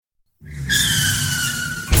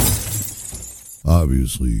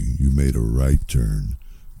Obviously, you made a right turn,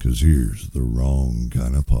 because here's the wrong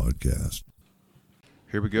kind of podcast.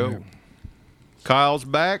 Here we go. Kyle's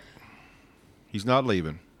back. He's not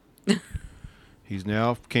leaving. He's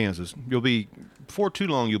now Kansas. Before too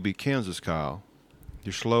long, you'll be Kansas, Kyle.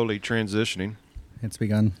 You're slowly transitioning. It's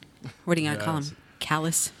begun. What are you going to call him?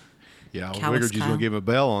 Callus? Yeah, I Callus figured you was going to give him a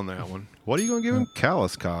bell on that one. What are you going to give him?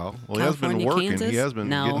 Callus, Kyle. Well, he has been California, working. Kansas? He has been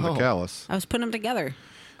No. getting the Callus. I was putting them together.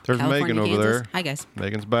 There's California, Megan over Kansas. there. Hi, guys.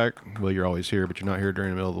 Megan's back. Well, you're always here, but you're not here during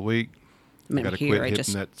the middle of the week. I'm Got to here. quit I hitting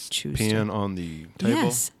just that choose pin to. on the table.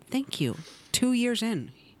 Yes, thank you. 2 years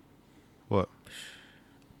in. What?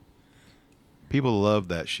 People love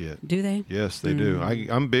that shit. Do they? Yes, they do.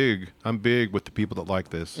 I'm big. I'm big with the people that like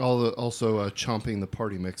this. Also, chomping the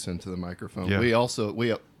party mix into the microphone. Yeah.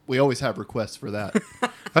 We always have requests for that.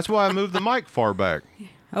 That's why I moved the mic far back.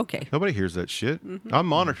 Okay. Nobody hears that shit. I'm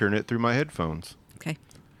monitoring it through my headphones. Okay.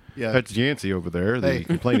 Yeah. That's Yancey over there, the Hey.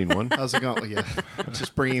 complaining one. How's it going? Yeah.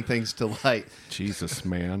 Just bringing things to light. Jesus,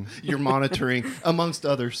 man. You're monitoring, amongst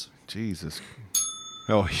others. Jesus.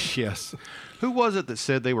 Oh, yes. Who was it that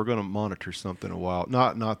said they were going to monitor something a while?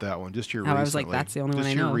 Not that one. Just here Oh, recently. I was like, that's the only one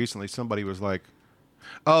Just I here know. recently, somebody was like,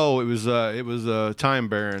 "Oh, it was Time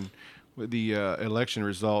Baron with the election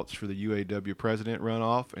results for the UAW president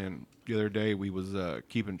runoff." And the other day, we was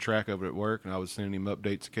keeping track of it at work, and I was sending him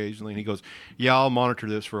updates occasionally. And he goes, "Yeah, I'll monitor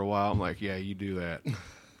this for a while." I'm like, "Yeah, you do that.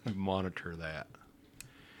 You monitor that."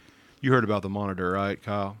 You heard about the monitor, right,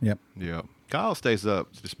 Kyle? Yep. Yep. Kyle stays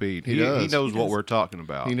up to speed. He He does. knows He what does. we're talking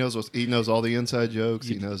about. He knows all the inside jokes.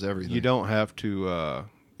 He knows everything. You don't have to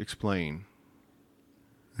explain.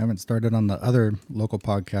 I haven't started on the other local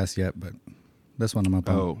podcast yet, but this one I'm up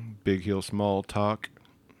on. Oh, Big Hill Small Talk.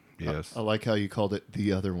 Yes. I like how you called it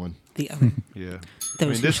the other one. The other. Yeah.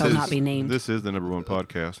 Those who shall not be named. This is the #1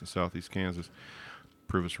 podcast in Southeast Kansas.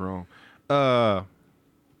 Prove us wrong.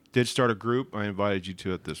 Did start a group. I invited you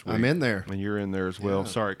to it this week. I'm in there. And you're in there as well. Yeah.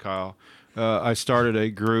 Sorry, Kyle. I started a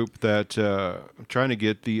group that I'm trying to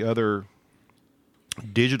get the other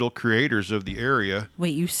digital creators of the area.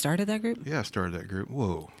 Wait, you started that group? Yeah, I started that group.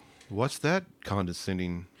 Whoa. What's that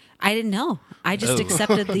condescending? I didn't know. I just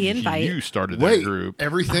accepted the invite. You started that Wait, group.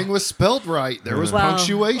 everything was spelled right. There was Well-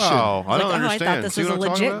 punctuation. Oh, I I was don't like, understand. I thought this See was what a I'm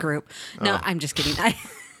talking legit about? group. No, I'm just kidding.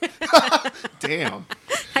 Damn.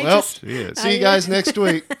 I Well, just Shit. See you guys next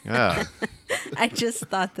week. Yeah. I just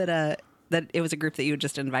thought that it was a group that you had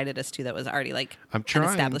just invited us to that was already like I'm an trying.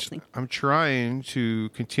 established thing. I'm trying to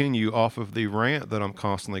continue off of the rant that I'm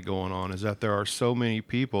constantly going on. Is that there are so many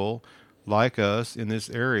people like us in this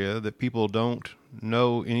area that people don't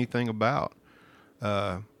know anything about.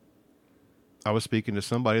 I was speaking to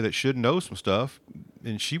somebody that should know some stuff,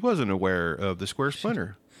 and she wasn't aware of the Square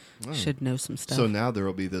Splinter. Should know some stuff. So now there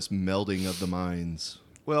will be this melding of the minds.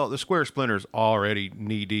 Well, the Square Splinter's already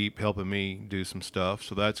knee deep helping me do some stuff,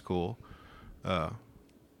 so that's cool.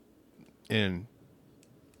 And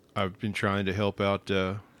I've been trying to help out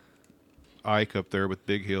Ike up there with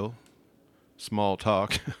Big Hill. Small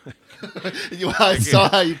talk. I saw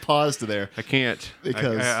how you paused there. I can't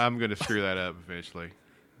Because- I'm going to screw that up eventually.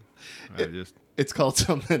 It's called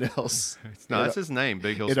something else. That's his name,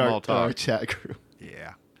 Big Hill in Small our Talk. chat group.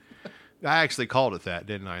 Yeah. I actually called it that,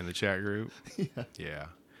 didn't I, in the chat group? Yeah.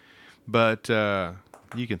 But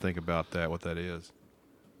you can think about that, what that is.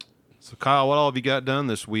 So, Kyle, what all have you got done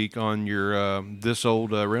this week on your this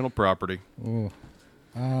old rental property? Oh.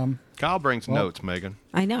 Kyle brings well- notes, Megan.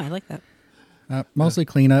 I know. I like that. Mostly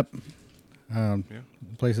cleanup. Yeah.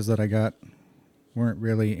 Places that I got weren't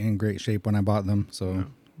really in great shape when I bought them, so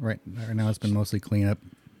right now it's been mostly cleanup.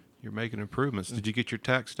 You're making improvements. Did you get your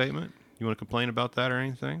tax statement? You want to complain about that or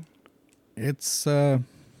anything? It's yeah,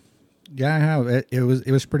 I have. It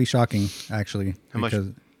was pretty shocking actually. How much because,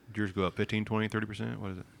 did yours go up? 15, 20, 30%?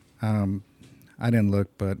 What is it? I didn't look,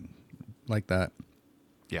 but like that.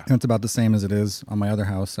 Yeah. And it's about the same as it is on my other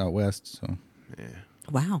house out west. So Yeah.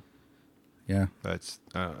 Wow. yeah, That's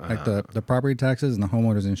like the property taxes and the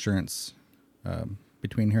homeowners insurance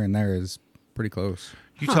between here and there is pretty close.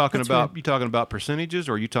 You Huh, talking that's about you talking about percentages,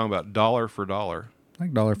 or are you talking about dollar for dollar?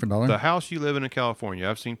 Like dollar for dollar. The house you live in California,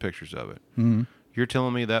 I've seen pictures of it. Mhm. You're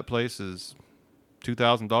telling me that place is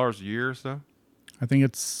 $2,000 a year or so? I think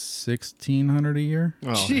it's $1,600 a year. Oh,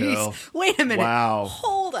 Jeez. hell. Wait a minute. Wow.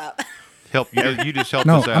 Hold up. Help you just helped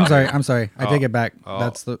No, us out. I'm sorry. I take it back. Oh.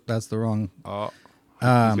 That's the wrong. He's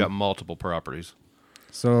got multiple properties.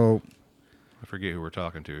 So I forget who we're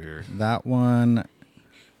talking to here. that one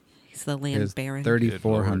He's the land is baron.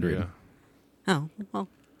 3,400. Yeah. Oh, well,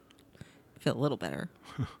 I feel a little better.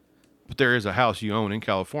 But there is a house you own in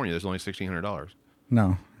California that's only $1,600.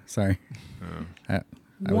 No, sorry.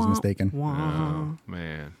 I was mistaken. Oh,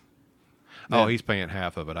 man. Oh, he's paying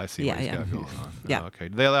half of it. I see what he's got going on. Yeah. Oh, okay.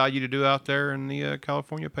 Do they allow you to do out there in the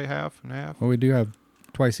California, pay half and half? Well, we do have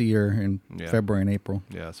twice a year in February and April.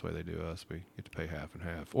 Yeah, that's the way they do us. We get to pay half and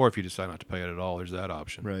half. Or if you decide not to pay it at all, there's that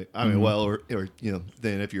option. Right. I mean, well, or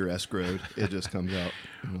then if you're escrowed, it just comes out.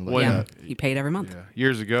 Well, Yeah, you paid every month. Yeah.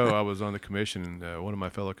 Years ago, I was on the commission, and one of my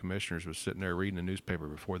fellow commissioners was sitting there reading the newspaper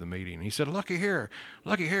before the meeting. He said, looky here,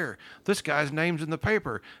 this guy's name's in the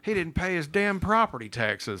paper. He didn't pay his damn property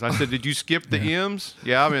taxes. I said, did you skip the M's?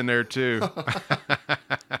 Yeah, I'm in there too.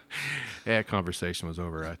 Yeah, conversation was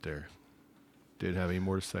over right there. Didn't have any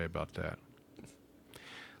more to say about that.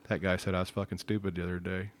 That guy said I was fucking stupid the other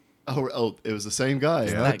day. Oh, it was the same guy.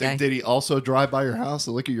 Yeah. That guy. Did he also drive by your house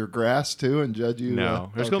and look at your grass too and judge you?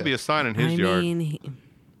 No, there's going to be a sign in his I yard. mean,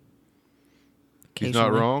 He's not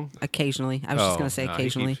occasionally. wrong? Occasionally. I was just going to say no,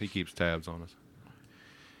 occasionally. He keeps tabs on us.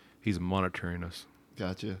 He's monitoring us.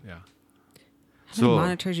 Gotcha. Yeah. How many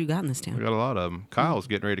monitors you got in this We town? got a lot of them. Kyle's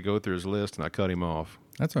getting ready to go through his list, and I cut him off.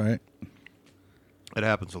 That's all right. It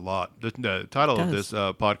happens a lot. The title of does. this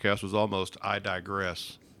podcast was almost "I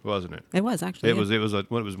Digress," wasn't it? It was actually.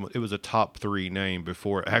 It was a top 3 name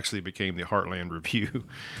before it actually became the Heartland Review.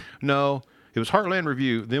 No, it was Heartland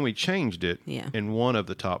Review. Then we changed it. Yeah. And one of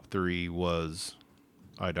the top 3 was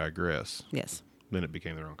 "I Digress." Yes. Then it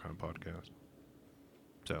became the wrong kind of podcast.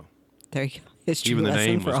 So There you go. History even the lesson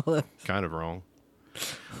name for was all of. kind of wrong.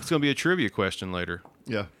 It's going to be a trivia question later.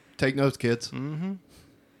 Yeah. Take notes, kids.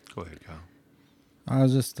 Go ahead, Kyle. I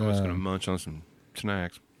was just I was going to munch on some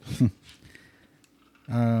snacks.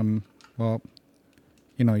 well,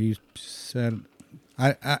 you said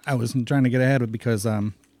I was trying to get ahead of because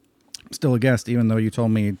I'm still a guest, even though you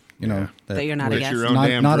told me That you're not a Get guest. your own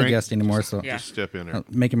damn not a drink. guest anymore. So Yeah. Just step in there.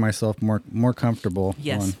 making myself more comfortable.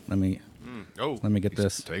 Yes. Hold on, let me get he's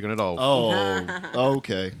this. Taking it off. Oh,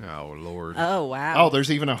 okay. Oh, Lord. Oh, wow. Oh,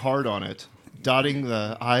 there's even a heart on it. Dotting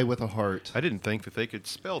the I with a heart. I didn't think that they could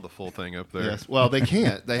spell the full thing up there. Yes. Well, they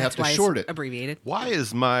can't. They have That's to why short it's it. abbreviated. Why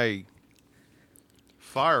is my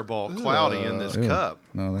fireball cloudy in this Ew. cup?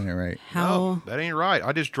 No, that ain't right. How? No, that ain't right.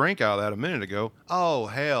 I just drank out of that a minute ago. Oh,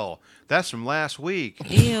 hell. That's from last week.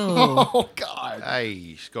 Ew. Oh God.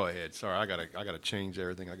 Hey, go ahead. Sorry, I gotta change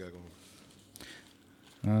everything. I gotta go.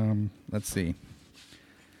 Let's see.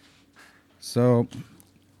 So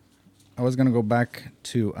I was gonna go back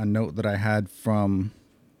to a note that I had from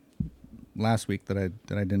last week that I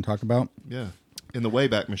didn't talk about. Yeah. In the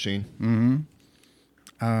Wayback Machine.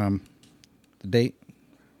 The date.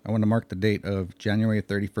 I want to mark the date of January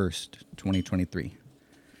 31st, 2023.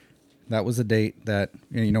 That was a date that,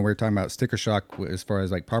 we were talking about sticker shock as far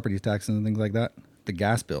as like property taxes and things like that. The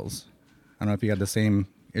gas bills. I don't know if you had the same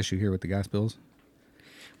issue here with the gas bills.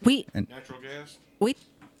 Natural gas?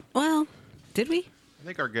 Well, did we? I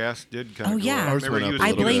think our gas did kind of. Oh, yeah. Ours Remember, went you up was a I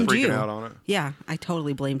little blamed freaking you. out on it. Yeah, I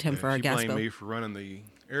totally blamed him for our She gas blamed bill. me for running the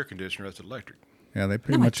air conditioner that's electric. Yeah, they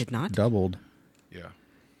pretty No, I much did not. doubled. Yeah.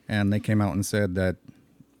 And they came out and said that,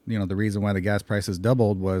 the reason why the gas prices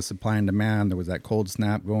doubled was supply and demand. There was that cold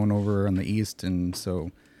snap going over on the east. And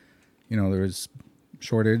so, there was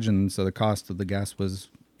shortage. And so the cost of the gas was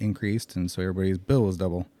increased. And so everybody's bill was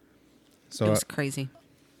double. So It was crazy.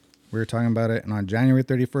 we were talking about it. And on January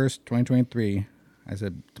 31st, 2023, I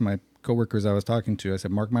said to my coworkers I was talking to, I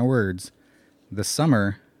said, mark my words, this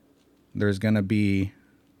summer, it's going to be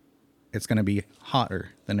hotter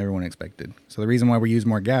than everyone expected. So the reason why we use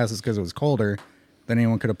more gas is because it was colder than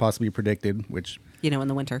anyone could have possibly predicted, which, In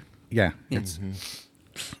the winter. yeah. Yeah. It's.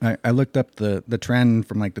 I looked up the trend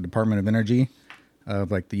from like the Department of Energy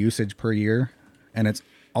of like the usage per year, and it's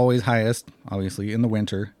always highest, obviously, in the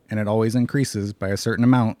winter, and it always increases by a certain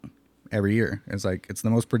amount every year. It's the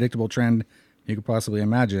most predictable trend you could possibly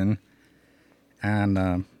imagine. And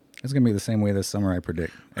it's going to be the same way this summer, I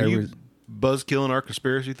predict. Are you buzzkilling our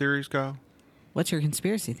conspiracy theories, Kyle? What's your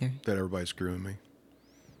conspiracy theory? That everybody's screwing me.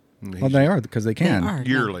 Well, they are because they can. They are.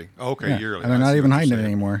 Yearly. Okay, Yeah. yearly. And they're I not see even what you're hiding it saying.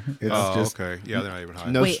 anymore. It's Oh, just okay. Yeah, they're not even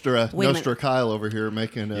hiding. Nostra wait a minute. Nostra Kyle over here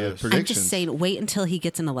making Yes. predictions. I'm just saying, wait until he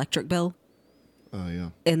gets an electric bill Oh yeah.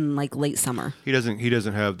 in like late summer. He doesn't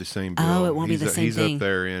have the same bill. Oh, it won't be the same He's thing. up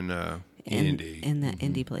there in Indy. In that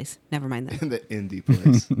indie place. Never mind that. In the indie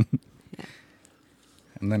place.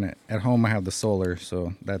 And then at home I have the solar,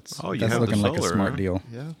 so that's Oh, you that's have the looking like a solar, smart huh? deal.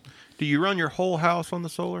 Yeah. Do you run your whole house on the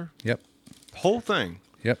solar? Yep, Whole thing.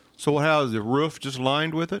 yep, So how is the roof just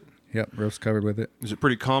lined with it? yep. Roof's covered with it. Is it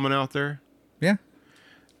pretty common out there? Yeah,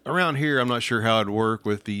 Around here, I'm not sure how it'd work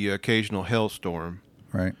with the occasional hailstorm.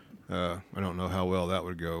 right. I don't know how well that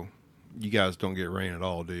would go. You guys don't get rain at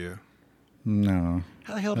all, do you? No,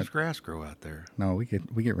 How the hell does grass grow out there? no, we get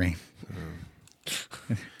rain.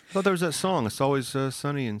 I thought there was that song. It's always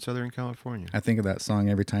sunny in Southern California. I think of that song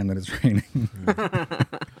every time that it's raining.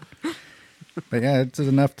 But yeah, it's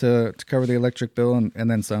enough to cover the electric bill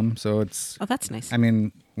and then some. So it's, Oh, that's nice. I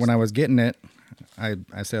mean, when I was getting it, I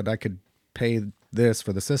said I could pay this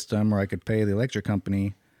for the system or I could pay the electric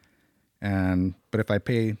company. But if I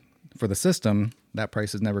pay for the system, that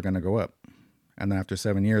price is never going to go up. And then after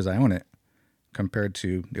 7 years, I own it, compared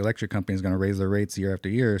to the electric company is going to raise their rates year after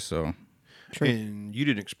year. So True. And you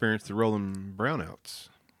didn't experience the rolling brownouts.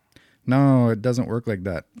 no, it doesn't work like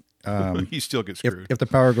that. You still get screwed. If the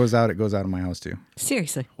power goes out, it goes out of my house too.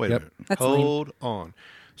 Seriously. Wait Yep. a minute. That's lame. Hold on.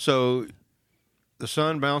 So the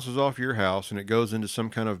sun bounces off your house and it goes into some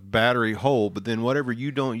kind of battery hole, but then whatever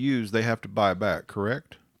you don't use, they have to buy back,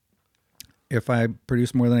 correct? If I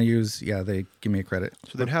produce more than I use, yeah, they give me a credit.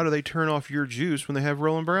 So then how do they turn off your juice when they have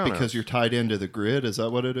rolling brownouts? Because you're tied into the grid. Is that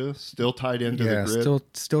what it is? Still tied into the grid?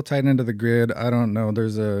 still tied into the grid. I don't know.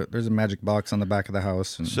 There's a magic box on the back of the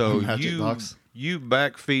house. And So Magic box. you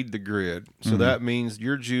backfeed the grid. So that means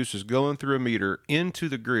your juice is going through a meter into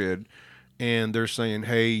the grid, and they're saying,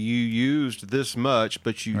 hey, you used this much,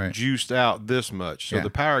 but you Right. juiced out this much. So Yeah. the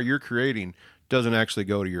power you're creating doesn't actually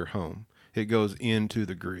go to your home. It goes into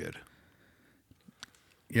the grid.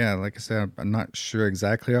 yeah, like I said, I'm not sure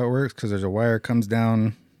exactly how it works because there's a wire comes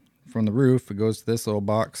down from the roof. It goes to this little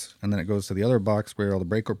box, and then it goes to the other box where all the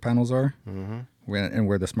breaker panels are,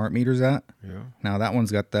 where the smart meter's at. Yeah. Now that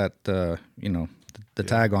one's got that, the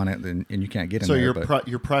tag on it, and you can't get in So there.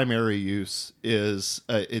 your primary use is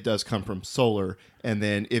it does come from solar, and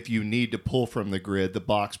then if you need to pull from the grid, the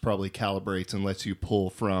box probably calibrates and lets you pull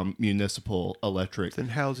from municipal electric. Then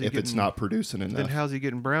how's he if it's getting- not producing Then enough? how's he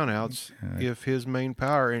getting brownouts if his main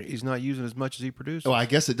power, he's not using as much as he produces? Well, I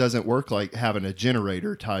guess it doesn't work like having a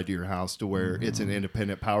generator tied to your house to where it's an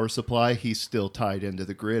independent power supply. He's still tied into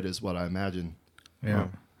the grid, is what I imagine. yeah.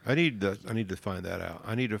 I need to find that out.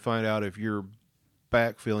 I need to find out if you're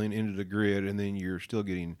backfilling into the grid and then you're still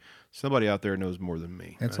getting somebody out there knows more than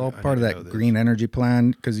me. It's I all need part of to that know this. green energy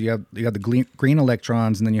plan because you have the green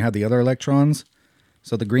electrons and then you have the other electrons.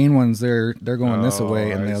 So the green ones they're going this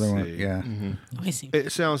way and the I other one, see. yeah. Oh, I see.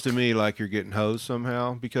 It sounds to me like you're getting hosed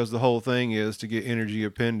somehow because the whole thing is to get energy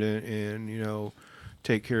independent and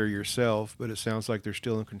take care of yourself. But it sounds like they're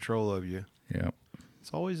still in control of you. Yeah.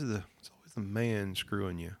 It's always the man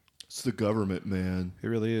screwing you. It's the government, man. It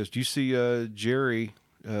really is. Do you see Jerry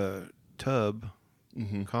Tubb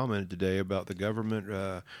commented today about the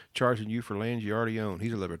government charging you for land you already own?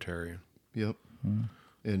 He's a libertarian. Yep.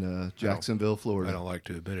 In Jacksonville, I Florida. don't like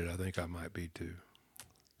to admit it. I think I might be too.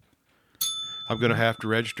 I'm going to have to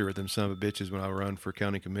register with them son of a bitches when I run for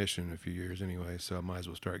county commission in a few years anyway, so I might as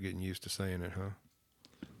well start getting used to saying it, huh?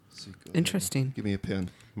 Interesting. Give me a pen.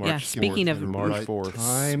 Yeah, speaking of March Right 4th.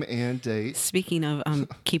 time and date. Speaking of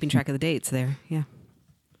keeping track of the dates there, yeah.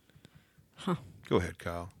 Go ahead,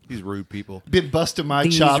 Kyle. These rude people. Been busting my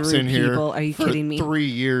These chops rude in here people, are you for kidding me? 3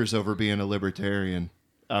 years over being a libertarian.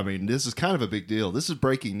 I mean, this is kind of a big deal. This is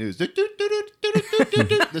breaking news. This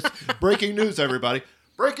breaking news, everybody.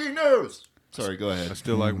 Breaking news. Sorry, go I ahead.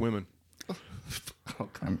 still like women.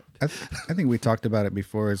 I think we talked about it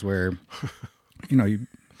before is where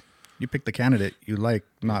you pick the candidate you like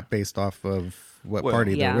not based off of what Well,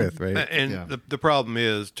 party Yeah. they're with, right? And Yeah. the problem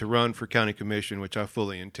is to run for county commission, which I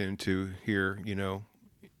fully intend to here,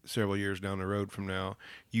 several years down the road from now,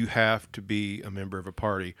 you have to be a member of a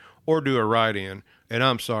party or do a write-in. And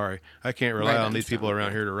I'm sorry, I can't rely on these people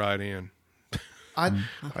around here to write in. I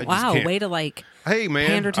just Wow, can't. way to Hey man,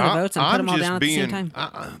 pander to the votes and put them all down at the same time.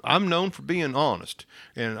 I'm known for being honest,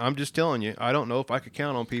 and I'm just telling you, I don't know if I could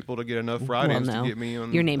count on people to get enough write-ins well, no. to get me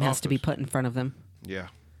on. Your name has to be office. put in front of them. Yeah,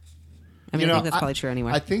 I mean, I think that's probably true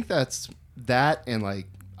anyway. I think that's that, and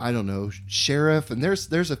I don't know, sheriff, and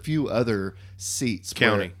there's a few other seats where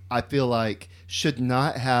County. I feel like should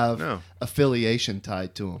not have No. affiliation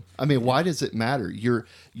tied to them. I mean, why does it matter? You're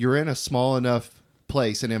in a small enough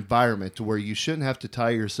place, an environment to where you shouldn't have to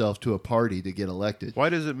tie yourself to a party to get elected. why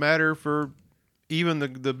does it matter for even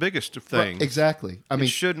the biggest of things? Right, exactly. I mean, it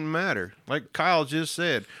shouldn't matter. Like Kyle just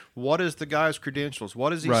said, what is the guy's credentials?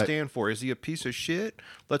 What does he Right. stand for? Is he a piece of shit?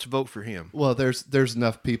 Let's vote for him. well, there's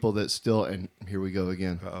enough people that still, and here we go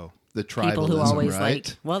again. Uh-oh. The tribalism, People who always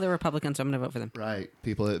right? they're Republicans, so I'm going to vote for them. Right.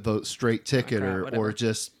 People that vote straight ticket crap, or whatever.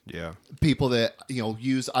 just Yeah. people that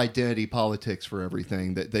use identity politics for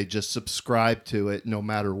everything, that they just subscribe to it no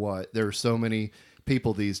matter what. There are so many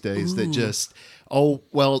people these days that just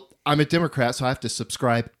I'm a Democrat, so I have to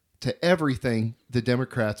subscribe to everything the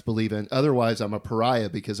Democrats believe in. Otherwise, I'm a pariah,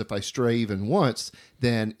 because if I stray even once,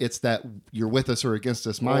 then it's that you're with us or against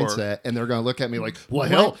us mindset, and they're going to look at me like, well,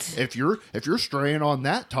 hell, What? if you're straying on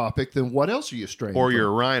that topic, then what else are you straying? Or from? you're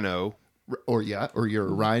a rhino. or you're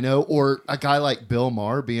a rhino, or a guy like Bill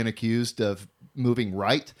Maher being accused of moving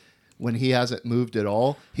right when he hasn't moved at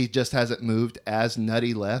all. He just hasn't moved as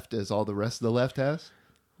nutty left as all the rest of the left has.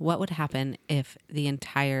 What would happen if the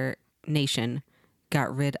entire nation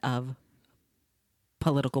got rid of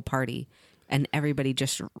political party and everybody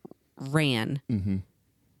just ran?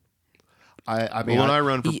 I mean, Well, when I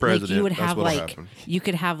run for president, you would that's have what'll like happen. you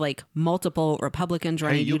could have like multiple Republicans Hey,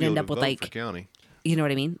 running. you'll You'd be end able up to with vote like for county. you know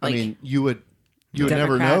what I mean? I Like mean, you would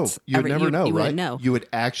never know. Democrats, You would never know, you right? wouldn't know. You would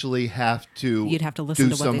actually have to. You'd have to listen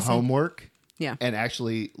do to what some they say. homework. Yeah. and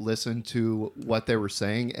actually listen to what they were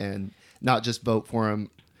saying, and not just vote for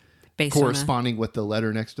them based on a- corresponding with the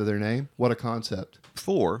letter next to their name. What a concept!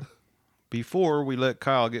 Before we let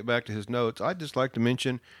Kyle get back to his notes, I'd just like to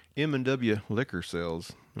mention M&W liquor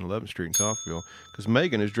sales in 11th Street in Coffeyville, because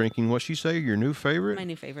Megan is drinking what she say your new favorite, my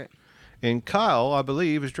new favorite. and Kyle, I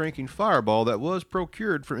believe, is drinking Fireball that was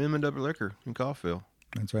procured from M&W Liquor in Coffeyville.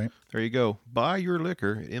 That's right. There you go. Buy your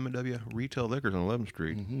liquor at M&W Retail Liquors on 11th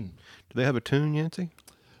Street. Do they have a tune, Yancey?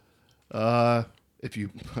 If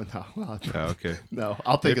you no, well, Oh, okay. no,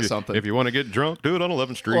 I'll think of something. If you want to get drunk, do it on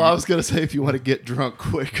 11th Street. Well, I was gonna say, if you want to get drunk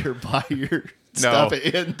quicker, buy your stuff at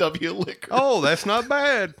NW Liquor. Oh, that's not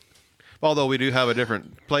bad. Although we do have a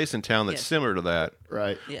different place in town that's Yes. similar to that.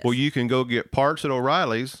 Right. Yes. Well, you can go get parts at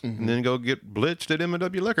O'Reilly's and then go get blitzed at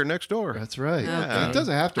M&W Liquor next door. That's right. Okay. It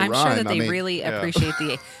doesn't have to I'm rhyme. sure that they I mean, really appreciate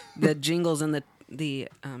the jingles and the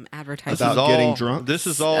advertising. About getting drunk? This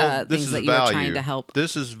is all. This things is that you are value. trying to help.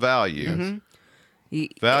 This is value. You-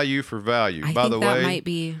 Value for value. I By think the that way, might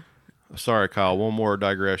be. sorry, Kyle. One more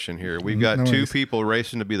digression here. We've got No two worries. people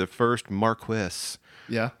racing to be the first Marquess.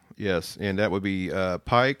 Yeah. Yes, and that would be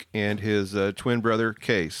Pike and his twin brother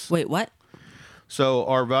Case. Wait, what? So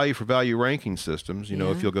our value for value ranking systems, you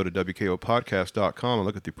know, if Yeah. you'll go to WKOpodcast.com and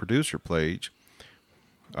look at the producer page,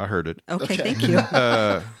 I heard it. Okay, thank you.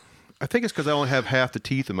 I think it's because I only have half the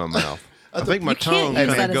teeth in my mouth. I think my You can't tongue use kind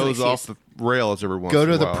that of as an goes off the excuse. rails every once Go in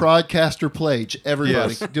to a the while. Broadcaster page.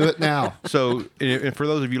 Everybody, Yes. do it now. So, and for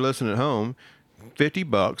those of you listening at home,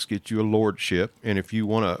 $50 gets you a lordship, and if you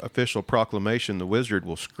want an official proclamation, the wizard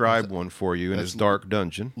will scribe one for you in his dark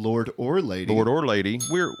dungeon. Lord or lady. Lord or lady,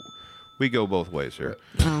 we go both ways here.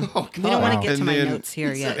 Oh, We don't want to get And to my then- notes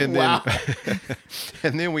here yet. And Wow. then,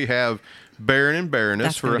 and then we have Baron and Baroness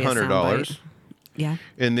That's for gonna be a $100. soundbite. Yeah.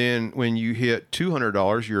 And then when you hit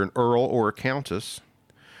 $200, you're an earl or a countess.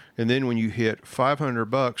 And then when you hit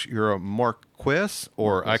 $500, you're a marquess,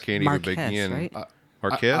 or I can't even Marquess, begin. right?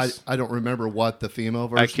 Marquess. I don't remember what the female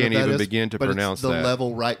version. can't of that even is, begin to but pronounce it's the that.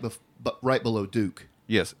 level right below Duke.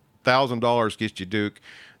 Yes, $1,000 gets you Duke.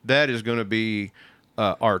 That is going to be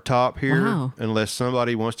our top here, Wow. unless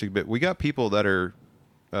somebody wants to. But we got people that are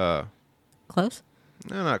Close.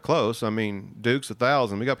 not close. I mean, Duke's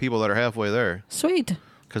 1,000. We got people that are halfway there Sweet.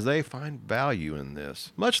 because they find value in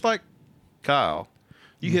this, much like Kyle.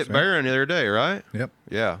 You hit right. Baron the other day, right? Yep.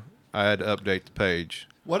 Yeah, I had to update the page.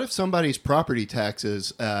 What if somebody's property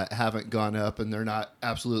taxes haven't gone up and they're not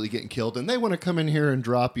absolutely getting killed, and they want to come in here and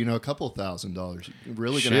drop, a couple $1,000s? You're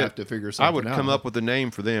really going to Shit. have to figure something I out. would come up with a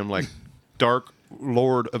name for them, like Dark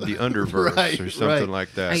Lord of the Underverse Right, or something right.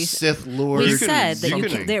 like that. Are you- Sith Lord. We You can- said that you you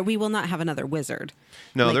can- can, there. We will not have another wizard.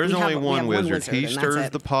 No, Like, there's we only have- we one have wizard. He and that's stirs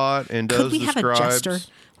it. the pot and Could does we the have scribes. a jester?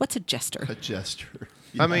 What's a jester? a gesture.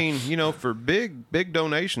 I mean, for big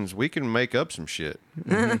donations, we can make up some shit.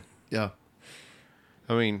 Yeah.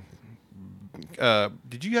 I mean,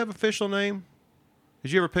 did you have an official name?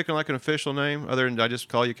 Did you ever pick like an official name other than I just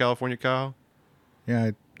call you California Kyle? Yeah,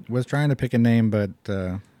 I was trying to pick a name, but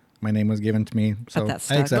my name was given to me, so that I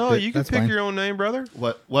stuck. accept No, it. you can That's pick fine. your own name, brother.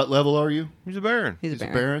 What level are you? He's a baron. He's He's a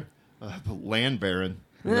a baron. baron. Land baron.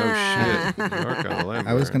 No shit. You are kind of lame,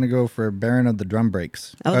 I was baron. going to go for Baron of the Drum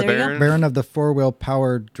Brakes. Oh, there you Baron? go. Baron of the four-wheel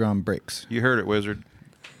powered drum brakes. You heard it, wizard.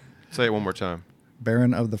 Say it one more time.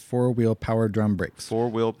 Baron of the four-wheel powered drum brakes.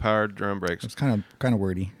 4-wheel powered drum brakes. It's kind of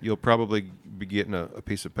wordy. You'll probably be getting a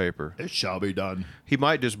piece of paper. It shall be done. He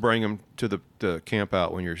might just bring them to the camp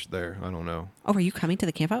out when you're there. I don't know. Oh, are you coming to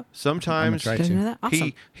the camp out? Sometimes try Did you to. know that?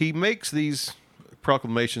 Awesome. he makes these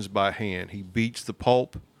proclamations by hand. He beats the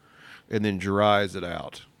pulp and then dries it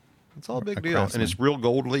out. It's all a big A deal, craftsman. and it's real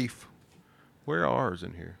gold leaf. Where are ours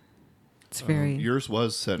in here? It's very. Yours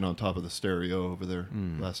was sitting on top of the stereo over there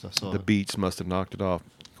last I saw The it. beats must have knocked it off.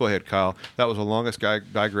 Go ahead, Kyle. That was the longest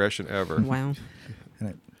digression ever. Wow. And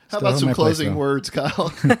it How still about has some my place, closing though. words,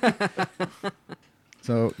 Kyle?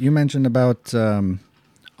 So you mentioned about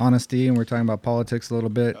honesty, and we're talking about politics a little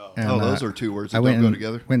bit. And, those are two words that I went don't go and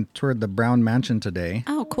together. Went toward the Brown Mansion today,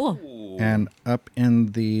 Oh, cool. and up in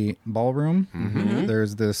the ballroom,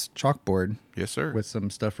 there's this chalkboard Yes, sir. with some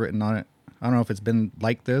stuff written on it. I don't know if it's been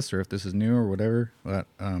like this or if this is new or whatever, but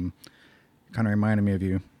kind of reminded me of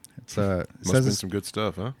you. It's it Must have says been it's some good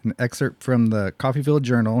stuff, huh? an excerpt from the Coffeyville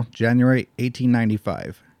Journal, January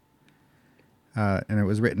 1895. And it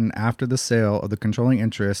was written after the sale of the controlling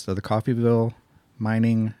interest of the Coffeyville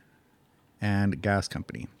Mining and Gas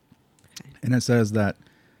Company. And it says that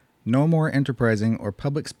no more enterprising or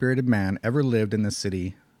public-spirited man ever lived in this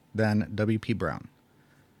city than W.P. Brown.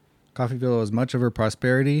 Coffeyville owes much of her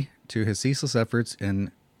prosperity to his ceaseless efforts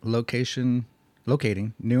in locating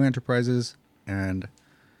new enterprises and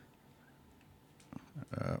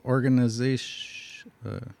organization.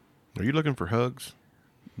 Are you looking for hugs?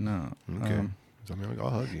 No. Okay. I mean, I'll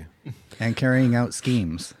hug you. And carrying out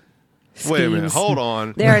schemes Wait a minute. Schemes. Hold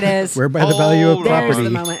on. There it is. whereby the value of Hold on. There's the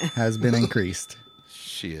property moment. has been increased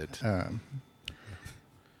Shit.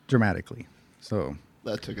 dramatically. So,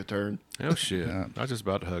 That took a turn. Oh, shit. I was just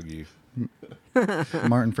about to hug you.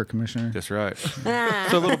 Martin for commissioner. That's right.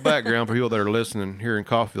 So a little background for people that are listening. Here in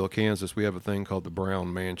Coffeyville, Kansas, we have a thing called the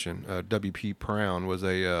Brown Mansion. W.P. Brown was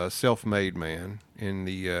a self-made man in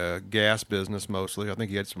the gas business mostly. I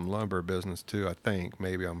think he had some lumber business too, I think.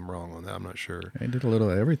 Maybe I'm wrong on that. I'm not sure. He did a little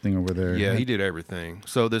of everything over there. Yeah, he did everything.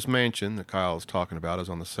 So this mansion that Kyle's talking about is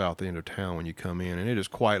on the south end of town when you come in, and it is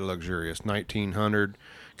quite luxurious. 1900,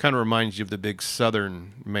 kind of reminds you of the big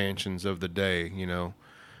southern mansions of the day, you know.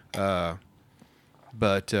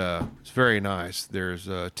 But it's very nice. There's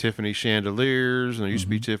Tiffany chandeliers, and there used to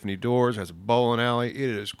be Tiffany doors. Has a bowling alley. It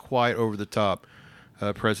is quite over the top.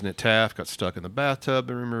 President Taft got stuck in the bathtub,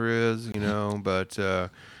 the rumor is, you know. But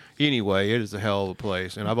anyway, it is a hell of a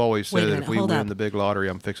place. And I've always Wait a said that minute, if we hold win up. the big lottery,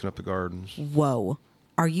 I'm fixing up the gardens. Whoa.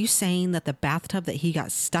 Are you saying that the bathtub that he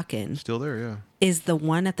got stuck in Still there, yeah. is the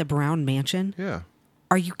one at the Brown Mansion? Yeah.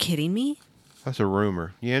 Are you kidding me? That's a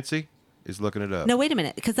rumor. Yancey is looking it up. No, wait a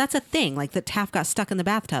minute, because that's a thing. Like that Taft got stuck in the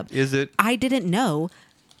bathtub. Is it? I didn't know.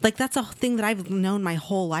 Like that's a thing that I've known my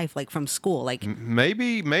whole life, like from school. Like,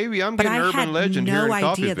 Maybe I'm but getting I urban had legend here no in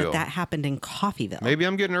idea Coffeyville. that happened in Coffeyville. Maybe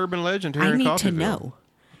I'm getting urban legend here I in need Coffeyville. to know.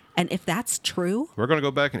 And if that's true, We're going to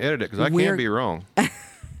go back and edit it because I We're- can't be wrong.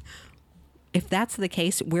 if that's the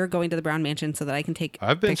case, we're going to the Brown Mansion so that I can take.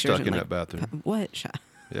 I've been pictures stuck and, in like, that bathroom. What?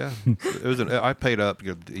 Yeah, it was. I paid up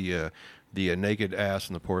to get the naked ass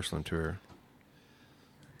in the porcelain tour.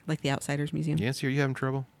 Like the Outsiders Museum. Yancey, are you having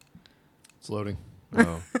trouble? It's loading.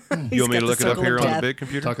 Oh, He's you want me got to the look it up circle here of on the death. big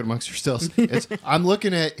computer? Talking amongst yourselves. I'm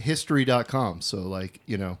looking at history.com. So, like,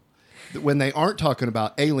 you know, when they aren't talking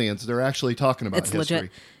about aliens, they're actually talking about It's history.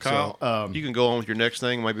 legit. Kyle, So, you can go on with your next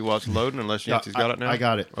thing. Maybe while it's loading, unless Yancey's got it now. I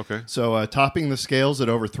got it. Okay. So, topping the scales at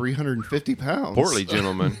over 350 pounds. Portly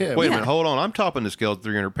gentleman. Yeah. Wait a Yeah. minute. Hold on. I'm topping the scale at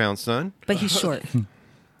 300 pounds, son. But he's short.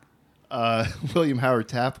 William Howard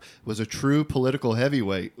Taft was a true political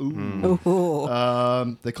heavyweight. Ooh.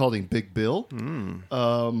 Ooh. They called him Big Bill.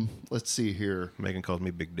 Let's see here. Megan calls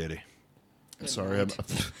me Big Daddy. Sorry,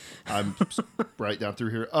 I'm right down through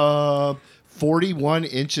here. 41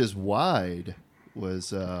 inches wide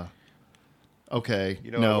was okay.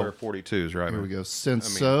 You know, no, I wear 42s, right? here we go. I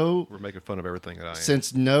Since mean, we're making fun of everything that I am.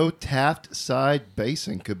 since no Taft side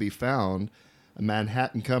basin could be found, a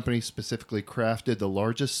Manhattan company specifically crafted the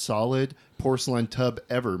largest solid porcelain tub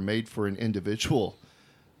ever made for an individual.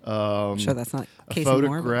 I'm sure that's not A Casey Moore. but-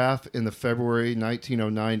 photograph in the February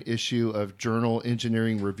 1909 issue of Journal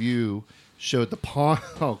Engineering Review showed the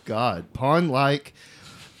pond-like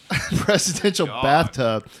presidential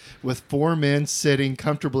bathtub with 4 men sitting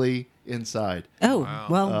comfortably inside. Oh,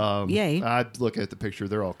 well, yay. I'd look at the picture;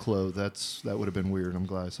 they're all clothed. That would have been weird. I'm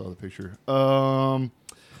glad I saw the picture.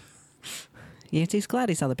 Yancey's glad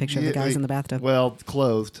he saw the picture of the guys in the bathtub. Well,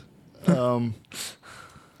 clothed.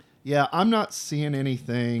 Yeah, I'm not seeing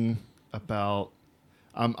anything about.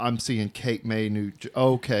 I'm seeing Cape May,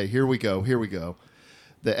 Okay, here we go.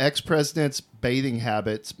 The ex-president's bathing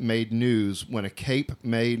habits made news when a Cape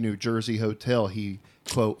May, New Jersey hotel he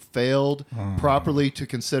quote failed properly to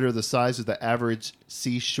consider the size of the average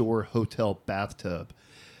seashore hotel bathtub.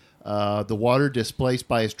 The water, displaced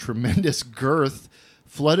by its tremendous girth,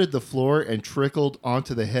 flooded the floor and trickled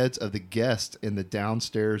onto the heads of the guests in the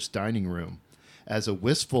downstairs dining room. As a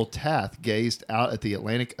wistful Taft gazed out at the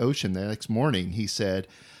Atlantic Ocean the next morning, he said,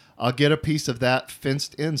 "I'll get a piece of that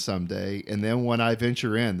fenced in someday, and then when I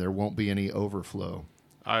venture in, there won't be any overflow."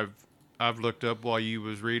 I've I've looked up while you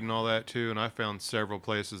was reading all that too, and I found several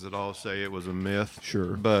places that all say it was a myth.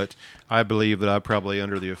 Sure. But I believe that I'm probably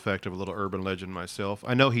under the effect of a little urban legend myself.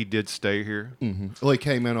 I know he did stay here, Well, he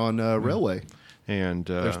came in on Railway. and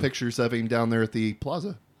There's pictures of him down there at the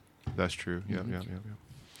plaza. that's true. Yeah. Do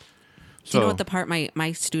you know what the part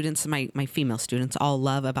my students, my female students, all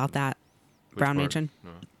love about that Brown part? Mansion?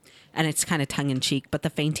 No. And it's kind of tongue in cheek, but the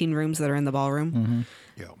fainting rooms that are in the ballroom,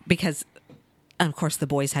 Yeah. because of course the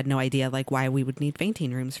boys had no idea like why we would need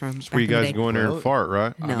fainting rooms from. That's where you guys go in there and fart,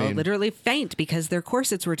 right? No, I mean- literally faint because their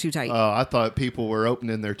corsets were too tight. I thought people were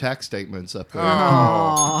opening their tax statements up there.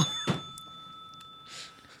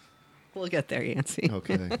 We'll get there, Yancey.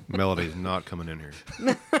 Okay. Melody's not coming in here.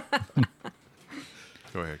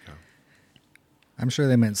 Go ahead, Kyle. I'm sure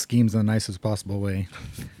they meant schemes in the nicest possible way.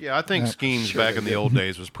 Yeah, I think schemes sure back they in the did. old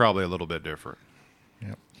days was probably a little bit different.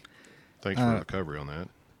 Yep. Thanks for the recovery on that.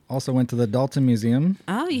 Also went to the Dalton Museum.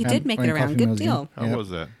 Oh, you and did make it Wayne around. Coffee Good Museum. deal. How Yep. was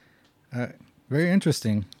that? Very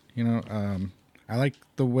interesting. I like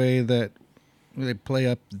the way that they play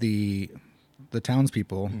up the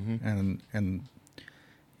townspeople and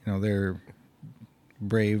their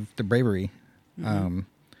the bravery.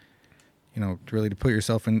 Really to put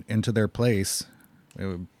yourself into their place, it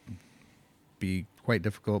would be quite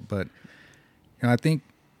difficult. But I think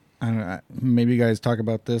I don't know, maybe you guys talk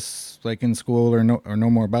about this like in school or know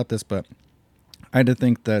more about this, but I had to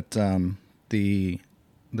think that the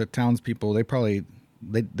townspeople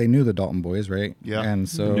they knew the Dalton boys, right? Yeah. and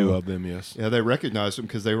so Knew of them, yes. Yeah, they recognized them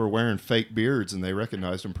because they were wearing fake beards, and they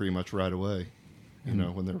recognized them pretty much right away.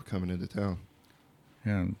 When they were coming into town.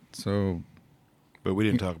 and so But we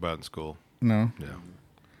didn't talk about it in school. no, No.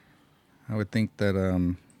 I would think that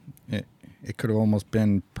it could have almost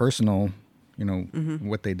been personal,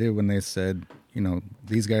 what they did when they said,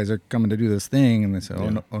 these guys are coming to do this thing, and they said,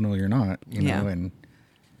 oh no, you're not, Yeah. and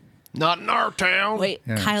Not in our town. Wait,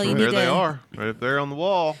 Yeah, Kyle, you There need they to are. Right there on the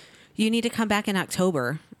wall. you need to come back in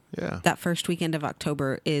October. Yeah. That first weekend of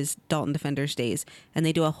October is Dalton Defenders Days, and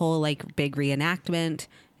they do a whole like big reenactment,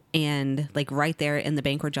 and like right there in the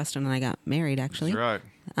bank where Justin and I got married, actually. That's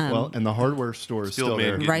right. Well, and the hardware store is Still still men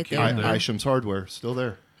there. getting Right killed there. there. Isham's Hardware, still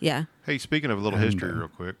there. Yeah. Hey, speaking of a little history real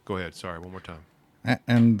quick. Go ahead. Sorry, one more time.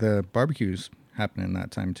 and the barbecues happening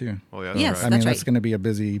that time too. Oh, yeah. That's Yes. right. I mean, That's that's right. going to be a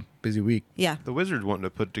busy week. Yeah. The Wizards wanting to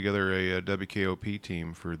put together a WKOP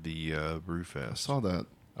team for the I Brewfest. saw that.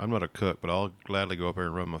 I'm not a cook, but I'll gladly go up there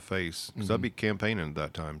and run my face because I'll be campaigning at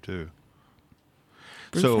that time too.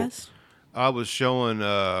 Brewfest? I was showing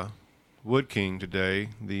Wood King today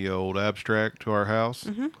the old abstract to our house.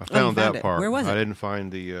 I found found that it. part. Where was I it? didn't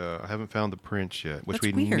find I haven't found the prints yet, which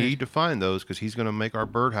That's we weird. need to find those because he's going to make our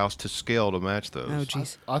birdhouse to scale to match those. Oh,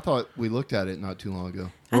 jeez. I thought we looked at it not too long ago.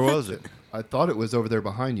 Where was it? I thought it was over there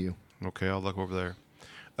behind you. Okay, I'll look over there.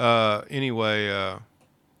 Anyway, on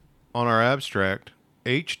our abstract,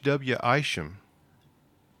 H.W. Isham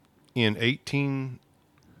in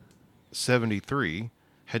 1873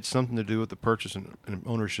 had something to do with the purchase and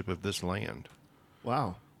ownership of this land.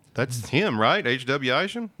 Wow. That's him, right? H.W.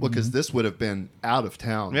 Isham? Well, because this would have been out of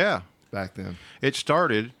town Yeah. back then. It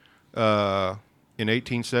started in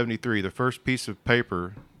 1873. The first piece of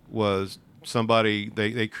paper was somebody,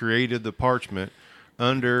 they created the parchment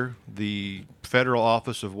under the Federal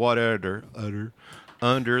Office of What Editor,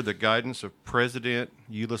 under the guidance of President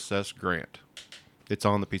Ulysses Grant. It's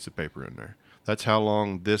on the piece of paper in there. That's how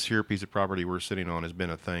long this here piece of property we're sitting on has been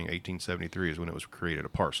a thing. 1873 is when it was created, a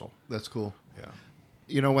parcel. That's cool.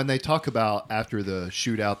 Yeah. When they talk about after the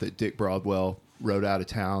shootout that Dick Broadwell rode out of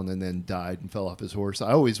town and then died and fell off his horse,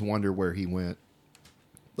 I always wonder where he went.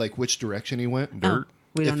 Like which direction he went. Dirt.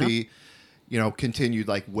 We don't if know. he, continued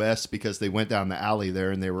like west because they went down the alley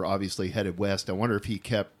there and they were obviously headed west. I wonder if he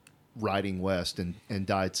kept riding west and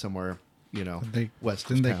died somewhere, west of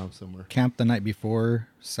Didn't they town somewhere. camp the night before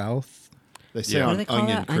south? They say Yeah. What do on they call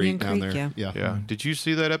Onion that? Creek Onion down Creek, there. yeah. Yeah. Did you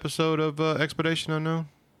see that episode of Expedition Unknown?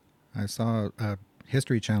 I saw a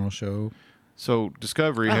History Channel show. So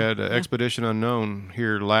Discovery had Expedition Unknown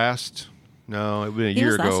here it was a It year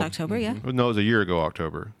was ago. last October, yeah. No, it was a year ago,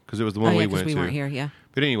 October, because it was the Oh, one yeah, we because went we to. weren't here, yeah.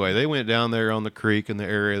 But anyway, they went down there on the creek in the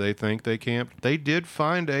area they think they camped. They did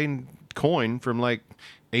find a coin from like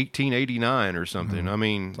 1889 or something. I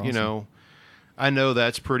mean, awesome. I know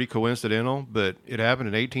that's pretty coincidental, but it happened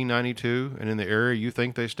in 1892, and in the area you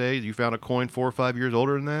think they stayed, you found a coin 4 or 5 years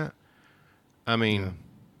older than that. I mean,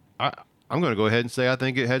 I'm going to go ahead and say I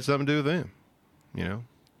think it had something to do with them.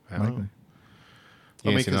 I don't know.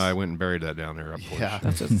 Nancy and 'cause- I went and buried that down there. Up Yeah.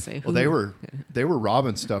 That's just to say. Well, they were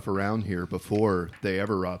robbing stuff around here before they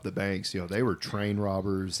ever robbed the banks. You know, they were train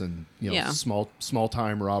robbers and Yeah. small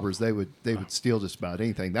time robbers. They would steal just about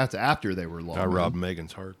anything. That's after they were I lawmen. robbed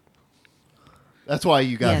Megan's heart. That's why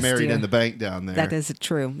you got Yes, married dear. in the bank down there. That is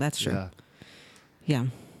true. That's true. Yeah. Yeah.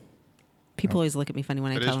 People always look at me funny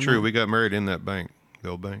when I It tell is them true. that. We got married in that bank, the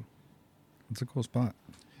old bank. It's a cool spot.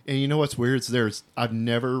 And you know what's weird? Is I've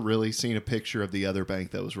never really seen a picture of the other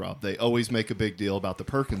bank that was robbed. They always make a big deal about the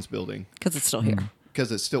Perkins building Because it's still here.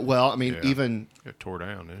 because it's still, well, I mean, Yeah. even, It tore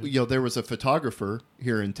down. Didn't it? you know, there was a photographer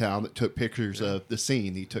here in town that took pictures of the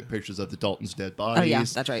scene. He took pictures of the Dalton's dead bodies. Oh, yeah,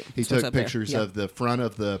 that's right. He So it's took up there. pictures Yeah. of the front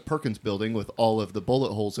of the Perkins building with all of the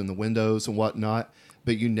bullet holes in the windows and whatnot.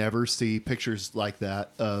 But you never see pictures like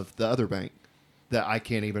that of the other bank that I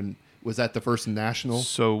can't even, was that the First National?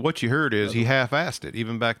 So what you heard is he half-assed it,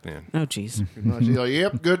 even back then. Oh, jeez. She's like,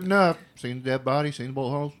 yep, good enough. Seen the dead body, seen the bullet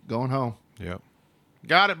holes, going home. Yep.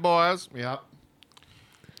 Got it, boys. Yep.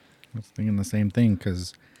 I was thinking the same thing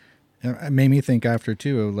because it made me think after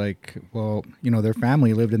too of like, well, you know, their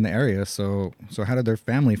family lived in the area, so how did their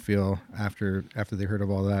family feel after they heard of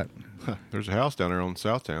all that? There's a house down there on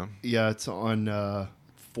Southtown. Yeah, it's on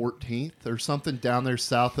 14th or something down there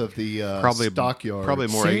south of the Probably stockyard. Probably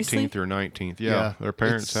more Seriously? 18th or 19th. Yeah, their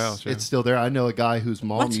parents' it's, house. Yeah. It's still there. I know a guy whose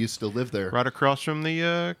mom What? used to live there. right across from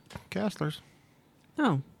the Castlers.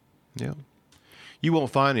 Oh. Yeah. You won't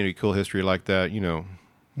find any cool history like that, you know,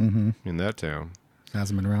 in that town.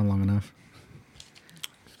 Hasn't been around long enough.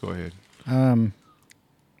 Go ahead.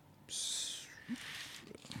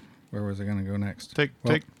 Where was I going to go next? Take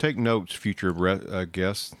Well, take notes, future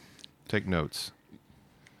guests. Take notes.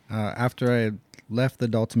 After I had left the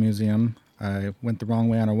Dalton Museum, I went the wrong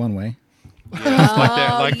way on a one-way. Like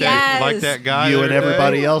that, like yes. that guy. You the and other day.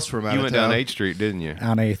 everybody else from out You of went town. down 8th Street, didn't you?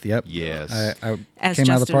 On 8th, yep. Yes. I As came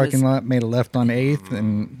out of the Justin parking was- lot, made a left on 8th,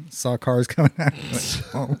 and saw cars coming out.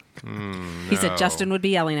 Oh, He said No. Justin would be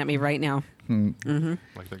yelling at me right now.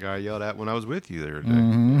 Like the guy yelled at when I was with you the other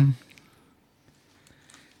day.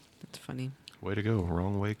 That's funny. Way to go.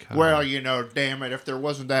 Wrong way, Kyle. Well, you know, damn it, if there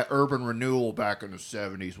wasn't that urban renewal back in the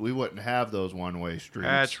 70s, we wouldn't have those one-way streets.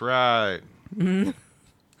 That's right.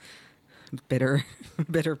 Bitter,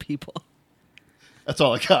 bitter people. That's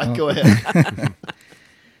all I got. Go ahead.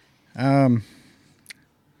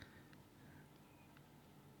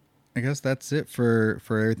 I guess that's it for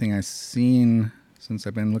everything I've seen since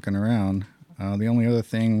I've been looking around. The only other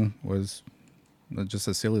thing was just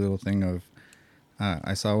a silly little thing of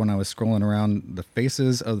I saw when I was scrolling around the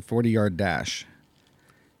faces of the 40-yard dash.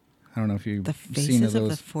 I don't know if you've The seen faces of the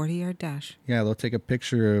those. 40-yard dash. Yeah, they'll take a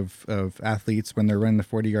picture of athletes when they're running the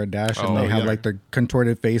 40-yard dash, and Oh, they have yeah. like their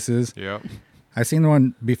contorted faces. Yep. I seen the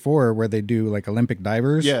one before where they do like Olympic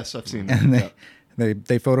divers. Yes, I've seen that. And Yeah.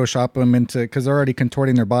 they Photoshop them into, because they're already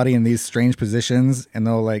contorting their body in these strange positions, and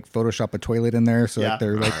they'll like Photoshop a toilet in there, so Yeah. like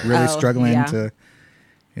they're like really Oh, struggling yeah. to.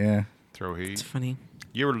 Yeah, Throw heat. It's funny.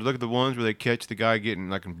 You ever look at the ones where they catch the guy getting,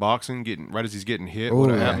 like in boxing, getting right as he's getting hit, Oh, what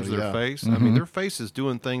yeah. happens to Yeah. their face? I mean, their face is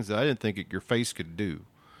doing things that I didn't think your face could do.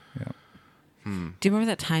 Do you remember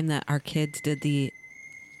that time that our kids did the?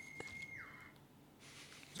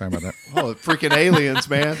 sorry about that. Oh, freaking aliens,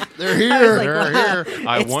 man. They're I was here. like, They're wow, here.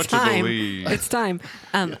 I it's want to time. believe. It's time.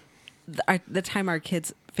 The time our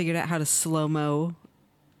kids figured out how to slow mo,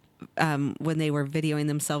 when they were videoing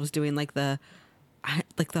themselves doing like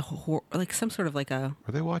some sort of like a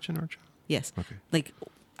Are they watching our child? yes, Okay. like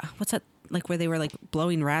what's that, like where they were like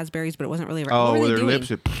blowing raspberries, but it wasn't really. Oh, what were with they their doing?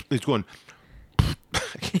 lips, it's going.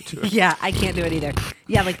 Yeah, I can't do it either.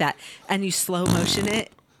 Yeah, like that, and you slow motion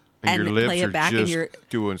it and your lips play are it back, just and you're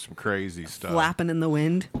doing some crazy stuff. flapping in the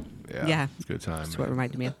wind. Yeah. It's a good time. That's what man.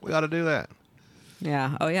 reminded me of. We ought to do that.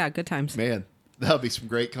 Yeah. Oh yeah, good times. Man, that would be some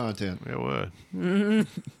great content. It would.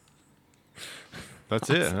 That's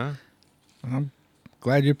it, huh? I'm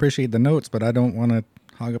glad you appreciate the notes, but I don't want to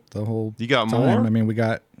hog up the whole. You got time. more? I mean, we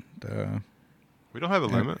got. We don't have a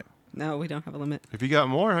limit. No, we don't have a limit. If you got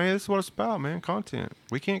more, hey, this is what it's about, man. Content.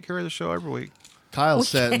 We can't carry the show every week. Kyle's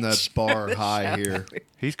setting the bar high here.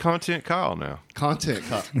 He's Content Kyle now. Content.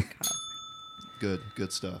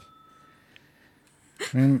 Good stuff.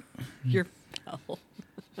 I mean, Your bell.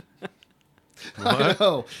 I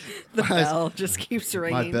know. The bell just keeps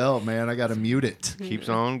ringing. My bell, man. I got to mute it. Keeps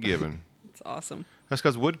on giving. It's awesome. That's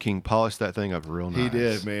because Wood King polished that thing up real nice. He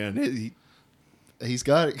did, man. He's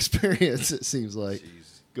got experience, it seems like.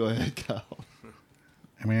 Go ahead, Kyle.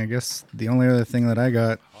 I mean, I guess the only other thing that I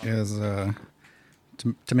got is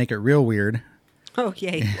to make it real weird. Oh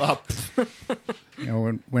yay! Up. You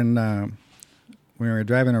know, when we were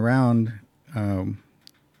driving around,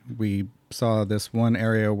 we saw this one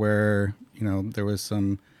area where, there was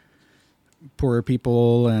some poorer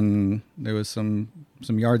people and there was some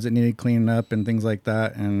yards that needed cleaning up and things like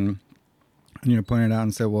that. And, pointed out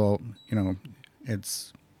and said, well,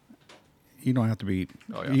 it's, you don't have to be,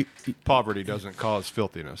 Oh, yeah. Poverty doesn't cause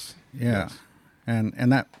filthiness. yeah. Yes.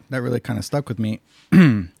 And that really kind of stuck with me.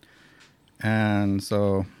 And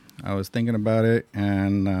so I was thinking about it,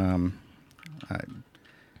 and I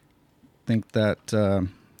think that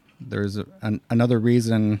there's another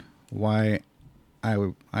reason why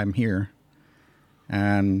I'm here,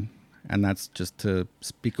 and that's just to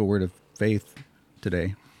speak a word of faith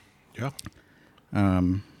today. Yeah.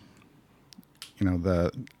 I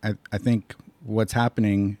think what's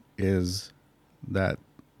happening is that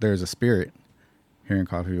there's a spirit here in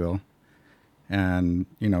Coffeyville, and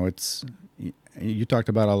it's, you talked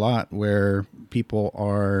about a lot where people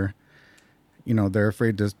are, they're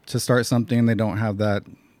afraid to start something. They don't have that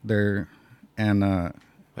there, and That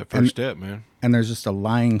first step, man. and there's just a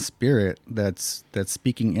lying spirit that's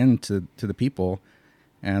speaking into the people,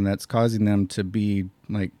 and that's causing them to be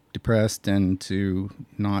like depressed and to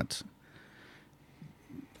not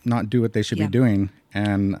do what they should Yeah. be doing.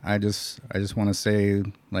 And I just want to say,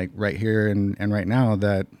 like, right here and right now,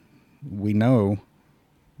 that we know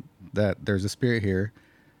that there's a spirit here.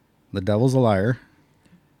 The devil's a liar.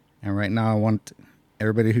 And right now I want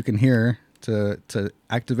everybody who can hear to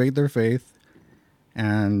activate their faith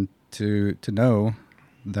and to know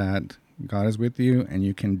that God is with you, and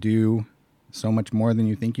you can do so much more than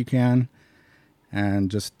you think you can. And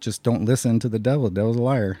just don't listen to the devil. The devil's a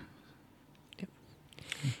liar.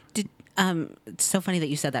 It's so funny that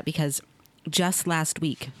you said that, because just last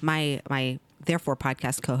week, my Therefore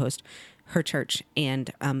podcast co-host, her church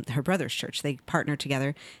and her brother's church, they partnered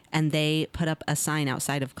together, and they put up a sign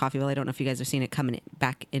outside of Coffeyville. I don't know if you guys have seen it coming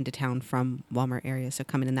back into town from Walmart area, so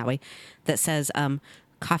coming in that way, that says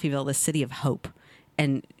Coffeyville, the city of hope.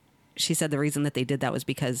 And she said the reason that they did that was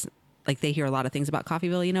because, like, they hear a lot of things about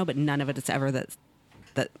Coffeyville, but none of it is ever that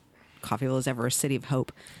Coffeyville is ever a city of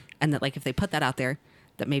hope, and that, like, if they put that out there,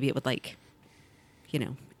 that maybe it would, like,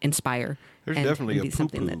 inspire. There's and definitely be a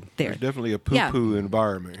something poo-poo. that There's definitely a poo-poo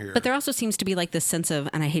environment here. But there also seems to be, like, this sense of,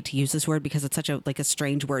 and I hate to use this word because it's such a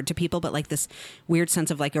strange word to people, but, like, this weird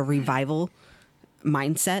sense of, like, a revival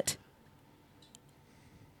mindset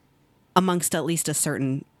amongst at least a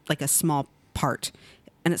certain, like, a small part.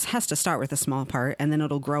 And it has to start with a small part, and then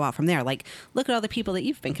it'll grow out from there. Like, look at all the people that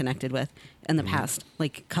you've been connected with in the past,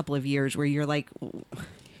 like, couple of years, where you're like,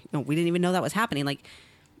 we didn't even know that was happening. Like,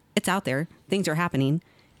 it's out there. Things are happening.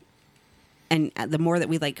 And the more that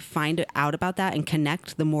we, like, find out about that and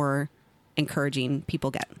connect, the more encouraging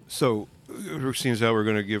people get. So, seeing as how we're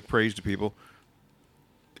going to give praise to people,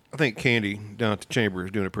 I think Candy down at the chamber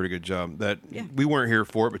is doing a pretty good job. Yeah. We weren't here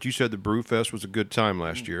for it, but you said the Brew Fest was a good time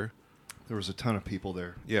last year. There was a ton of people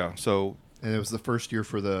there, Yeah. So, and it was the first year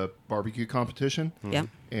for the barbecue competition. Yeah.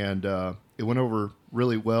 And it went over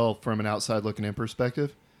really well from an outside looking in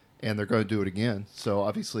perspective, and they're going to do it again. So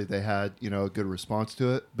obviously they had a good response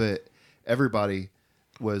to it, but everybody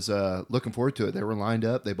was looking forward to it. They were lined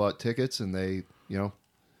up, they bought tickets, and they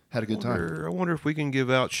had a good time. I wonder if we can give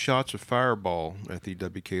out shots of Fireball at the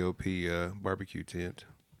WKOP barbecue tent.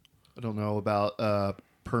 I don't know about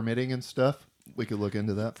permitting and stuff. We could look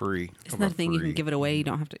into that. Free. Isn't that a thing? You can give it away. You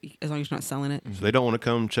don't have to, as long as you're not selling it. So they don't want to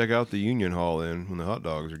come check out the Union Hall then when the hot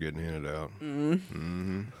dogs are getting handed out.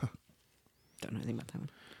 Don't know anything about that one.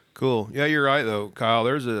 Cool. Yeah, you're right though, Kyle.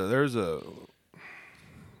 There's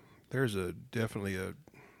definitely a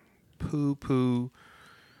poo-poo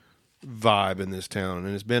vibe in this town,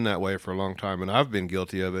 and it's been that way for a long time, and I've been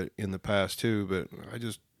guilty of it in the past too, but I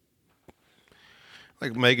just,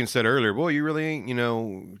 like Megan said earlier, boy, you really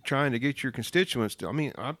ain't, trying to get your constituents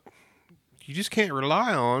to, you just can't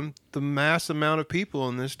rely on the mass amount of people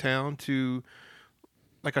in this town to,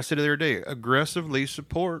 like I said the other day, aggressively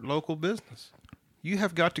support local business. You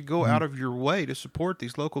have got to go out of your way to support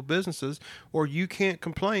these local businesses, or you can't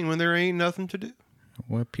complain when there ain't nothing to do.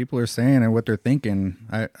 What people are saying and what they're thinking,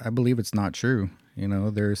 I believe it's not true.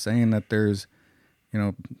 They're saying that there's,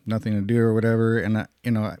 nothing to do or whatever. And,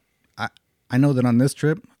 I know that on this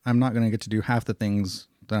trip, I'm not going to get to do half the things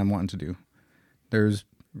that I'm wanting to do. There's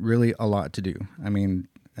really a lot to do. I mean,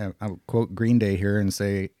 I'll quote Green Day here and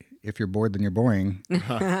say, if you're bored, then you're boring.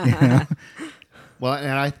 Well,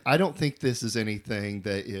 and I don't think this is anything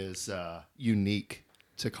that is unique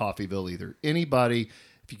to Coffeyville either. Anybody,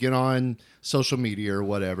 if you get on social media or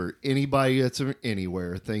whatever, anybody that's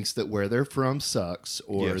anywhere thinks that where they're from sucks,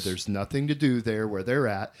 or Yes. there's nothing to do there where they're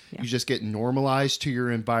at. Yeah. You just get normalized to your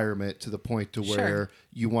environment to the point to Sure. where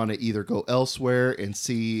you want to either go elsewhere and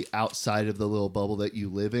see outside of the little bubble that you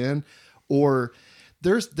live in, or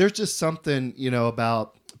there's just something,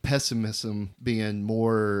 about pessimism being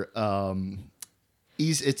more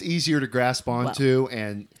it's easier to grasp onto,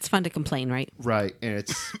 and It's fun to complain, right? right, and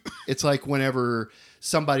it's like whenever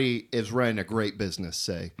somebody is running a great business,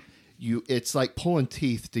 say, it's like pulling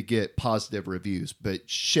teeth to get positive reviews, but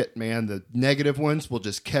shit, man, the negative ones will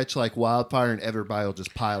just catch like wildfire and everybody will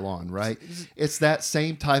just pile on, right? It's that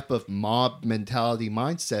same type of mob mentality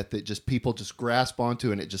mindset that just people just grasp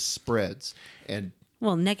onto and it just spreads. And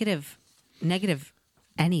Well, negative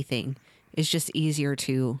anything is just easier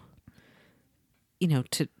to,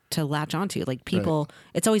 to latch onto. Like people,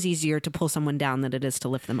 it's always easier to pull someone down than it is to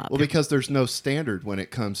lift them up. well, because there's no standard when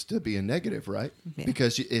it comes to being negative, right? Yeah.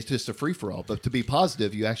 Because it's just a free for all. But to be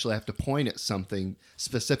positive, you actually have to point at something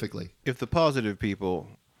specifically. If the positive people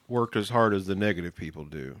worked as hard as the negative people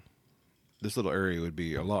do, this little area would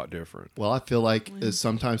be a lot different. Well, I feel like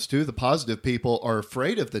sometimes too, the positive people are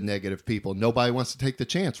afraid of the negative people. Nobody wants to take the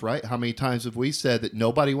chance, right? How many times have we said that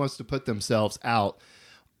nobody wants to put themselves out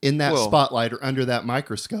in that Well- spotlight or under that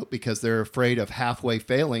microscope because they're afraid of halfway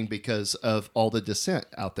failing because of all the dissent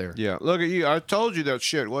out there? Yeah, look at you. I told you that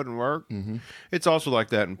shit wouldn't work. Mm-hmm. It's also like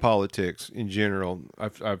that in politics in general.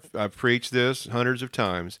 I've preached this hundreds of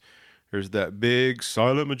times. There's that big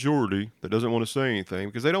silent majority that doesn't want to say anything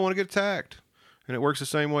because they don't want to get attacked, and it works the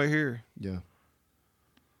same way here. Yeah.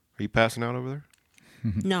 Are you passing out over there?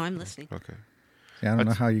 No, I'm listening. Okay. Yeah, I don't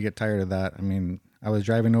know how you get tired of that. I mean, I was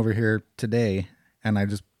driving over here today, and I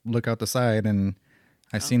just look out the side, and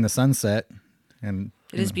I seen the sunset, and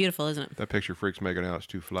It is beautiful, isn't it? That picture freaks Megan out. It's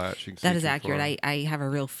too flat. She can see That is too accurate. far. I have a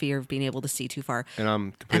real fear of being able to see too far. And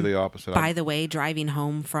I'm completely opposite. By the way, driving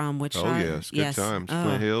home from Wichita. Oh, yes. Good times. Oh.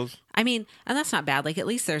 Flint Hills. I mean, and that's not bad. Like, at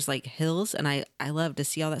least there's like hills, and I love to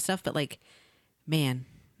see all that stuff. But like, man,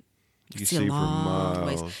 You can see see a for long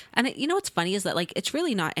miles. ways. And you know what's funny is that like it's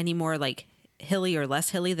really not any more like hilly or less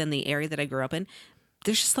hilly than the area that I grew up in.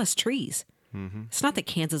 There's just less trees. Mm-hmm. It's not that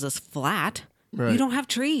Kansas is flat. Right. You don't have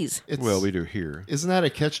trees. It's, We do here. Isn't that a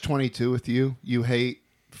catch-22 with you? You hate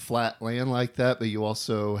flat land like that, but you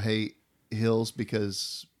also hate hills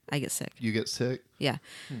because I get sick. you get sick? Yeah,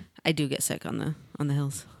 I do get sick on the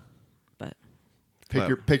hills, but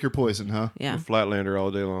Pick your poison, huh? yeah, I'm a flatlander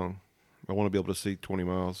all day long. I want to be able to see 20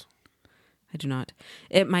 miles. I do not.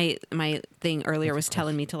 My thing earlier was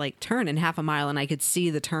telling me to like turn in half a mile, and I could see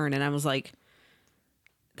the turn, and I was like,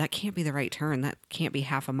 that can't be the right turn. That can't be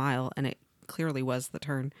half a mile, and it clearly was the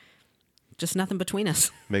turn. Just nothing between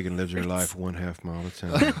us. Megan lives her life 1/2 mile at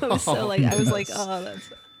a time. So like I was like, oh, that's.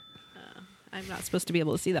 I'm not supposed to be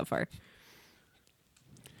able to see that far.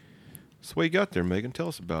 So what you got there, Megan? Tell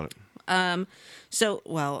us about it. So,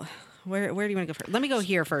 well, where do you want to go first? Let me go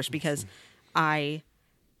here first because I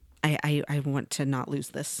want to not lose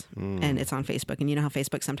this, and it's on Facebook, and you know how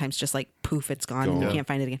Facebook sometimes just like poof, it's gone, and you Gone. can't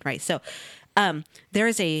find it again, right? So, there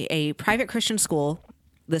is a private Christian school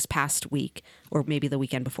this past week, or maybe the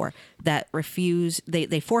weekend before, that refused.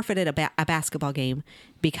 They forfeited a basketball game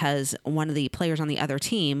because one of the players on the other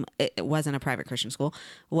team, it wasn't a private Christian school,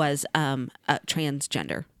 was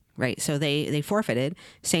transgender, right? So they forfeited,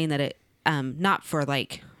 saying that it not for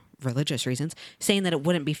like religious reasons, saying that it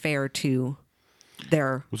wouldn't be fair to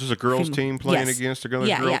their. Was this a girls' team playing Yes. against another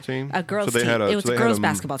Yeah, girl yeah. team? A girls' so they team. Had It was so they girls' had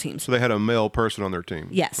basketball teams. So they had a male person on their team.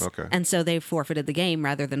 Yes. Okay. And so they forfeited the game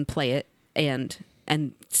rather than play it, and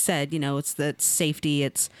said, it's the safety,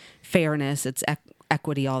 it's fairness, it's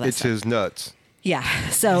equity, all that It's stuff. his nuts. Yeah.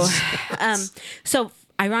 So, so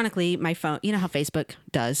ironically, my phone, you know how Facebook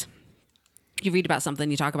does. You read about something,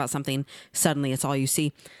 you talk about something, suddenly it's all you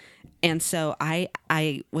see. And so I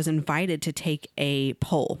was invited to take a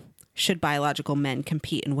poll. Should biological men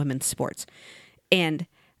compete in women's sports? And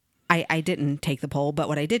I didn't take the poll, but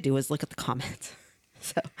what I did do is look at the comments.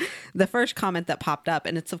 So the first comment that popped up,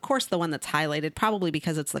 and it's of course the one that's highlighted, probably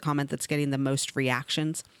because it's the comment that's getting the most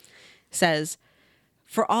reactions, says,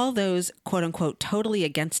 "For all those quote unquote totally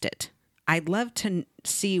against it, I'd love to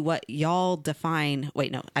see what y'all define.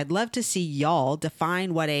 Wait, no, I'd love to see y'all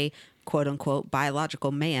define what a quote unquote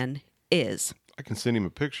biological man is." I can send him a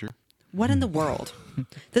picture. What in the world?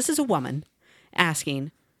 This is a woman asking,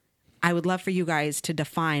 "I would love for you guys to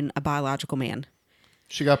define a biological man."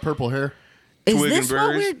 She got purple hair. Is Twig and this what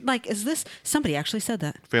berries? we're like? Is this somebody actually said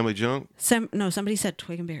that? Family junk. No, somebody said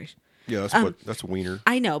twig and berries. Yeah, that's a wiener.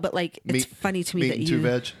 I know, but like it's Meat- funny to me meat that and two you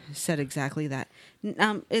veg. said exactly that.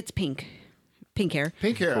 It's pink. Pink hair.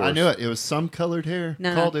 Pink hair. course. I knew it. It was some colored hair.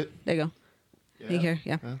 No, Called no. it. There you go. Pink hair.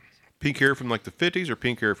 Yeah. Pink hair from like the 50s or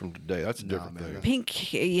pink hair from today? That's a different man. thing.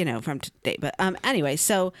 Pink, from today. But anyway,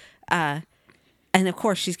 so and of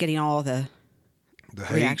course she's getting all the The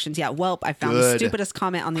hate. reactions. Yeah. Well, I found the Good. stupidest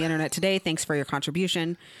comment on the internet today. Thanks for your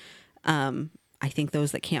contribution. I think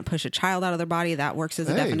those that can't push a child out of their body, that works as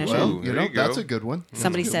a Hey, definition. well, Ooh, there you that's go. a good one.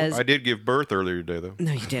 Somebody says, I did give birth earlier today, though.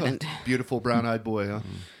 no, you didn't. Beautiful brown-eyed boy, huh?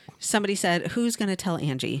 Somebody said, who's going to tell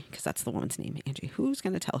Angie? Because that's the woman's name, Angie. Who's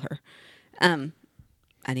going to tell her?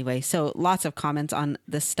 Anyway, so lots of comments on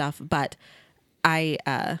this stuff, but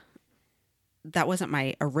that wasn't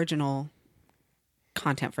my original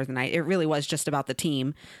content for the night. It really was just about the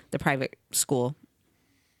team, the private school,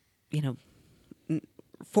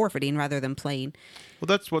 forfeiting rather than playing. Well,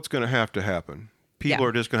 that's what's going to happen. People Yeah.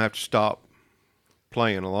 are just going to have to stop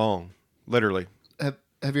playing along, literally.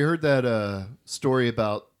 Have you heard that story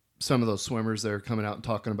about some of those swimmers that are coming out and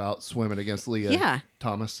talking about swimming against Leah Yeah.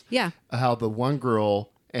 Thomas? Yeah. How the one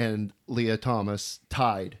girl and Leah Thomas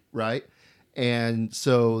tied, right? And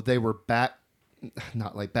so they were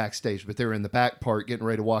not like backstage, but they were in the back part getting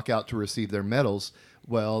ready to walk out to receive their medals.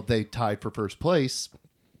 Well, they tied for first place.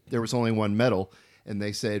 There was only one medal, and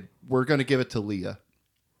they said, we're going to give it to Leah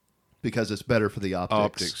because it's better for the optics.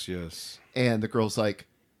 Optics, yes. And the girl's like,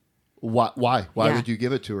 Why Yeah. would you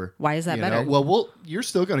give it to her? Why is that You better? know? Well, you're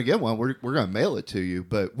still going to get one. We're going to mail it to you,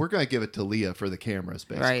 but we're going to give it to Leah for the cameras,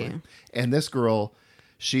 basically. Right. And this girl,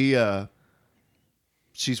 she's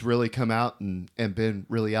really come out and been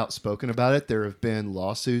really outspoken about it. There have been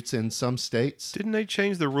lawsuits in some states. Didn't they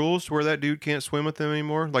change the rules to where that dude can't swim with them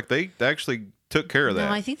anymore? Like, they actually took care of that.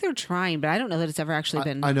 No, I think they're trying, but I don't know that it's ever actually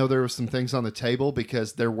been. I know there were some things on the table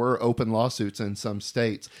because there were open lawsuits in some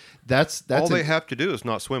states. That's All they an, have to do is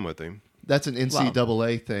not swim with him. that's an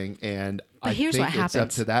NCAA thing, and I here's think what it's up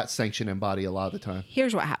happens. to that sanctioning body a lot of the time.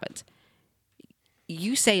 Here's what happens.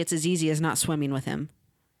 You say it's as easy as not swimming with him.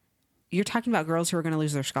 You're talking about girls who are going to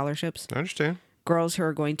lose their scholarships, I understand. girls who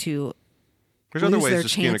are going to There's other lose ways their to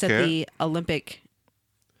skin a chance at cat. the Olympic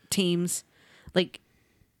teams. Like,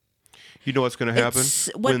 You know what's going to happen?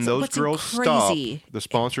 When those what's girls crazy- stop, the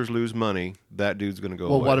sponsors lose money. That dude's going to go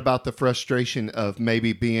Well, away. what about the frustration of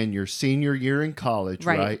maybe being your senior year in college,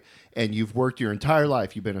 Right. right? And you've worked your entire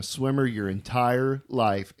life. You've been a swimmer your entire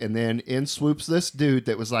life. And then in swoops this dude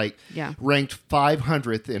that was like Yeah. ranked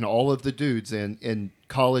 500th in all of the dudes in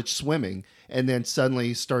college swimming. And then suddenly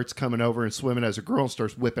he starts coming over and swimming as a girl and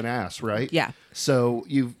starts whipping ass, right? Yeah. So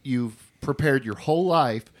you've prepared your whole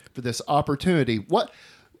life for this opportunity.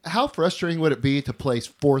 How frustrating would it be to place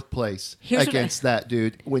fourth place Here's what against that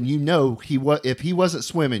dude when you know if he wasn't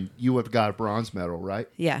swimming, you would have got a bronze medal, right?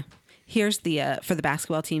 yeah. Here's the for the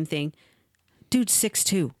basketball team thing. Dude's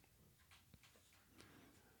 6'2".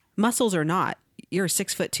 Muscles or not, you're a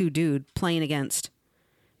 6'2" dude playing against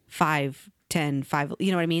 5'10", 5.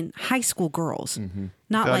 You know what I mean? High school girls,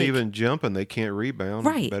 not Without like even jumping, they can't rebound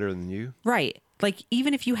Right. better than you. right. Like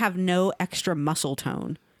even if you have no extra muscle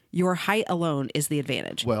tone, your height alone is the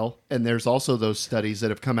advantage. Well, and there's also those studies that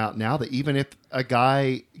have come out now that even if a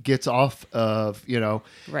guy gets off of,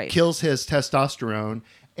 Right. kills his testosterone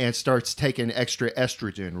and starts taking extra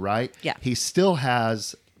estrogen, right? Yeah. He still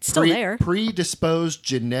has Still there. predisposed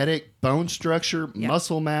genetic bone structure, Yeah.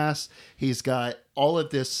 muscle mass. He's got all of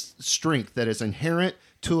this strength that is inherent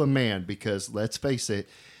to a man because let's face it,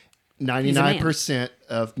 99%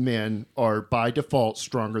 of men are by default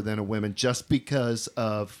stronger than a woman just because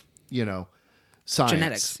of, science,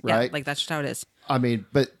 Genetics, right? Yeah, like that's just how it is. I mean,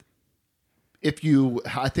 but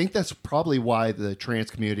I think that's probably why the trans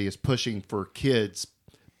community is pushing for kids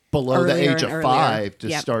below the Earlier age of and earlier. 5 to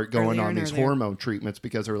Yep, start going earlier on and these earlier. hormone treatments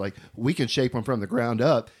because they're like, we can shape them from the ground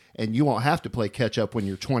up and you won't have to play catch up when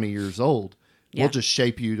you're 20 years old. Yeah. We'll just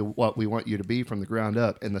shape you to what we want you to be from the ground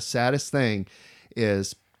up. And the saddest thing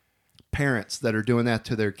is parents that are doing that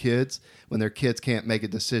to their kids when their kids can't make a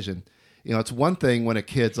decision. It's one thing when a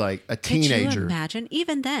kid's like a Could you teenager. imagine?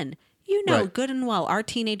 Even then, Right. good and well, our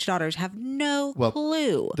teenage daughters have no Well,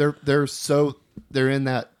 clue. They're in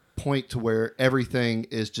that point to where everything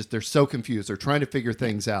is just they're so confused. They're trying to figure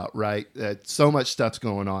things out, right? So much stuff's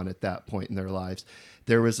going on at that point in their lives.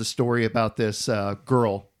 There was a story about this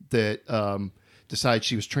girl that decided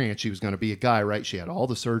she was trans. She was going to be a guy, right? She had all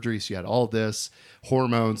the surgeries. She had all this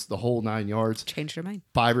hormones, the whole 9 yards. Changed her mind.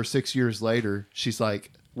 5 or 6 years later, she's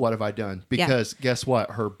like, what have I done? Because guess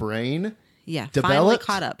what? Her brain Yeah, finally developed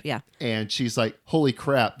caught up. Yeah. and she's like, holy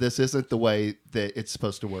crap, this isn't the way that it's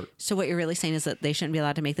supposed to work. So what you're really saying is that they shouldn't be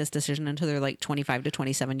allowed to make this decision until they're like 25 to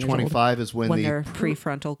 27 years 25 is when old. When the their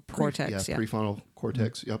prefrontal cortex. prefrontal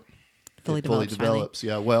cortex. Yep. fully develops. finally. develops.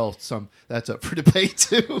 Yeah, well, that's up for debate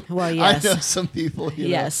too. Well, yes. I know some people. You know.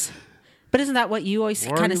 Yes. But isn't that what you always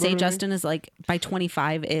Are kind of you say, learning? Justin, is like by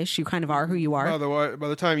 25-ish, you kind of are who you are? By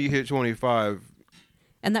the time you hit 25,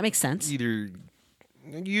 And that makes sense. what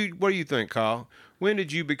do you think, Kyle? When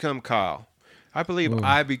did you become Kyle? I believe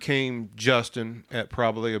I became Justin at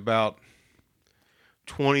probably about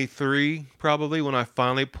 23, probably when I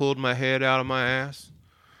finally pulled my head out of my ass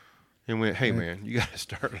and went, "Hey, man, you got to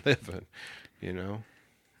start living," you know.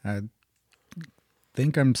 I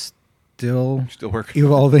think I'm still working.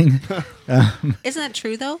 evolving. Isn't that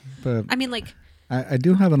true, though? But I mean, like, I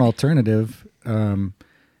do have an alternative.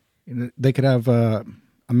 They could have a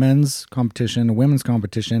men's competition, a women's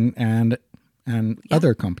competition, and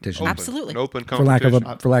other competitions. Absolutely. An open For lack competition.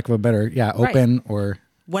 of a better, open or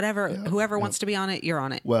whatever, whoever wants to be on it, you're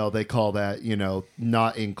on it. Well, they call that,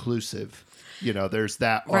 not inclusive. There's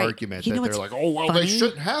that Right. argument You know that they're what's like, oh, well, they funny?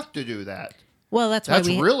 shouldn't have to do that. Well, that's That's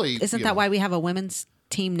why really, isn't that why we have a women's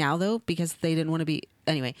team now, though? Because they didn't want to be.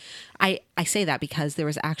 Anyway, I say that because there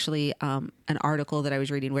was actually an article that I was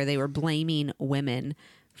reading where they were blaming women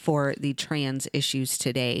for the trans issues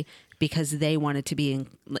today because they wanted to be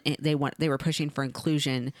they were pushing for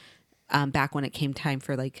inclusion back when it came time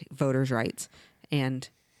for like voters' rights and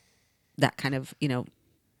that kind of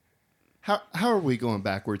How are we going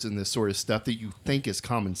backwards in this sort of stuff that you think is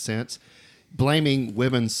common sense? Blaming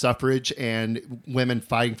women's suffrage and women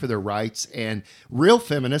fighting for their rights and real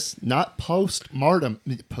feminists, not postmortem,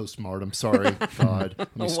 sorry, God,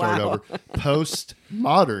 let me start Wow. over.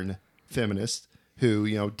 Postmodern feminists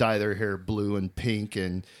who, dye their hair blue and pink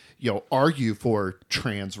and, argue for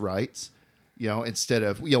trans rights. Instead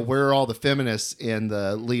of, where are all the feminists in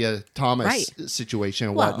the Leah Thomas Right. situation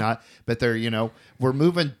and Well- whatnot? But they're, we're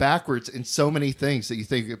moving backwards in so many things that you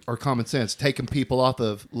think are common sense, taking people off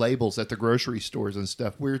of labels at the grocery stores and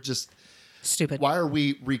stuff. We're just, stupid. why are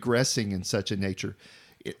we regressing in such a nature?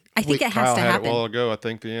 I think it has Kyle to had it happen. a while ago. I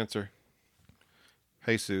think the answer.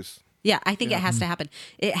 Jesus. Yeah, I think it has to happen.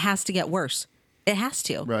 It has to get worse. It has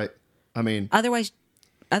to. Right. I mean, Otherwise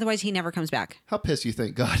he never comes back. how pissed you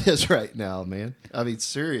think God is right now, man? I mean,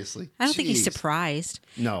 seriously. I don't think he's Jeez. surprised.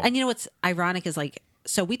 No. And you know what's ironic is like,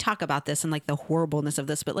 so we talk about this and like the horribleness of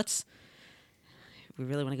this, but we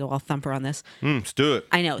really want to go all thumper on this. Let's do it.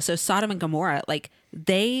 I know. So Sodom and Gomorrah, like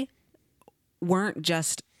they weren't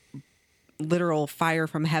just literal fire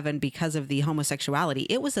from heaven because of the homosexuality.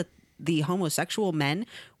 It was the homosexual men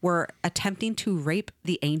were attempting to rape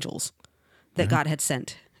the angels that God had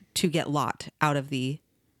sent to get Lot out of the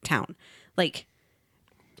town. Like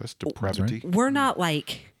That's depravity. we're not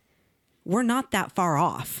that far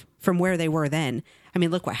off from where they were then. I mean,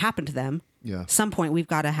 look what happened to them. Yeah. Some point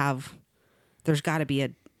there's got to be a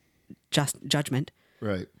just judgment.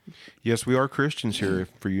 Right. Yes, we are Christians here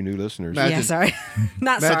for you new listeners. Imagine- Yeah, sorry.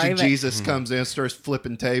 Not Imagine sorry, but Jesus comes in, starts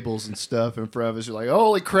flipping tables and stuff in front of us. You're like,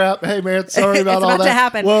 holy crap. Hey, man, sorry It's about all about that. to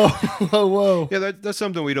happen. Whoa, whoa, whoa. Yeah, that's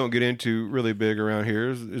something we don't get into really big around here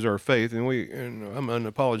is our faith, and I'm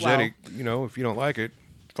unapologetic. If you don't like it,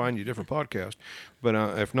 find you a different podcast. But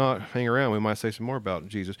if not, hang around. We might say some more about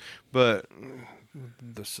Jesus. But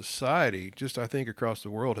the society, just I think across the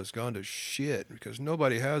world, has gone to shit because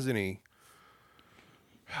nobody has any.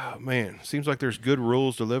 Oh, man, seems like there's good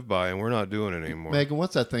rules to live by, and we're not doing it anymore. Megan,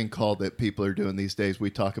 what's that thing called that people are doing these days? We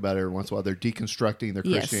talk about it every once in a while. They're deconstructing their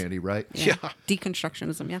Yes. Christianity, right? Yeah.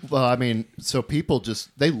 Deconstructionism, yeah. Well, I mean, so people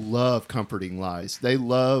they love comforting lies. They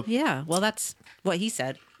love, Yeah, well, that's what he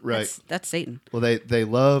said. Right. That's Satan. well, they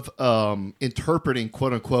love interpreting,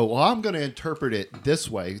 quote unquote, well, I'm going to interpret it this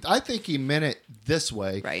way. I think he meant it this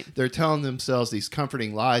way. Right. They're telling themselves these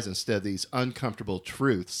comforting lies instead of these uncomfortable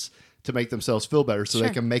truths to make themselves feel better so Sure.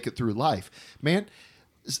 they can make it through life. Man,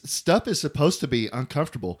 stuff is supposed to be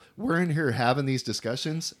uncomfortable. We're in here having these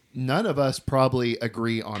discussions. None of us probably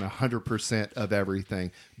agree on 100% of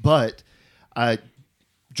everything, but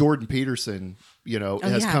Jordan Peterson,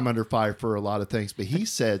 has yeah. come under fire for a lot of things, but he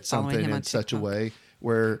said Following something him in on such a TikTok. way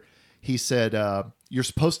where he said, you're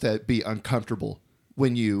supposed to be uncomfortable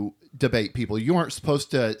when you debate people. You aren't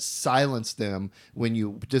supposed to silence them when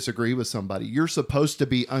you disagree with somebody. You're supposed to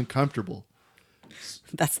be uncomfortable.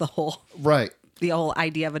 That's the whole Right.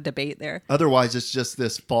 idea of a debate there. Otherwise, it's just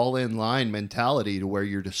this fall in line mentality to where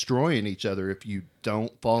you're destroying each other if you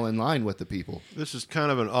don't fall in line with the people. This is kind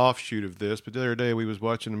of an offshoot of this, but the other day we was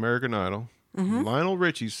watching American Idol. Lionel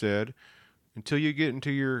Richie said, until you get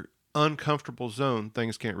into your uncomfortable zone,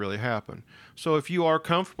 things can't really happen. So if you are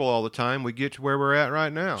comfortable all the time, we get to where we're at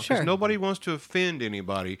right now. 'Cause Sure. nobody wants to offend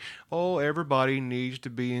anybody. Oh, everybody needs to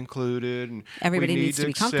be included, and Everybody we need needs to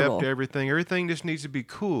be accept comfortable. everything. Everything just needs to be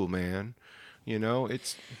cool, man. You know,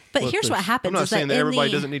 it's. But here's what happens. I'm not is saying that in everybody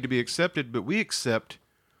the, doesn't need to be accepted, but we accept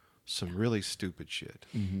some really stupid shit.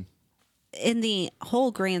 in the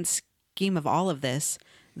whole grand scheme of all of this,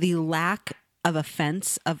 the lack of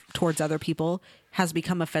offense towards other people has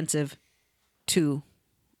become offensive to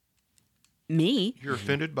me. You're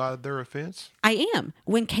offended by their offense? I am.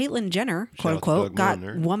 When Caitlyn Jenner, quote out to unquote, Doug got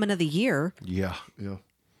Martin there. Woman of the Year, Yeah. Yeah.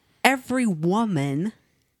 every woman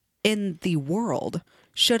in the world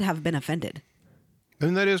should have been offended.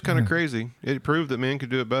 And that is kind of crazy. It proved that men could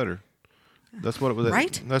do it better. That's what it was.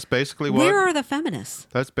 Right? That's basically what. Where are the feminists?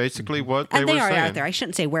 That's basically what they And were they are saying. out there. I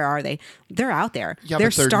shouldn't say where are they. They're out there. Yeah, they're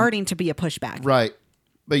but they're- starting to be a pushback. Right.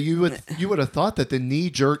 But you would have thought that the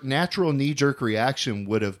natural knee jerk reaction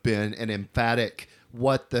would have been an emphatic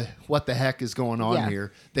what the heck is going on Yeah.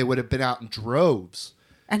 here. They would have been out in droves.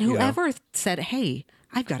 And whoever said, "Hey,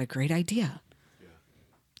 I've got a great idea,"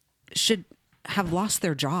 should have lost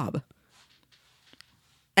their job.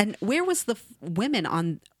 And where was the women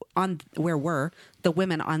on where were the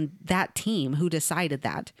women on that team who decided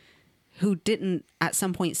that? Who didn't at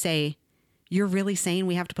some point say, "You're really saying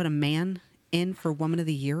we have to put a man in for Woman of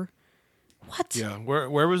the Year?" What? Yeah.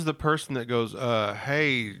 Where was the person that goes,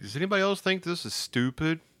 hey, does anybody else think this is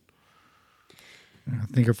stupid? I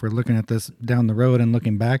think if we're looking at this down the road and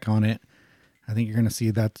looking back on it, I think you're going to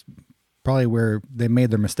see that's probably where they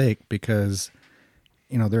made their mistake, because,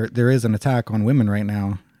 you know, there is an attack on women right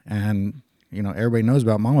now, and, you know, everybody knows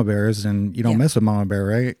about mama bears, and you don't Yeah. mess with mama bear,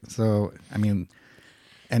 right? So, I mean,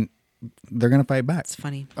 and they're going to fight back. It's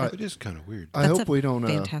funny. It is kind of weird. I That's hope a we don't.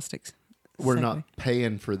 Fantastic. We're segue. not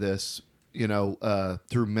paying for this, you know,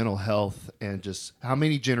 through mental health, and just how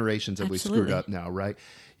many generations have we screwed Absolutely. up now, right?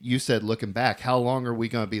 You said looking back, how long are we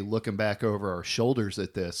going to be looking back over our shoulders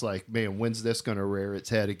at this? Like, man, when's this going to rear its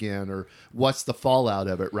head again? Or what's the fallout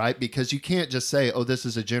of it, right? Because you can't just say, oh, this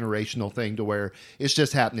is a generational thing to where it's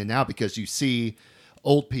just happening now, because you see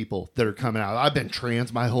old people that are coming out. I've been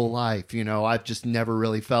trans my whole life. You know, I've just never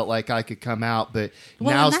really felt like I could come out, but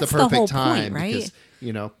Well, now's and the that's the whole perfect time point, right? because,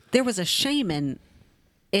 you know, There was a shame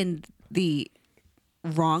in the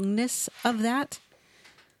wrongness of that.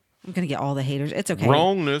 I'm gonna get all the haters. It's okay.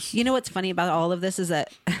 Wrongness. You know what's funny about all of this is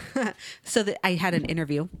that so that I had an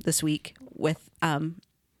interview this week with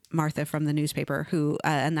Martha from the newspaper, who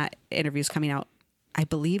and that interview is coming out, I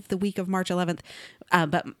believe, the week of March 11th.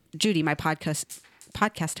 But Judy, my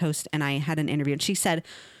podcast host, and I had an interview, and she said,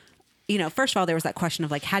 you know, first of all, there was that question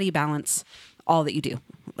of like, how do you balance all that you do,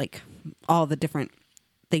 like all the different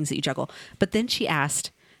things that you juggle? But then she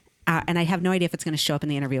asked, and I have no idea if it's going to show up in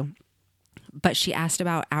the interview, but she asked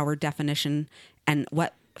about our definition and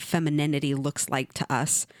what femininity looks like to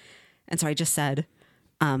us. And so I just said,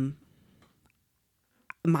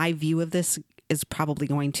 my view of this is probably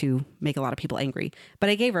going to make a lot of people angry. But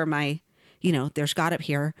I gave her my, you know, there's God up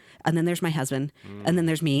here, and then there's my husband, and then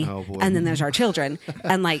there's me, Oh, boy. and then there's our children.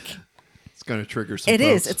 And like, it's going to trigger some it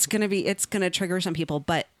is. folks. It's gonna trigger some people,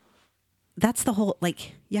 but that's the whole,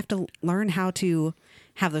 like, you have to learn how to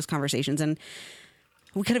have those conversations. And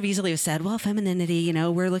we could have easily said, well, femininity, you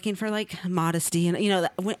know, we're looking for like modesty, and, you know,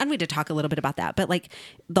 and we did talk a little bit about that, but like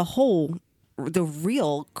the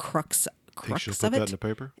real crux Think she'll of put that in it the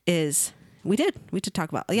paper? is we did talk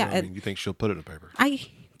about, yeah. I mean, you think she'll put it in the paper?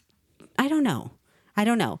 I don't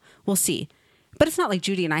know. We'll see. But it's not like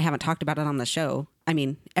Judy and I haven't talked about it on the show. I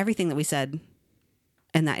mean, everything that we said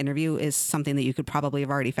in that interview is something that you could probably have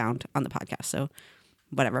already found on the podcast. So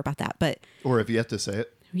whatever about that. But Or if you have to say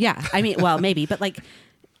it. yeah, I mean, well, maybe, but like,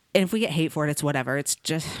 and if we get hate for it, it's whatever. It's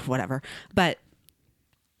just whatever. But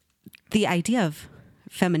the idea of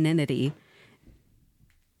femininity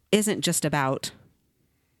isn't just about,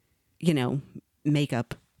 you know,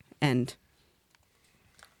 makeup and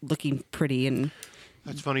looking pretty and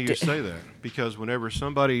That's funny you say that, because whenever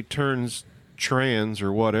somebody turns trans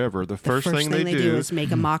or whatever, the first thing they do is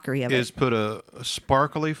make a mockery of is it. put a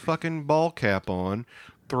sparkly fucking ball cap on,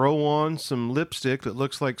 throw on some lipstick that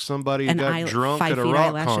looks like somebody And got drunk 5 at a feet rock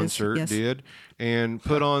eyelashes, concert yes. did, and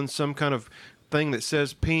put on some kind of thing that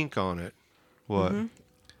says pink on it. What? Mm-hmm.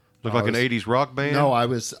 Look like an was- 80s rock band? No, I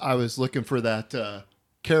was looking for that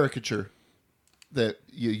caricature that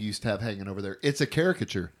you used to have hanging over there. It's a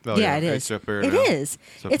caricature. Oh, Yeah, it it's is. up there It now. is.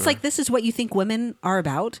 up It's there. like, this is what you think women are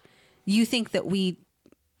about. You think that we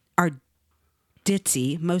are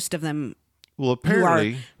ditzy. Most of them Well, who are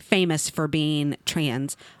apparently, famous for being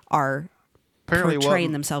trans are portraying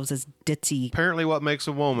what, themselves as ditzy. apparently what makes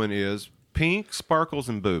a woman is pink, sparkles,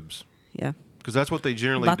 and boobs. Yeah. Because that's what they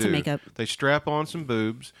generally Lots do. of makeup. They strap on some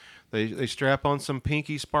boobs, they strap on some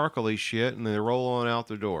pinky, sparkly shit, and they roll on out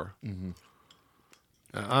the door. Mm-hmm.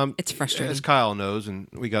 It's frustrating. As Kyle knows, and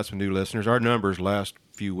we got some new listeners. Our numbers last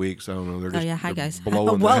few weeks, I don't know, they're just Hi they're guys.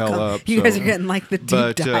 blowing the Welcome. hell up. You guys are getting like the deep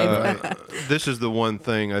But dive. this is the one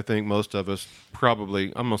thing I think most of us probably,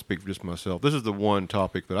 I'm going to speak for just myself. This is the one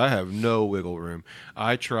topic that I have no wiggle room.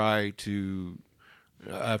 I've tried to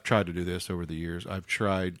do this over the years. I've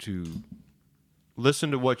tried to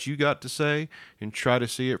listen to what you got to say and try to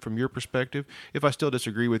see it from your perspective. If I still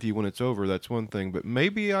disagree with you when it's over, that's one thing. But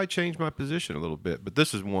maybe I change my position a little bit. But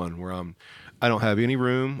this is one where I don't have any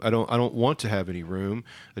room. I don't want to have any room.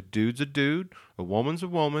 A dude's a dude, a woman's a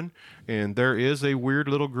woman, and there is a weird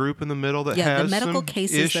little group in the middle that Yeah, the has medical some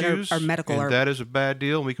cases that issues, are medical and are that is a bad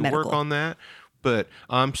deal. And we can work medical. on that. But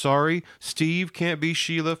I'm sorry, Steve can't be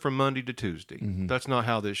Sheila from Monday to Tuesday. That's not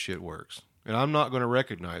how this shit works. And I'm not going to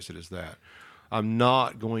recognize it as that. I'm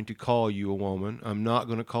not going to call you a woman. I'm not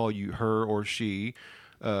going to call you her or she.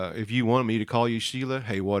 If you want me to call you Sheila,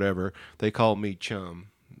 hey, whatever. They call me Chum.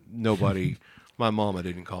 Nobody, my mama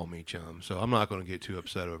didn't call me Chum, so I'm not going to get too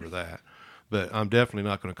upset over that. But I'm definitely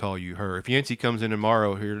not going to call you her. If Yancey comes in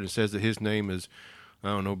tomorrow here and says that his name is, I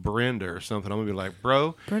don't know, Brenda or something, I'm going to be like,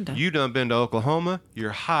 bro, Brenda. you done been to Oklahoma?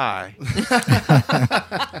 You're high.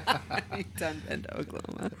 Done been to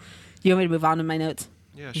Oklahoma. You want me to move on to my notes?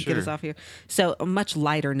 Yeah, Get us sure. off here. So, a much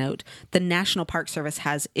lighter note: the National Park Service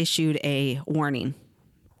has issued a warning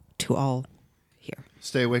to all here: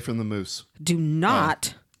 Stay away from the moose. do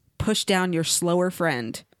not push down your slower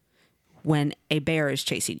friend when a bear is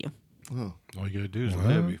chasing you. All you got to do is let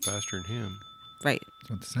him be faster than him. Right? That's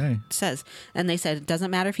what to say. It says, and they said it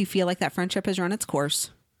doesn't matter if you feel like that friendship has run its course.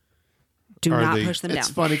 Do Are not they- push them It's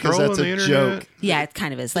down. funny because Trolling that's the a internet? joke. Yeah, it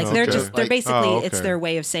kind of is. Like Okay. they're Like- basically Oh, it's okay. their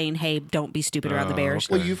way of saying, "Hey, don't be stupid around the bears."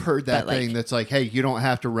 okay. Well, you've heard that But, like- thing that's like, hey, you don't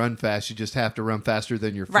have to run fast. You just have to run faster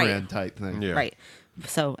than your Right. friend type thing. Yeah. Right.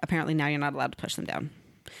 So apparently now you're not allowed to push them down.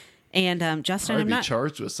 And Justin, Probably I'm be not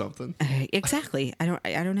charged with something. exactly. I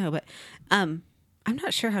don't know, but I'm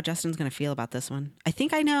not sure how Justin's going to feel about this one. I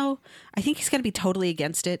think I know. I think he's going to be totally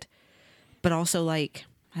against it, but also like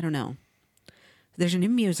I don't know. There's a new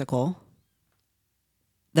musical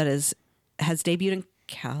that has debuted in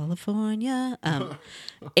California,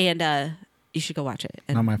 and you should go watch it.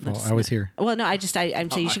 And Not my let fault. us I was know. here. Well, no, I'm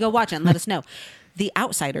saying you should go watch it and let us know. The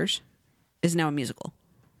Outsiders is now a musical.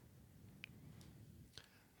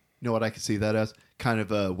 You know what I could see that as? Kind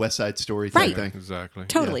of a West Side Story type Right. thing. Exactly.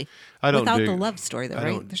 Totally. I don't Without dig- the love story, though, I right?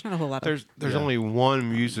 don't- There's not a whole lot of. There's Yeah. only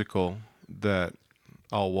one musical that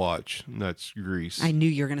I'll watch, and that's Grease. I knew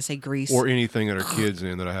you were going to say Grease. Or anything that are kids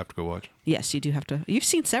in that I have to go watch. Yes, you do have to. You've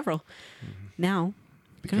seen several. Now,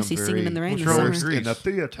 going to see Singing in the Rain What's this wrong summer. with in the Grease?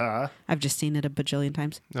 theater. I've just seen it a bajillion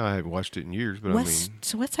times. No, I haven't watched it in years, but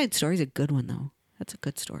So West Side Story's a good one, though. That's a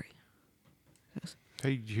good story.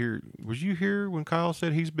 hey, was you here when Kyle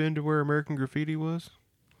said he's been to where American Graffiti was?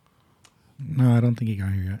 No, I don't think he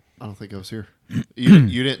got here yet. I don't think I was here.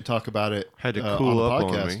 You didn't talk about it. Had to on cool the up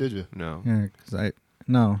podcast, on me. did you? No. Yeah, because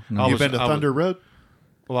no. I You was- been to Thunder Road?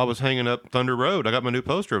 Well, I was hanging up Thunder Road. I got my new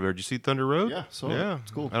poster over there. Did you see Thunder Road? Yeah, saw it. Yeah,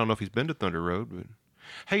 It's cool. I don't know if he's been to Thunder Road, but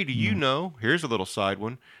hey, do you know? Here's a little side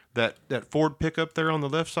one. That Ford pickup there on the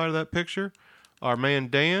left side of that picture, our man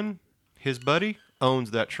Dan, his buddy, owns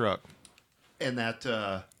that truck. And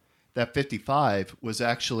that 55 was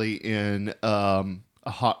actually in a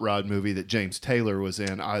hot rod movie that James Taylor was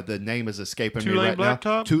in. The name is escaping me Two-Lane right now.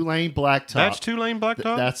 Blacktop? Two-Lane Blacktop. That's two-lane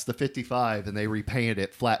blacktop. That's the 55, and they repainted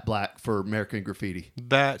it flat black for American Graffiti.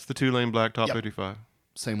 That's the two-lane blacktop Yep. 55.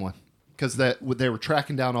 Same one. Because they were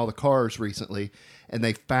tracking down all the cars recently, and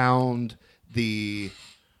they found the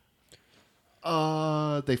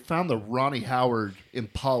Ronnie Howard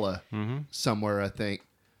Impala somewhere, I think.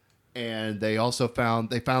 And they also found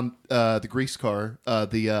the grease car,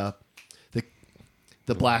 the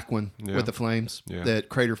black one Yeah. with the flames Yeah. that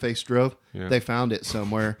Craterface drove. Yeah. They found it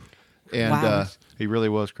somewhere, and Wow. He really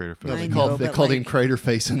was creative. no, I they know, called but him like-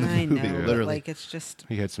 Craterface in the I know, movie, but literally. like it's just.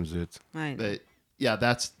 He had some zits. I know. But yeah,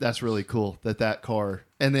 that's really cool that car.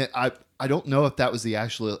 And then I don't know if that was the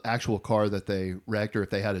actual car that they wrecked or if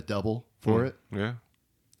they had a double for it. Yeah.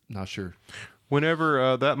 Not sure.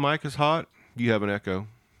 Whenever that mic is hot, you have an echo.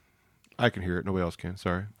 I can hear it. Nobody else can.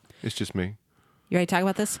 Sorry. It's just me. You ready to talk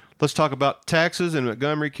about this? Let's talk about taxes in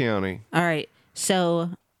Montgomery County. All right.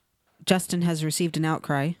 So, Justin has received an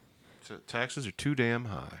outcry. So taxes are too damn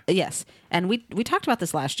high. Yes, and we talked about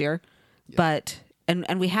this last year, but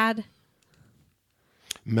and we had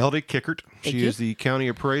Melody Kickert. Thank She you. is the county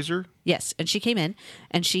appraiser. yes, and she came in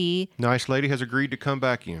and she Nice lady has agreed to come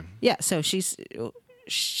back in. so she's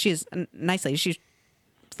a nice lady. She's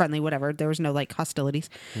friendly, whatever. There was no like hostilities.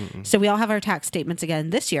 So we all have our tax statements again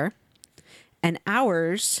this year, and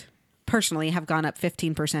ours personally have gone up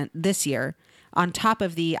 15% this year on top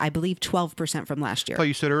of the, I believe, 12% from last I year. thought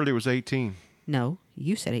you said earlier it was 18. No,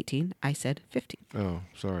 you said 18. I said 15. Oh,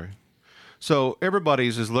 sorry. So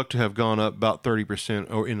everybody's is looked to have gone up about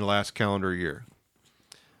 30% in the last calendar year.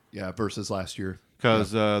 Yeah, versus last year.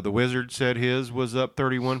 Because the Wizard said his was up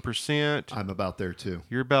 31%. I'm about there too.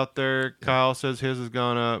 You're about there. Kyle says his has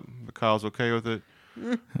gone up, but Kyle's okay with it.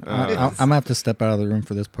 I'm gonna have to step out of the room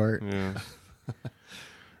for this part. Yeah.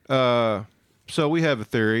 So we have a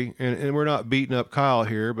theory, and we're not beating up Kyle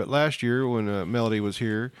here, but last year when Melody was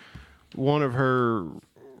here, one of her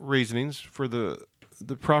reasonings for the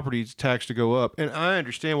property tax to go up, and I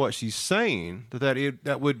understand what she's saying,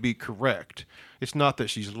 that would be correct. It's not that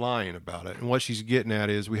she's lying about it. And what she's getting at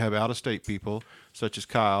is we have out-of-state people, such as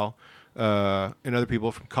Kyle, and other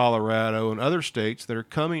people from Colorado and other states that are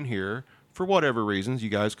coming here for whatever reasons. You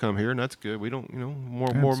guys come here, and that's good. We don't, more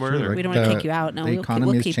That's true. there. We don't want to kick you out. No, the we'll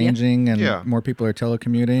economy is keep you. changing, and Yeah. more people are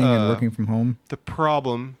telecommuting and working from home. The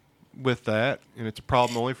problem with that, and it's a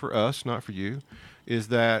problem only for us, not for you, is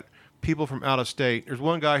that people from out of state, there's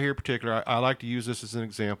one guy here in particular, I like to use this as an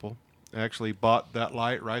example. I actually bought that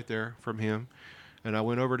light right there from him, and I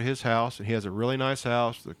went over to his house, and he has a really nice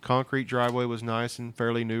house. The concrete driveway was nice and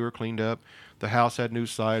fairly new or cleaned up. The house had new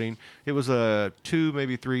siding. It was a 2,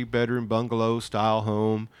 maybe 3 bedroom bungalow style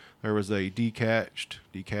home. There was a detached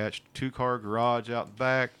 2-car garage out the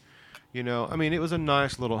back. It was a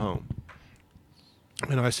nice little home.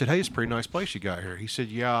 And I said, hey, it's a pretty nice place you got here. He said,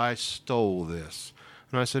 yeah, I stole this.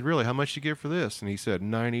 And I said, really? How much did you get for this? And he said,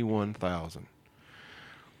 $91,000.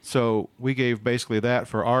 So we gave basically that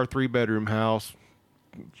for our 3-bedroom house,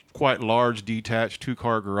 quite large, detached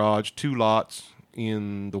 2-car garage, 2 lots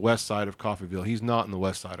in the west side of Coffeyville. He's not in the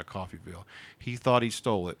west side of Coffeyville. He thought he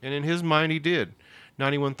stole it. And in his mind, he did.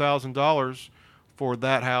 $91,000 for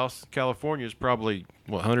that house, California, is probably,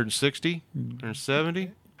 what, 160,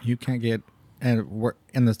 170? You can't get, and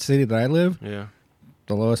in the city that I live, Yeah.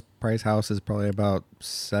 the lowest price house is probably about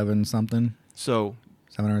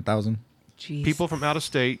 700,000. Jeez. People from out of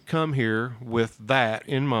state come here with that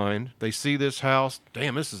in mind. They see this house.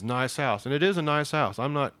 Damn, this is a nice house. And it is a nice house.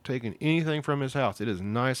 I'm not taking anything from his house. It is a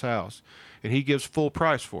nice house. And he gives full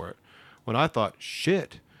price for it. When I thought,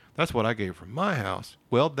 shit, that's what I gave for my house.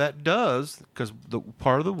 Well, that does, because the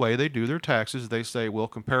part of the way they do their taxes, they say, well,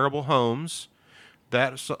 comparable homes,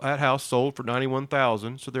 that house sold for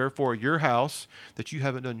 $91,000. So therefore, your house that you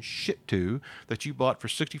haven't done shit to, that you bought for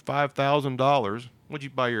 $65,000, what'd you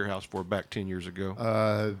buy your house for back 10 years ago?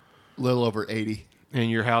 A little over 80, And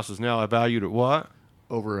your house is now valued at what?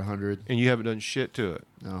 over 100. And you haven't done shit to it.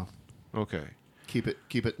 No, Okay. keep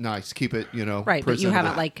it nice. Keep it, Right, but you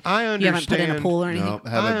haven't I you haven't put in a understand. pool or anything. No,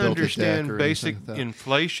 haven't I built a deck understand or basic anything like that.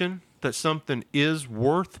 inflation, that something is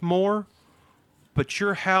worth more, but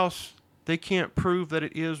your house, they can't prove that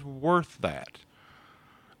it is worth that.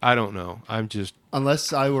 I don't know. I'm just...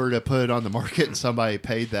 Unless I were to put it on the market and somebody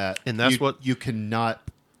paid that, And that's what- you cannot,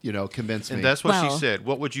 convince me. And that's what Well, she said.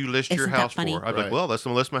 What would you list your isn't that house funny? for? I'd be like, Right. well, that's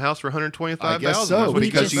going to list my house for $125,000. I guess That's so, what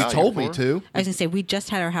because get you value told me for. to. I was gonna say we just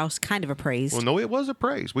had our house kind of appraised. Well, no, it was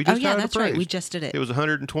appraised. We Oh, just yeah, had it that's right. appraised. We just did it. It was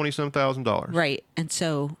 $120,000. Right, and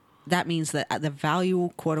so that means that the value,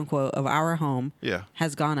 quote unquote, of our home Yeah.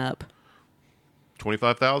 has gone up.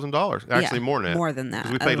 $25,000. Actually, Yeah, more than that. more than that,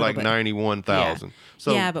 'Cause we a paid little like bit. $91,000. Yeah.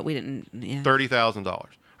 So Yeah, but we didn't. Yeah. $30,000.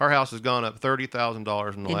 Our house has gone up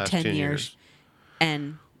 $30,000 in the In last 10 10 years.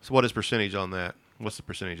 And So what is percentage on that? What's the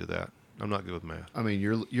percentage of that? I'm not good with math. I mean,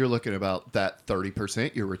 you're looking about that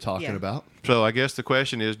 30% you were talking Yeah. about. So I guess the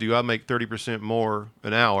question is, do I make 30% more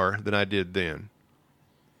an hour than I did then?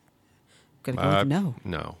 gonna go with no.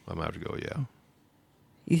 No, I'm going to have to go, yeah.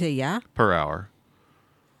 You say yeah? Per hour.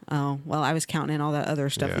 Oh well, I was counting in all that other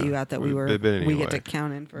stuff that Yeah. you got that we were But we anyway. get to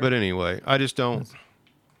count in for. But anyway, I just don't...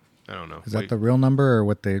 I don't know. Is that the real number or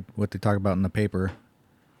what they talk about in the paper?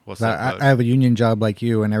 What's 'Cause that? I have a union job like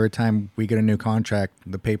you, and every time we get a new contract,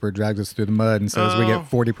 the paper drags us through the mud and says we Oh. get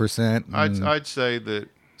 40% I'd say that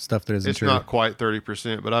stuff that isn't it's true. not quite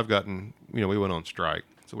 30%, but I've gotten, we went on strike,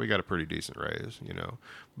 so we got a pretty decent raise,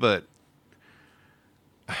 But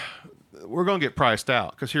we're going to get priced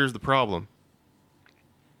out, because here's the problem.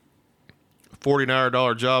 A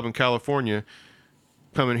 $40 job in California,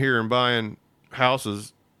 coming here and buying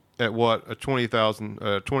houses at what a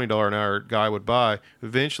 $20 an hour guy would buy,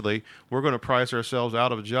 eventually we're going to price ourselves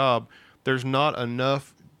out of a job. There's not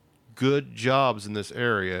enough good jobs in this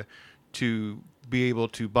area to be able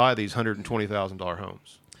to buy these $120,000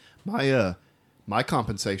 homes. My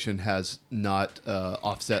compensation has not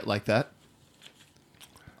offset like that.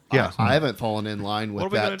 Yeah. I haven't fallen in line What are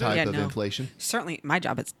with we that gonna do? type Yeah, of no. inflation. Certainly, my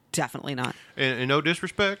job is definitely not. And no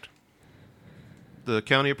disrespect, the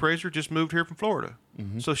county appraiser, just moved here from Florida.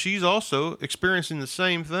 So she's also experiencing the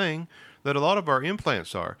same thing that a lot of our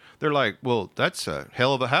implants are. They're like, well, that's a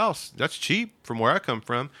hell of a house. That's cheap from where I come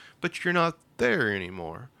from, but you're not there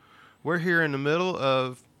anymore. We're here in the middle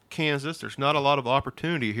of Kansas. There's not a lot of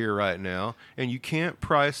opportunity here right now, and you can't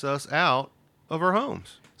price us out of our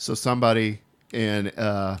homes. So somebody in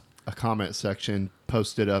a comment section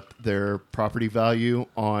posted up their property value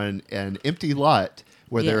on an empty lot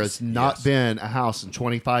where there has not been a house in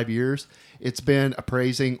 25 years. It's been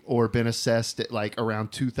appraising or been assessed at like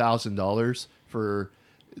around $2,000 for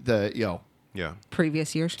the, Yeah.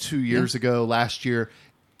 Previous years. 2 years ago, last year.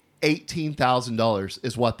 $18,000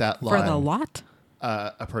 is what that lot For the lot?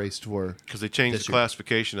 appraised for. Because they changed This the year.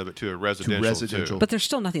 classification of it to a residential. Too. But there's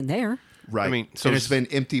still nothing there. Right. I mean, so and it's s- been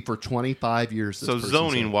empty for 25 years. So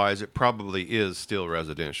zoning-wise, it probably is still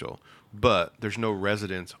residential, but there's no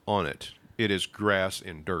residence on it. It is grass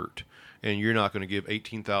and dirt, and you're not going to give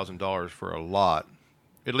 $18,000 for a lot,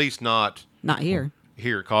 at least not Not here.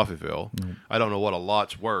 here at Coffeyville. I don't know what a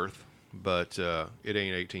lot's worth, but it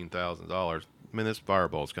ain't $18,000. I mean, this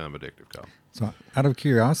Fireball is kind of addictive, Kyle. So, out of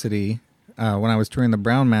curiosity, when I was touring the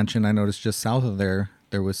Brown Mansion, I noticed just south of there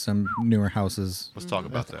was some newer houses. Let's talk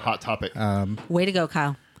about that. Hot topic. Way to go,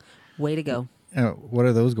 Kyle. Way to go. What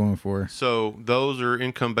are those going for? So those are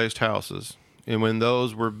income-based houses, and when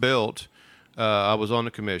those were built, I was on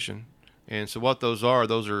the commission, and so what those are,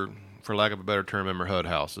 for lack of a better term, HUD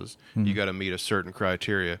houses. You got to meet a certain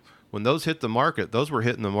criteria. When those hit the market, those were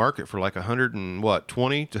hitting the market for like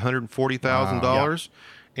 $120,000 to $140,000,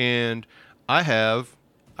 and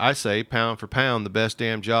I say pound for pound the best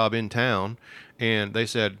damn job in town. And they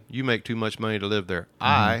said, you make too much money to live there.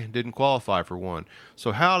 I didn't qualify for one.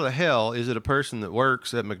 So how the hell is it a person that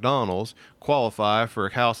works at McDonald's qualify for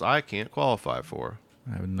a house I can't qualify for?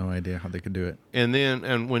 I have no idea how they could do it.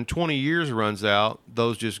 And when 20 years runs out,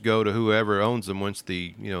 those just go to whoever owns them once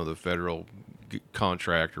the federal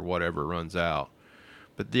contract or whatever runs out.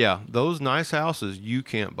 But yeah, those nice houses you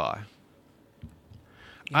can't buy.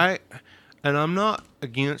 I'm not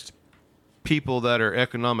against people that are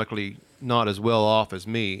economically not as well off as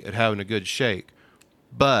me at having a good shake,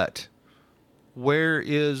 but where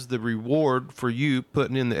is the reward for you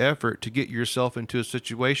putting in the effort to get yourself into a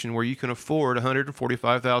situation where you can afford a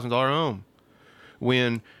 $145,000 home?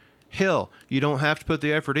 When, hell, you don't have to put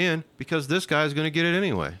the effort in because this guy's going to get it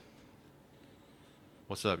anyway.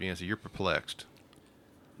 What's up, Yancey? You're perplexed.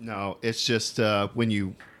 No, it's just when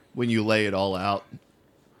you lay it all out,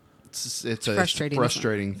 it's a frustrating,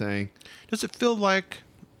 frustrating thing. Does it feel like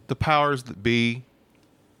the powers that be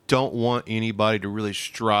don't want anybody to really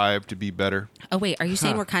strive to be better? Oh, wait. Are you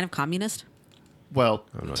saying we're kind of communist? Well,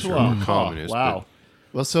 I'm not sure I'm a communist. Wow.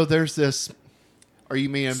 Well, so there's this. Are you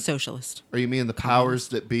mean Socialist. the powers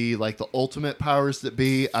that be, like the ultimate powers that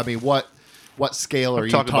be? I mean, what scale are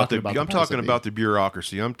you talking about? I'm talking about the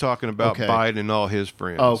bureaucracy. I'm talking about Okay. Biden and all his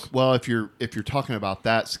friends. Oh, well, if you're talking about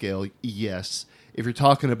that scale, yes. If you're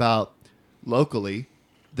talking about locally,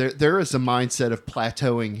 there is a mindset of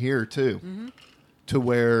plateauing here too, to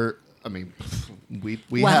where I mean,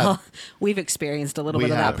 we've experienced a little we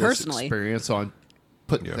bit of have that this personally. experience on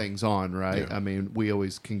putting Yeah. things on, right? Yeah. I mean, we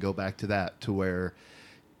always can go back to that, to where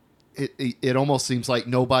it almost seems like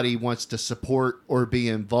nobody wants to support or be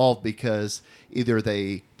involved because either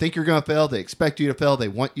they think you're going to fail, they expect you to fail, they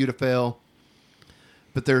want you to fail.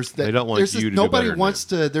 But They don't want there's you to do nobody better than wants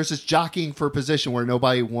to. There's this jockeying for position where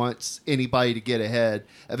nobody wants anybody to get ahead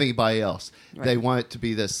of anybody else. Right. They want it to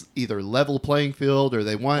be this either level playing field, or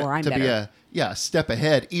they want Or I'm it to be better. a step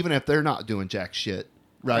ahead, even if they're not doing jack shit,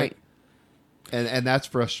 right? And that's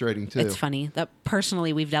frustrating too. It's funny that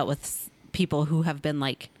personally we've dealt with people who have been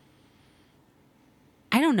like,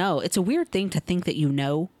 I don't know. It's a weird thing to think that you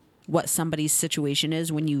know what somebody's situation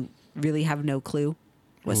is when you really have no clue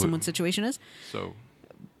what someone's situation is. So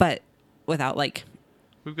But without like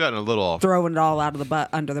we've gotten a little off. throwing it all out of the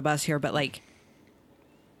under the bus here, but like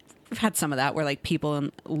we've had some of that where like people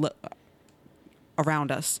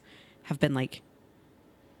around us have been like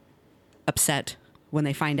upset when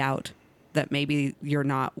they find out that maybe you're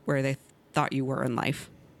not where they thought you were in life.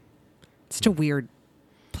 It's just a weird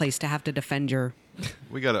place to have to defend your.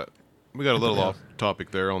 We got a little off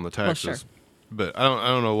topic there on the taxes, sure. but I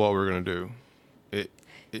don't know what we're gonna do.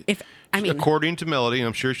 According to Melody, and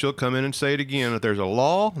I'm sure she'll come in and say it again, that there's a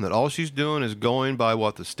law and that all she's doing is going by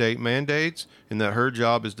what the state mandates, and that her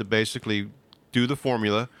job is to basically do the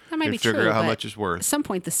formula That might and be figure true, out how but much it's worth. At some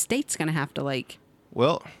point, the state's going to have to like.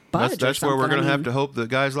 Well, budge or that's where we're something. going to I have mean- to hope that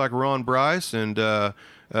guys like Ron Bryce and Doug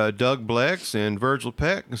Blex and Virgil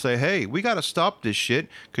Peck can say, hey, we got to stop this shit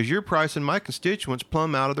because you're pricing my constituents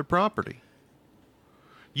plumb out of their property.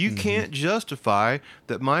 You can't justify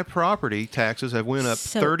that my property taxes have went up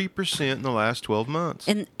So- 30% in the last 12 months.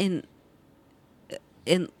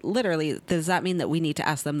 And literally, does that mean that we need to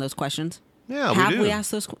ask them those questions? Yeah, Have we do. we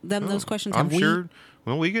asked those questions? I'm Have sure.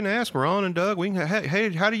 Well, we can ask Ron and Doug. We can. Hey,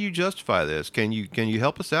 how do you justify this? Can you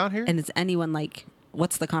help us out here? And is anyone like,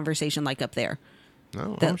 what's the conversation like up there?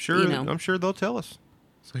 No, that, I'm sure. you know. I'm sure they'll tell us.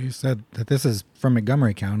 So you said that this is from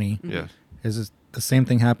Montgomery County. Yes. Is this the same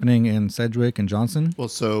thing happening in Sedgwick and Johnson? Well,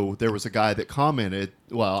 so there was a guy that commented.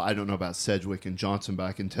 Well, I don't know about Sedgwick and Johnson, but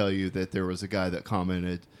I can tell you that there was a guy that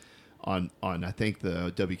commented on I think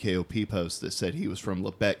the WKOP post that said he was from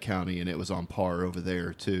Labette County, and it was on par over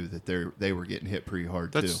there too. That they were getting hit pretty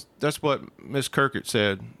hard too. That's what Miss Kirkett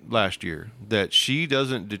said last year, that she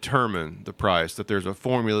doesn't determine the price, that there's a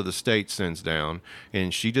formula the state sends down,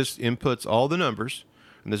 and she just inputs all the numbers,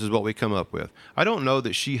 and this is what we come up with. I don't know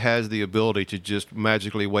that she has the ability to just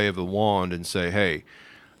magically wave a wand and say, hey,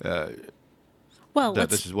 Well,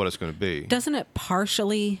 this is what it's going to be. doesn't it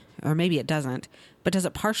partially, or maybe it doesn't, but does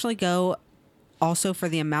it partially go also for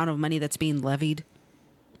the amount of money that's being levied,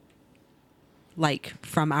 like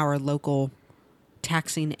from our local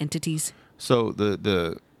taxing entities? So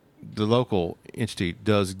the local entity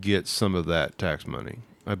does get some of that tax money,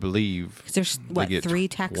 I believe. Because there's They get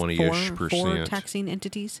 20-ish% taxing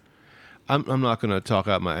entities. I'm not going to talk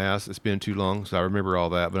out my ass. It's been too long, so I remember all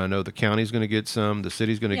that. But I know the county's going to get some, the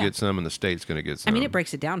city's going to Yeah. get some, and the state's going to get some. I mean, it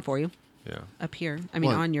breaks it down for you Yeah. up here. I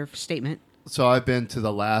mean, Well- on your statement. So I've been to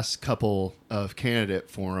the last couple of candidate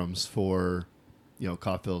forums for,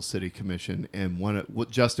 Coffeyville City Commission, and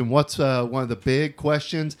Justin, what's one of the big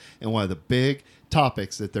questions and one of the big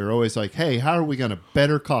topics that they're always like, hey, how are we going to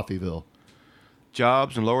better Coffeyville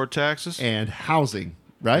Jobs and lower taxes and housing,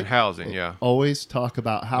 right? and housing, yeah. Always talk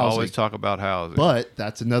about housing. Always talk about housing. But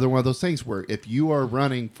that's another one of those things where if you are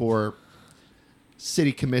running for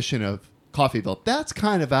City Commission of Coffeyville, that's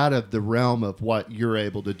kind of out of the realm of what you're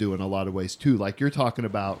able to do in a lot of ways too. Like you're talking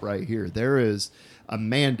about right here, there is a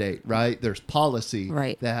mandate, right? There's policy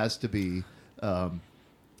Right. that has to be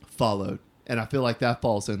followed, and I feel like that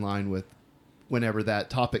falls in line with whenever that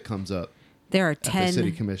topic comes up. There are the City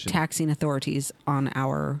 10 Commission. taxing authorities on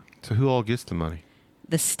so who all gets the money?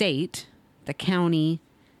 the state, the county,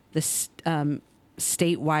 the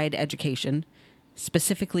statewide education,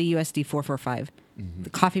 specifically USD 445, the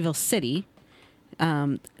Coffeyville City,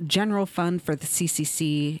 general fund for the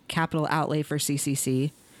CCC, capital outlay for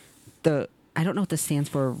CCC, I don't know what this stands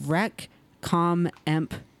for, Rec, Com,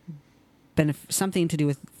 Emp, something to do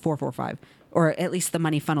with 445, or at least the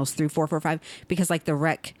money funnels through 445, because like the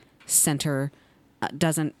Rec Center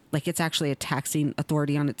doesn't, like, it's actually a taxing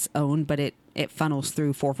authority on its own, but it funnels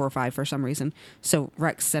through 445 for some reason. So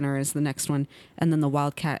Rec Center is the next one, and then the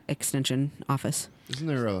Wildcat Extension Office. Isn't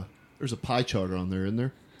there there's a pie chart on there, isn't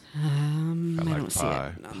there? I like don't see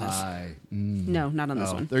pie. it on this. Pie. No, not on this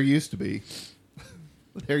Oh, one. there used to be.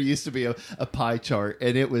 There used to be a pie chart,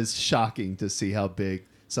 and it was shocking to see how big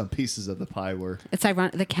some pieces of the pie were. It's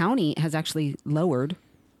ironic. The county has actually lowered.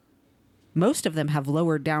 Most of them have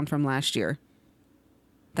lowered down from last year.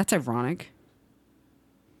 That's ironic.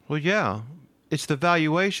 Well, yeah. It's the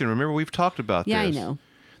valuation. Remember, we've talked about Yeah, this. I know.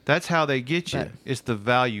 That's how they get you. But- It's the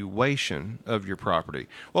valuation of your property.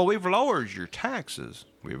 Well, we've lowered your taxes.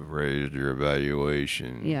 We've raised your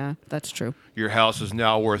valuation. Yeah, that's true. Your house is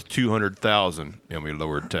now worth $200,000, and we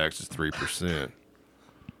lowered taxes 3%.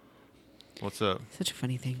 What's up? Such a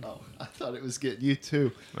funny thing. Oh, I thought it was getting you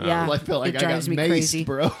too. Yeah, I feel like it I drives got me maced, crazy.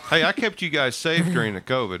 bro. Hey, I kept you guys safe during the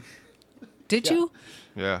COVID. Did you?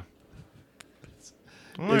 Yeah.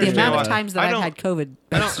 I don't The understand amount of why- times that I I've don't- had COVID.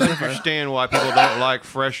 I don't understand why people don't like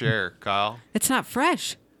fresh air, Kyle. It's not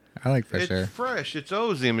fresh. I like fresh It's air. fresh. It's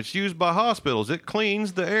ozone. It's used by hospitals. It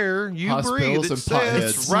cleans the air you Hospitals breathe. It and says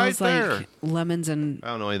potheads. right Smells there. like lemons and I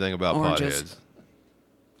don't know anything about Oranges. potheads.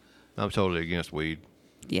 I'm totally against weed,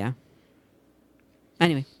 yeah.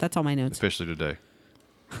 Anyway, that's all my notes. especially today.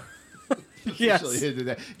 Yes. Actually, into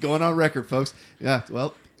that. Going on record, folks. Yeah,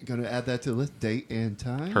 well, going to add that to the list. Date and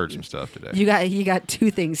time. Heard some stuff today. You got two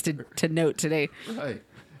things to note today. Right.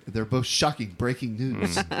 They're both shocking breaking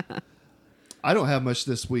news. I don't have much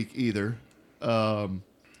this week either.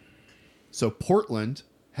 So Portland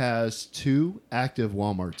has 2 active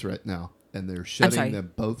Walmarts right now, and they're shutting sorry.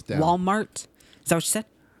 them both down. Walmart. Is that what you said?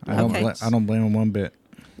 I don't. Okay. I don't blame them one bit.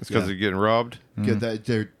 It's because Yeah. they're getting robbed. Good that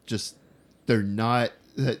they're not.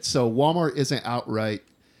 So Walmart isn't outright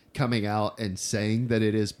coming out and saying that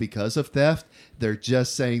it is because of theft. They're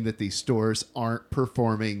just saying that these stores aren't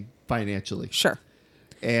performing financially. Sure.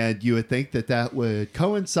 And you would think that that would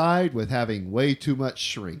coincide with having way too much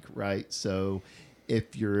shrink, right? So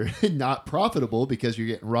if you're not profitable because you're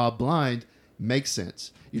getting robbed blind, makes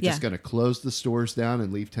sense. You're just Yeah. going to close the stores down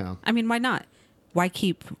and leave town. I mean, why not? Why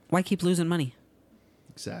keep losing money?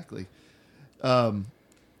 Exactly.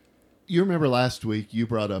 You remember last week you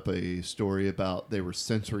brought up a story about they were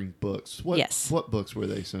censoring books. Yes. What books were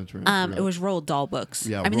they censoring? It was Roald Dahl books.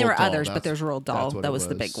 Yeah, I mean, there Roald were Dahl, others, but that's- there's Roald Dahl. that's what That it was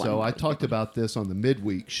the big one. So That I was the talked big one. about this on the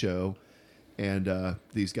midweek show, and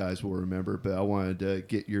these guys will remember, but I wanted to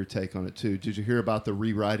get your take on it too. Did you hear about the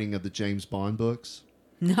rewriting of the James Bond books?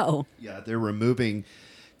 No. Yeah, they're removing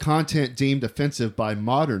content deemed offensive by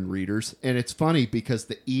modern readers. And it's funny because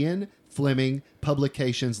the Ian Fleming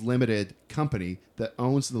Publications Limited company that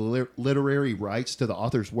owns the literary rights to the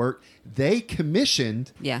author's work, they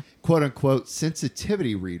commissioned Yeah. quote unquote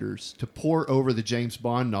sensitivity readers to pore over the James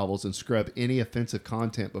Bond novels and scrub any offensive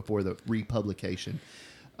content before the republication.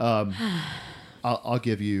 I'll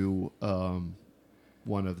give you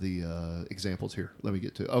one of the examples here. Let me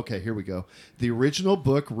get to it. Okay, here we go. The original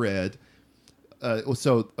book read,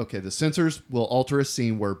 the censors will alter a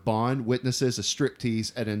scene where Bond witnesses a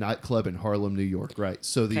striptease at a nightclub in Harlem, New York, right?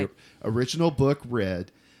 So the Okay. original book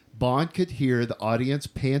read, Bond could hear the audience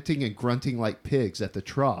panting and grunting like pigs at the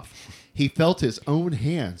trough. He felt his own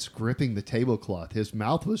hands gripping the tablecloth. His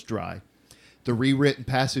mouth was dry. The rewritten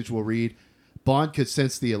passage will read, Bond could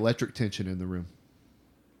sense the electric tension in the room.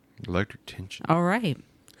 Electric tension. All right.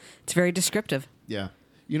 It's very descriptive. Yeah.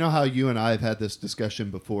 You know how you and I have had this discussion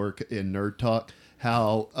before in Nerd Talk?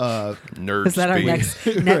 How Nerd Is that our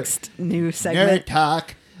speak. next new Nerd segment?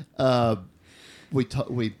 Talk,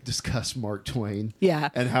 we discussed Mark Twain. Yeah.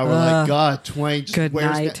 And how we're like, God, Twain, just Good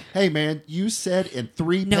where's night. the- Hey, man, you said in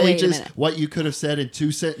 3 No, wait a pages minute. what you could have said in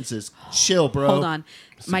 2 sentences. Chill, bro. Hold on.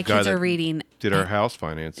 the My guy kids that are reading Did our house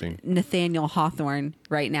financing. Nathaniel Hawthorne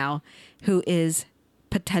right now, who is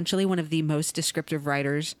potentially one of the most descriptive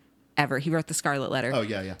writers ever. He wrote The Scarlet Letter. Oh,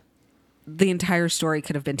 yeah, yeah. The entire story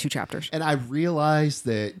could have been 2 chapters. And I realized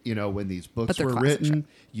that, when these But books they're were classic written,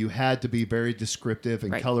 you had to be very descriptive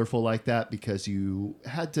and Right. colorful like that because you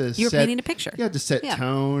had to You were painting a picture. You had to set Yeah.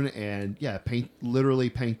 tone and,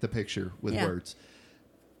 literally paint the picture with Yeah. words.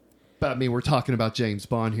 But, I mean, we're talking about James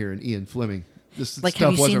Bond here and Ian Fleming. This Like, have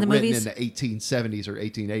stuff you seen wasn't the written movies? in the 1870s or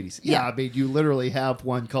 1880s. Yeah, Yeah. I mean, you literally have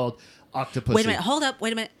one called Octopussy. Wait a minute. Hold up.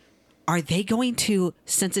 Wait a minute. Are they going to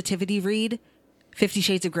sensitivity read 50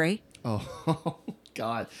 Shades of Grey? Oh,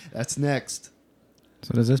 God. That's next.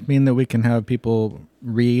 So does this mean that we can have people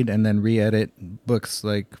read and then re-edit books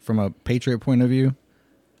like from a patriot point of view?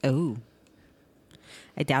 Oh.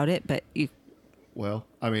 I doubt it, but you Well,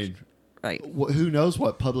 I mean, right. who knows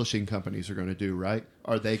what publishing companies are going to do, right?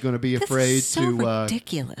 Are they going to be This is afraid so to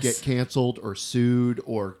ridiculous. get canceled or sued,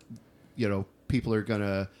 or people are going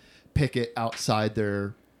to picket outside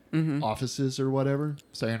their Mm-hmm. offices or whatever,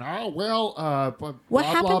 saying, "Oh well, What blah,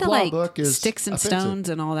 happened blah, to blah like book is Sticks and offensive." Stones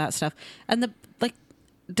and all that stuff? And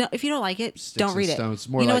if you don't like it, Sticks don't and read it. Stones,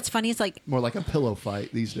 more You know like- what's funny? It's like More like a pillow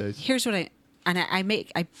fight these days. here's what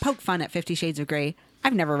I poke fun at 50 Shades of Grey.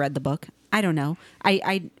 I've never read the book. I don't know.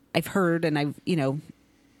 I've heard and I've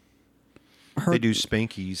heard They do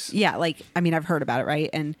spankies. Yeah, I've heard about it, right?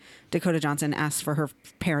 And Dakota Johnson asked for her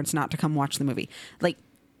parents not to come watch the movie.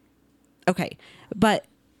 Okay, but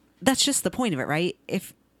that's just the point of it, right?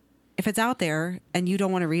 If it's out there and you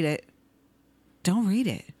don't want to read it, don't read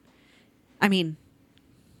it. I mean,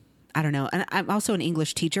 I don't know. And I'm also an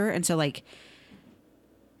English teacher, and so I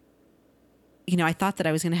thought that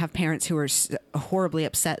I was going to have parents who were horribly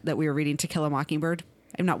upset that we were reading To Kill a Mockingbird.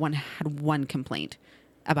 I've not had one complaint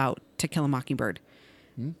about To Kill a Mockingbird.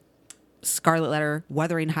 Scarlet Letter,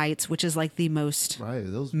 Wuthering Heights, which is like the most Right,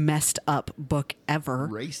 those messed up book ever.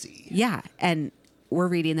 racy. Yeah, and we're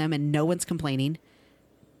reading them and no one's complaining.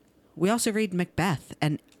 We also read Macbeth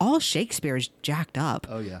and all Shakespeare is jacked up.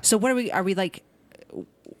 Oh, yeah. So what are we like,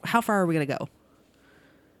 how far are we going to go?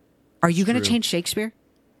 Are you going to True. change Shakespeare?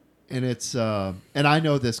 And it's and I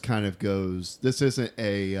know this kind of goes. This isn't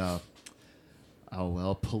a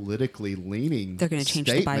politically leaning. They're gonna change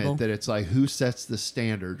the statement Bible. That it's like who sets the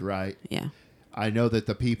standard, right? Yeah. I know that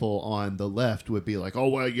the people on the left would be like, "Oh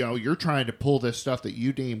well, you're trying to pull this stuff that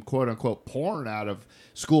you deem quote unquote porn out of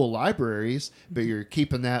school libraries, but you're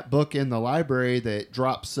keeping that book in the library that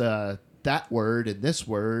drops that word and this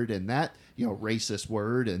word and that racist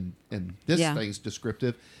word and this Yeah. thing's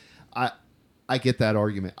descriptive." I get that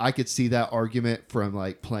argument. I could see that argument from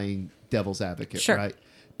like playing devil's advocate, Sure. right?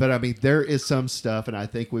 But I mean, there is some stuff, and I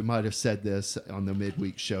think we might have said this on the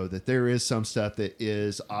midweek show, that there is some stuff that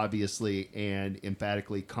is obviously and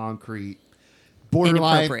emphatically concrete,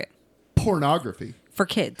 borderline Inappropriate pornography, for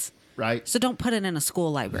kids. right? So don't put it in a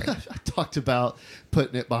school library. I talked about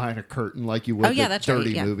putting it behind a curtain like you would Oh, yeah, with that's right.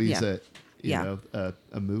 dirty Yeah, movies yeah. at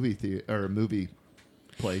a movie theater or a movie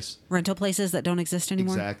place. Rental places that don't exist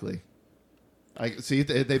anymore. Exactly. I see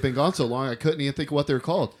they've been gone so long I couldn't even think of what they're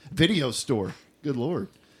called. Video store. Good Lord.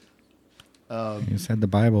 You said the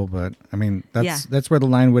Bible, but I mean Yeah. that's where the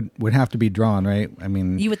line would have to be drawn, right? I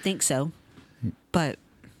mean, You would think so, but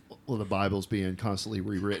Well, the Bible's being constantly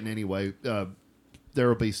rewritten anyway. There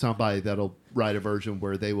will be somebody that'll write a version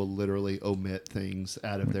where they will literally omit things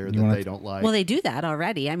out of there that wanna- they don't like. well, they do that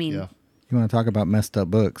already. I mean, yeah. you want to talk about messed up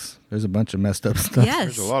books? There's a bunch of messed up stuff.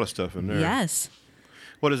 yes, There's a lot of stuff in there. yes.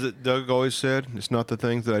 What is it Doug always said? It's not the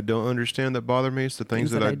things that I don't understand that bother me. It's the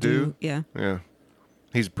things that I do. Yeah, Yeah.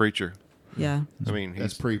 He's a preacher. yeah. I mean,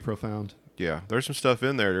 That's he's, pretty profound. yeah. There's some stuff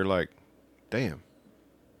in there. They're like, damn.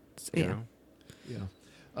 You Yeah. know? Yeah.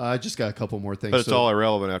 I just got a couple more things. But it's So- all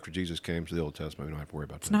irrelevant after Jesus came to the Old Testament. We don't have to worry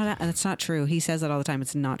about It's that. not. That's not true. He says that all the time.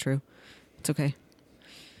 It's not true. It's okay.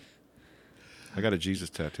 I got a Jesus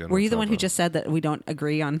tattoo. I don't Were know you if the I'll one who vote. just said that we don't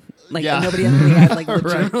agree on, like, Yeah. nobody else? We had, like, Right.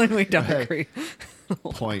 legitimately we don't Right. agree.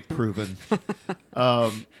 Point proven.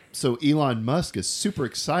 So Elon Musk is super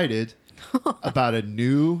excited about a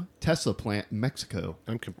new Tesla plant in Mexico.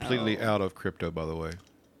 I'm completely out of crypto, by the way.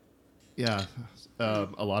 Yeah.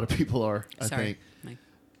 A lot of people are, I Sorry. think.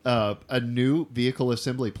 Mike. A new vehicle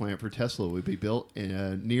assembly plant for Tesla would be built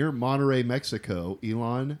in near Monterrey, Mexico.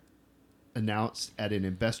 Elon announced at an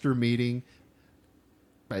investor meeting.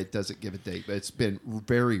 It doesn't give a date, but it's been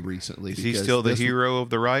very recently. Is he because still the this- hero of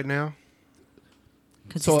the right now?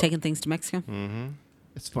 Because So- he's taking things to Mexico.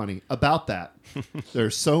 It's funny about that.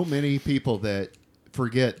 There's so many people that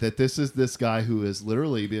forget that this is this guy who has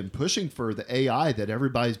literally been pushing for the AI that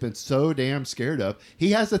everybody's been so damn scared of.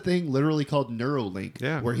 He has a thing literally called Neuralink,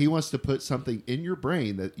 Yeah. where he wants to put something in your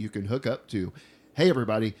brain that you can hook up to. Hey,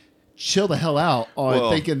 everybody, chill the hell out on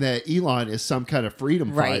Well- thinking that Elon is some kind of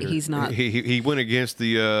freedom Right. fighter. He's not. He went against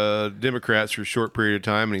the Democrats for a short period of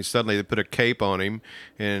time, and he suddenly they put a cape on him.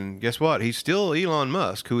 And guess what? He's still Elon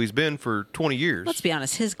Musk, who he's been for 20 years. Let's be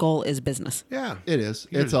honest. His goal is business. Yeah. It is.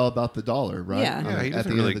 He It's does- all about the dollar, right? Yeah. I Yeah, mean, he at the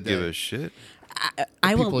doesn't end really of the give day. a shit.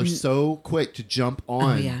 I will. People are so quick to jump Oh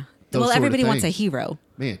on. yeah. those Well, sort of everybody wants a things. hero.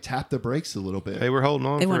 Man, tap the brakes a little bit. Hey, we're holding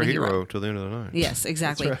on They for want a a hero. hero till the end of the night. Yes,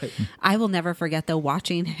 exactly. That's right. I will never forget though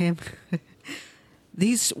watching him.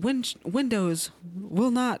 These windows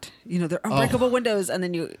will not. They're unbreakable windows, and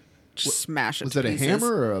then you smash it. Was to it a pieces.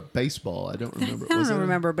 hammer or a baseball? I don't remember. I Was don't it a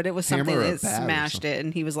remember, but it was hammer something or a that bat or smashed something? it,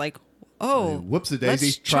 and he was like, "Oh, Whoops a daisy.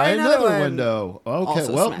 let's Try another one." window. Okay,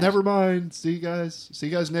 Also well, smashed. never mind. See you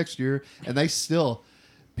guys next year. And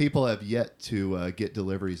people have yet to get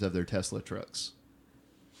deliveries of their Tesla trucks.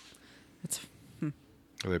 It's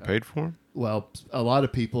Are they paid for him? Well, a lot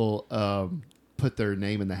of people put their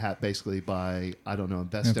name in the hat basically by, I don't know, I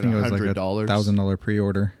investing think it was like $100. $1,000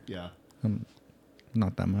 pre-order. Yeah.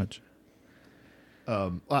 Not that much.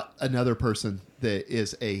 Another person that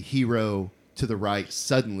is a hero to the right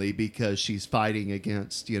suddenly because she's fighting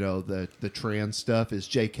against the trans stuff is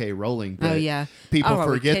J.K. Rowling. Oh, But yeah. people Oh, are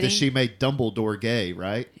we forget that kidding? she made Dumbledore gay,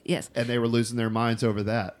 right? Yes. And they were losing their minds over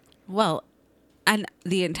that. Well, and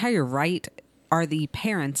the entire right are the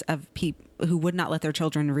parents of people who would not let their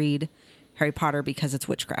children read Harry Potter because it's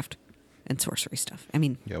witchcraft and sorcery stuff. I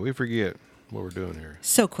mean, Yeah, we forget what we're doing here.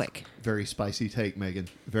 so quick. Very spicy take, Megan.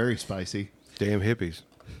 Very spicy. Damn hippies.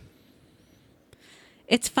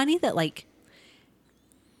 It's funny that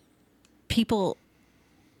people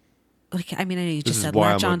I know you This just is said why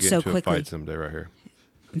I'm latch going on to get so into a quickly. fight someday right here.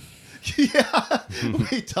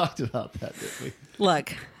 We talked about that, didn't we?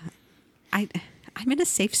 Look, I'm in a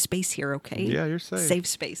safe space here, okay? Yeah, you're safe. Safe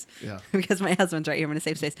space. Yeah. Because my husband's right here. I'm in a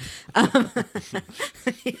safe space.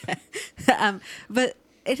 But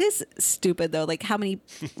it is stupid though, like how many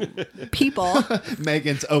people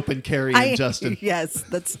Megan's open carrying Justin. Yes,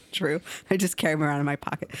 that's true. I just carry him around in my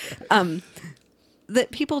pocket.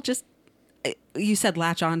 That people just you said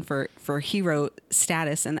latch on for hero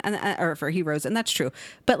status and or for heroes, and that's true.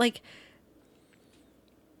 But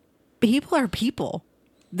people are people.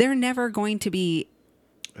 They're never going to be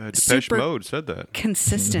Depeche super Mode said that.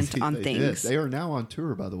 consistent on They things. did. They are now on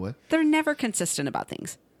tour, by the way. They're never consistent about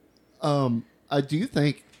things. Do you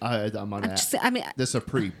think I'm gonna just- I mean- this is a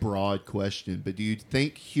pretty broad question, but do you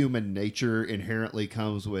think human nature inherently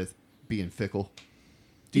comes with being fickle?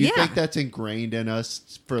 Do you Yeah. think that's ingrained in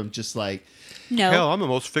us from just like? No. Hell, I'm the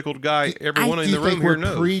most fickle guy everyone Do in you the room think here we're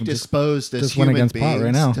knows. predisposed as Just went human against pot beings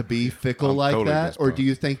right now. to be fickle I'm like totally that, against or pot. do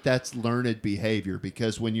you think that's learned behavior?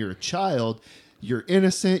 Because when you're a child, you're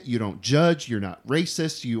innocent, you don't judge, you're not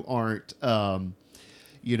racist, you aren't,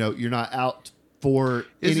 you're not out for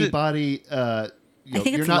Is it- anybody. I think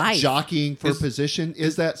you're it's not life. jockeying for Is- position.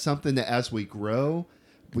 Is that something that as we grow,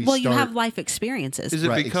 we Well, start? you have life experiences, Is it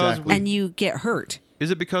Right, because exactly. and you get hurt. Is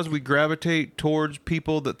it because we gravitate towards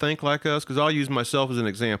people that think like us? Because I'll use myself as an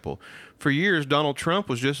example. For years, Donald Trump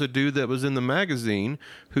was just a dude that was in the magazine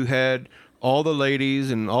who had all the ladies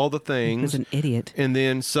and all the He things. was an idiot. And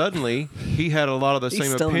then suddenly, he had a lot of the He's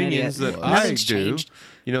same still an opinions idiot. that I Nothing's do. changed.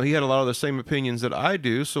 You know, he had a lot of the same opinions that I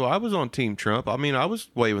do. So I was on Team Trump. I mean, I was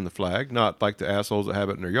waving the flag, not like the assholes that have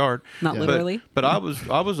it in their yard. Not Yeah. literally. But I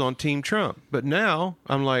was on Team Trump. But now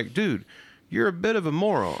I'm like, dude, you're a bit of a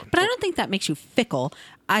moron. But I don't think that makes you fickle.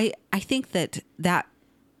 I think that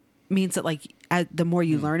means that like the more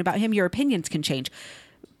you learn about him, your opinions can change.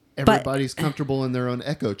 Everybody's comfortable in their own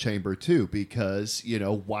echo chamber too, because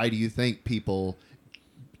why do you think people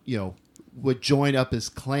would join up as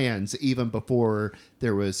clans even before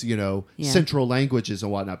there was Yeah. central languages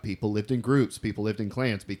and whatnot? People lived in groups, people lived in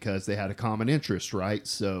clans because they had a common interest, right?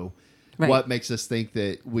 So Right. what makes us think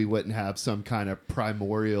that we wouldn't have some kind of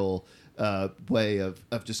primordial way of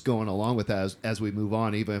just going along with that as we move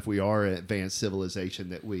on, even if we are an advanced civilization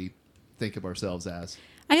that we think of ourselves as?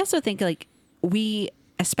 I also think like we,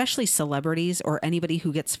 especially celebrities or anybody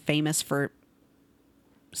who gets famous for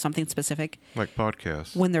something specific, Like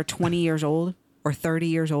podcasts. when they're 20 years old or 30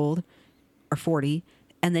 years old or 40,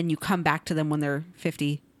 and then you come back to them when they're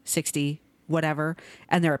 50, 60, whatever,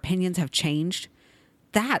 and their opinions have changed,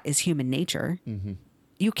 that is human nature. Mm-hmm.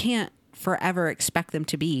 You can't forever expect them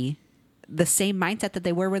to be the same mindset that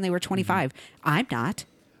they were when they were 25. I'm not.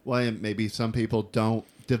 Well, and maybe some people don't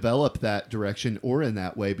develop that direction or in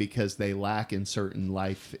that way because they lack in certain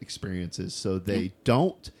life experiences. So they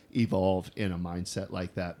don't evolve in a mindset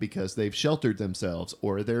like that because they've sheltered themselves,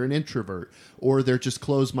 or they're an introvert, or they're just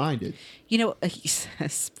closed-minded. You know,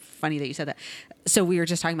 it's funny that you said that. So we were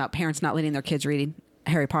just talking about parents not letting their kids read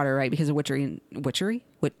Harry Potter, right? Because of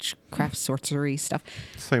witchcraft, sorcery stuff.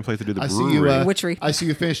 Same place to do the I see brewery. you. Witchery. I see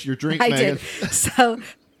you finished your drink, I Megan. did. So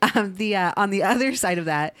on the other side of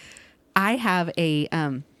that, I have a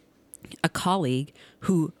colleague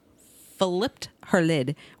who flipped her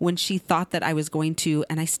lid when she thought that I was going to,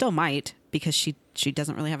 and I still might because she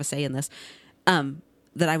doesn't really have a say in this,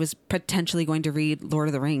 that I was potentially going to read Lord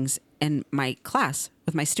of the Rings in my class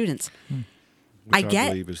with my students. Which I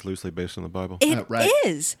believe is loosely based on the Bible. It Right.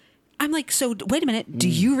 is. I'm like, so wait a minute. Do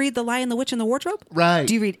you read The Lion, the Witch, and the Wardrobe? Right.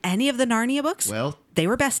 Do you read any of the Narnia books? Well, they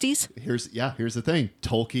were besties. here's the thing.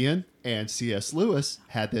 Tolkien and C.S. Lewis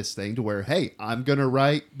had this thing to where, hey, I'm going to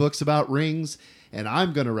write books about rings, and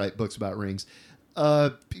I'm going to write books about rings.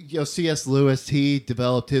 C.S. Lewis, he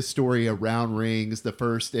developed his story around rings. The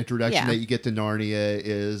first introduction Yeah. that you get to Narnia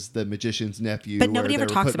is the magician's nephew. But where nobody they ever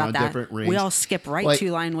were talks putting about on that. different rings. We all skip right Like,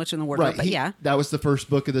 to Lion, Witch, and the Wardrobe. Right, But yeah. that was the first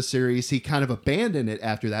book of the series. He kind of abandoned it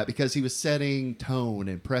after that because he was setting tone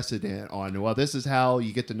and precedent on, well, this is how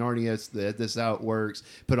you get to Narnia. This is how it works.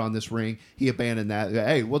 Put on this ring. He abandoned that.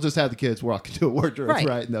 Hey, we'll just have the kids walk into a wardrobe, Right.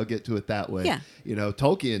 right? And they'll get to it that way. Yeah.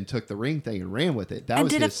 Tolkien took the ring thing and ran with it. That And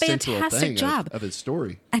was did a his central fantastic thing job. of his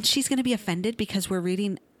story. And she's going to be offended because we're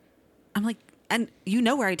reading. I'm like, and you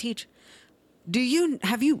know where I teach. Do you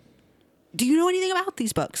know anything about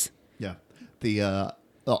these books? Yeah. The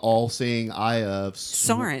all-seeing eye of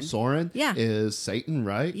Sauron. Yeah. is Satan,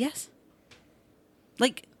 right? Yes.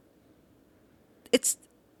 Like, it's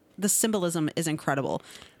the symbolism is incredible,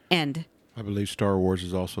 and I believe Star Wars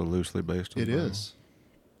is also loosely based on It the Bible. is.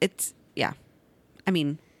 it's yeah. I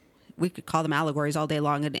mean, we could call them allegories all day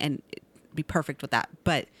long and be perfect with that.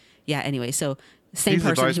 But yeah, anyway, so same He's the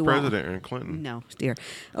person vice who president in Clinton. No, dear.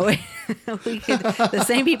 Oh, wait. The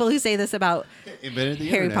same people who say this about Invented the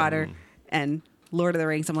Harry internet. Potter and Lord of the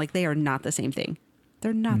Rings, I'm like, they are not the same thing.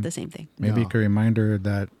 They're not the same thing. Maybe No. a reminder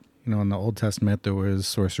that in the Old Testament there was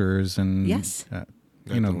sorcerers and Yes. That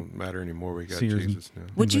you know, don't matter anymore. We got seers and- Jesus now.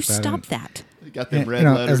 Would you like that, stop and- that? You got them and, red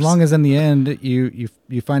letters. as long as in the end you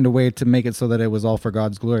find a way to make it so that it was all for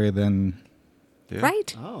God's glory, then Yeah.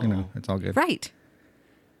 Right? Oh. it's all good. Right.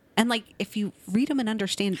 And like, if you read them and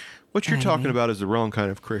understand, What you're I talking mean- about is the wrong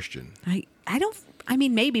kind of Christian. I don't. I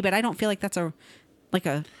mean, maybe, but I don't feel like that's a. We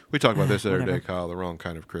talk about this the other Whatever. day, Kyle. The wrong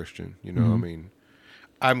kind of Christian. I mean,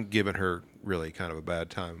 I'm giving her really kind of a bad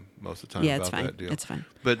time most of the time Yeah, about it's fine. that deal. It's fine.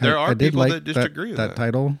 But there I are did people like that disagree with that.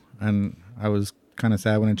 title, and I was kind of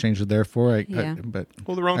sad when it changed to therefore. Yeah. But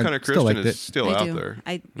Well, the wrong I kind of still Christian liked is it. still I out do. there.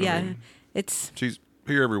 Yeah. mean, It's she's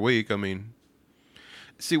here every week. I mean,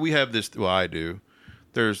 see, we have this. Well, I do.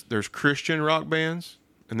 There's Christian rock bands,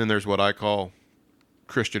 and then there's what I call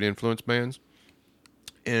Christian influence bands.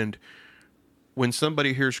 And when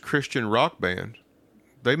somebody hears Christian rock band,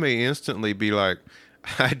 they may instantly be like,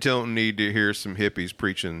 I don't need to hear some hippies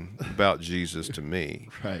preaching about Jesus to me.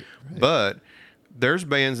 Right. But there's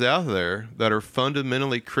bands out there that are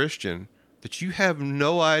fundamentally Christian that you have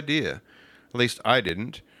no idea, at least I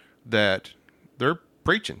didn't, that they're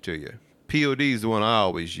preaching to you. POD is the one I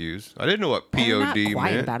always use. I didn't know what POD They're not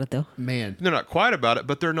quiet meant. about it though. Man, They're not quiet about it,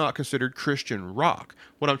 but they're not considered Christian rock.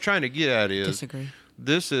 What I'm trying to get at is Disagree.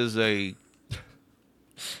 this is a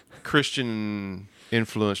Christian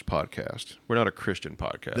influenced podcast. We're not a Christian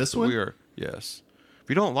podcast. This but one? We are, yes. If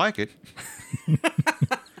you don't like it,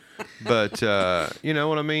 but you know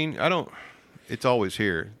what I mean? It's always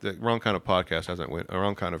here. The Wrong Kind of Podcast hasn't went, or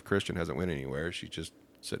Wrong Kind of Christian hasn't went anywhere. She's just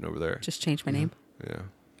sitting over there. Just change my name. Yeah.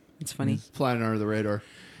 It's funny. flying under the radar.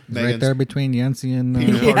 It's right Megan's- there between Yancey and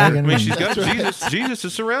Yeah. I Megan. mean, she's got Jesus. Jesus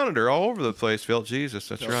has surrounded her all over the place. Felt Jesus.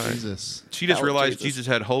 That's Felt right. Jesus. She just Felt realized Jesus. Jesus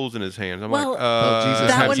had holes in his hands. I'm Well, like, Felt Jesus.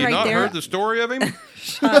 That have one you right not there- heard the story of him?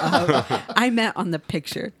 I meant on the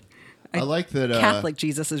picture. I like that. Catholic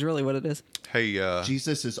Jesus is really what it is. Hey,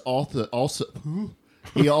 Jesus is also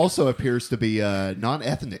he also appears to be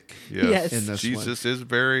non-ethnic. Yes. In this Jesus is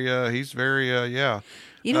very, he's very, yeah.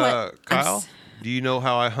 You know what? I'm Kyle, s- do you know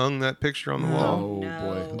how I hung that picture on the wall? Oh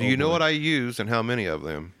No. boy. Do you know what I used and how many of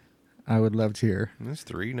them? I would love to hear. That's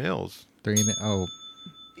 3 nails. Oh,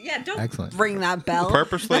 Yeah, don't Excellent. ring that bell.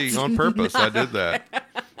 Purposely, on purpose, I did that.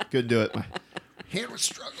 Couldn't do it. My hand was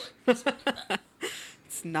struggling.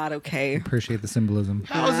 It's not okay. appreciate the symbolism.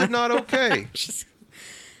 How is it not okay?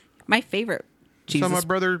 My favorite That's how my Jesus.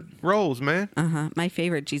 brother rolls, man. My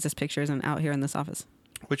favorite Jesus picture isn't out here in this office.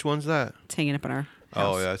 Which one's that? It's hanging up in our house.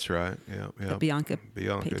 Oh, yeah, that's right. Yeah, yeah. That Bianca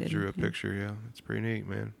Bianca painted, drew a yeah. picture. Yeah, it's pretty neat,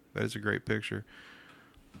 man. That is a great picture.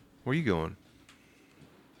 Where are you going?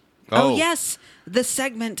 Oh, yes, the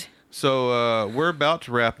segment. So we're about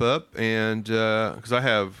to wrap up, and because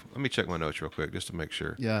let me check my notes real quick just to make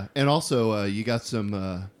sure. Yeah, and also you got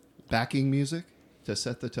some backing music to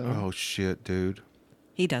set the tone. Oh shit, dude!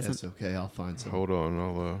 He doesn't. That's okay. I'll find some. Hold on.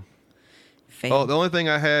 I'll, Fail. Oh, the only thing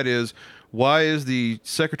I had is why is the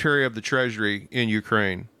Secretary of the Treasury in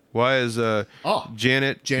Ukraine? Why is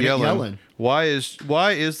Janet Yellen. Why is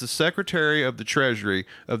the Secretary of the Treasury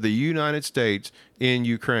of the United States in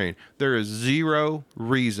Ukraine? There is zero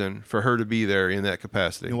reason for her to be there in that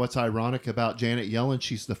capacity. You know what's ironic about Janet Yellen?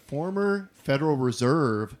 She's the former Federal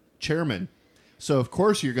Reserve chairman. So of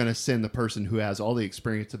course you're going to send the person who has all the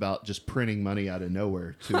experience about just printing money out of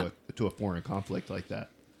nowhere to a foreign conflict like that.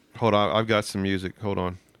 Hold on, I've got some music. Hold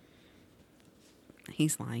on.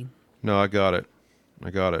 He's lying. No, I got it.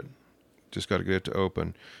 Just got to get it to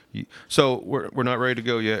open. So we're not ready to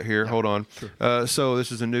go yet here. Hold on. So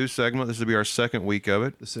this is a new segment. This will be our second week of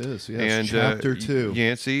it. This is, yes, And chapter 2.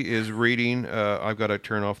 Yancey is reading. I've got to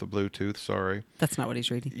turn off the Bluetooth. Sorry. That's not what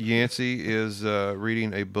he's reading. Yancey is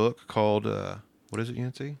reading a book called what is it,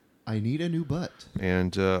 Yancey? I need a new butt.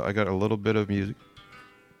 And I got a little bit of music.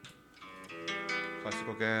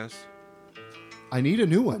 Classical gas. I need a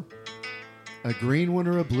new one. A green one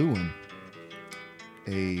or a blue one.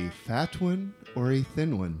 A fat one or a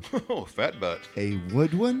thin one. Oh, fat butt. A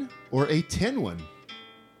wood one or a tin one.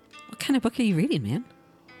 What kind of book are you reading, man?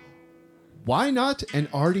 Why not an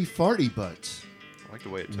arty farty butt? I like the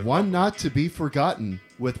way it took One off. not to be forgotten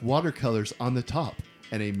with watercolors on the top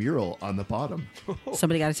and a mural on the bottom.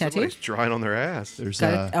 Somebody got a tattoo? Somebody's drawing on their ass. There's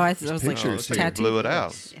Got it? Oh, I was like, pictures so you here. tattoo. blew it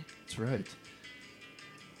out. That's right.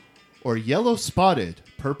 Or yellow spotted,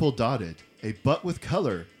 purple dotted, a butt with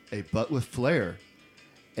color, a butt with flair,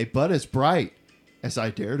 a butt as bright as I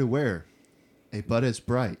dare to wear, a butt as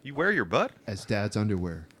bright You wear your butt? as Dad's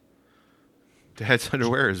underwear. Dad's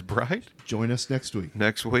underwear is bright. Join us next week.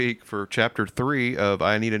 Next week for chapter 3 of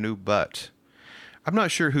I Need a New Butt. I'm not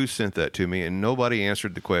sure who sent that to me, and nobody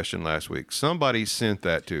answered the question last week. Somebody sent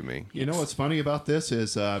that to me. You know what's funny about this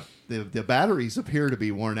is the batteries appear to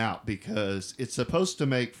be worn out because it's supposed to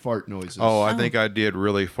make fart noises. Oh, I think I did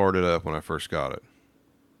really fart it up when I first got it.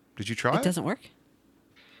 Did you try it? It doesn't work?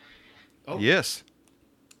 Oh. Yes.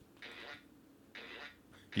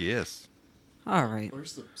 Yes. All right.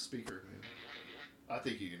 Where's the speaker? I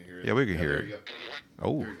think you can hear it. Yeah, we can hear there it. you go.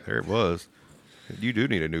 Oh, there it was. You do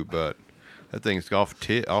need a new butt. That thing's off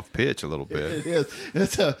pitch a little bit. It is.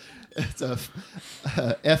 It's a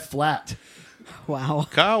F flat. Wow.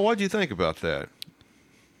 Kyle, what'd you think about that?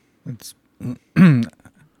 It's.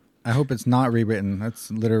 I hope it's not rewritten. That's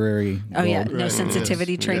literary. Oh, yeah. gold. No Right.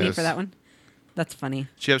 sensitivity Yes. training Yes. for that one? That's funny.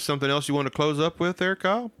 Do you have something else you want to close up with there,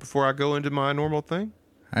 Kyle, before I go into my normal thing?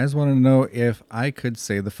 I just want to know if I could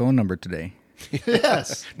say the phone number today.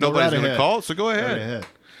 Yes. Go Nobody's right going to ahead. call, so go Right ahead. ahead.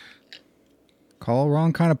 Call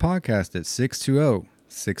Wrong Kind of Podcast at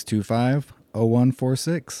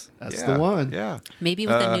 0146. That's the one. Yeah. Maybe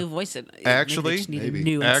with a new voice. Actually, maybe they just need a maybe.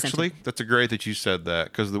 new accent. Actually, that's a great that you said that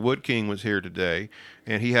because the Wood King was here today,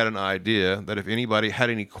 and he had an idea that if anybody had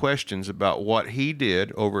any questions about what he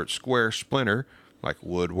did over at Square Splinter, like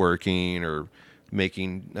woodworking or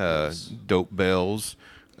making dope bells,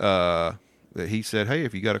 that he said, "Hey,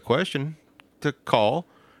 if you got a question, to call,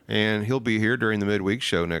 and he'll be here during the midweek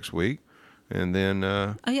show next week, and then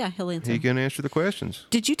Oh yeah, he'll answer. he can answer the questions."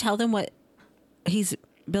 Did you tell them what he's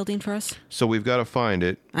building for us? So we've got to find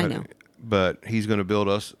it. I know. But he's going to build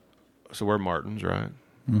us. So we're martins, right?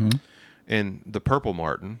 Mm-hmm. And the purple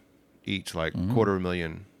martin eats like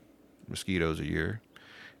 250,000 mosquitoes a year.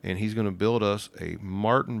 And he's going to build us a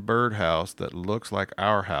martin birdhouse that looks like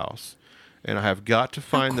our house. And I have got to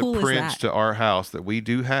find cool the is prints that? to our house that we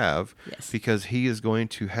do have. Yes. Because he is going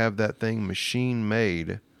to have that thing machine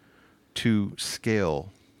made to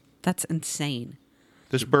scale. That's insane.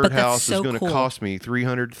 This that's birdhouse so is going to cool. cost me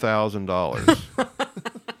 $300,000.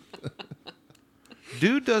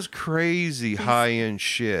 Dude does crazy high-end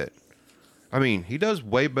shit. I mean, he does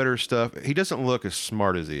way better stuff. He doesn't look as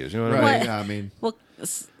smart as he is. You know what I mean? Right. What? Yeah, I mean, Well,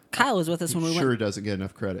 Kyle was with us when we sure went. doesn't get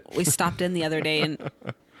enough credit. We stopped in the other day, and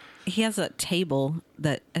he has a table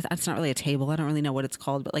that it's not really a table. I don't really know what it's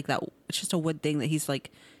called, but like that, it's just a wood thing that he's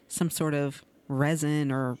like some sort of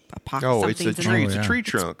resin or epoxy. Oh, it's a something's in tree. there. It's a tree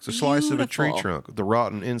trunk. It's a slice of a tree beautiful. trunk. The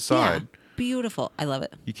rotten inside. Yeah, beautiful. I love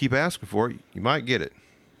it. You keep asking for it, you might get it.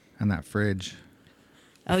 And that fridge.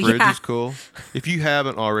 Oh Fridge yeah, is cool. If you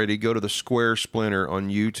haven't already, go to the Square Splinter on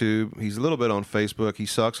YouTube. He's a little bit on Facebook. He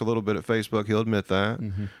sucks a little bit at Facebook. He'll admit that.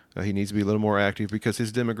 He needs to be a little more active because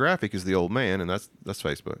his demographic is the old man, and that's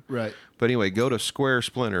Facebook. Right. But anyway, go to Square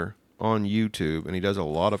Splinter on YouTube, and he does a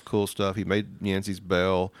lot of cool stuff. He made Yancey's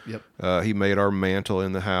bell. Yep. He made our mantle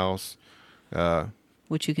in the house.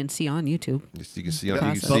 which you can see on YouTube. You can see, Yeah. you can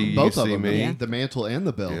Awesome. see, you Both can of see them, me. the mantle and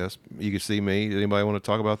the bell. Yes, you can see me. Did anybody want to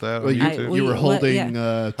talk about that Well, on you, YouTube? you were What- holding.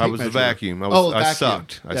 yeah. I Tape was the measure. vacuum. I vacuum.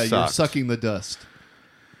 sucked. I yeah, you're sucked. sucking the dust.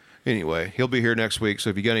 Anyway, he'll be here next week. So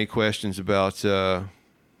if you got any questions about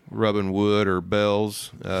rubbing wood or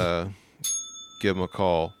bells, give him a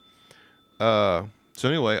call. So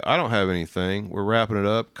anyway, I don't have anything. We're wrapping it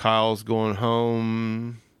up. Kyle's going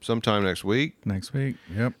home sometime next week. Next week.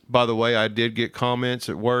 Yep. By the way, I did get comments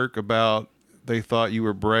at work about they thought you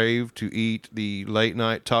were brave to eat the late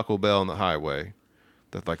night Taco Bell on the highway.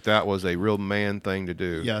 That was a real man thing to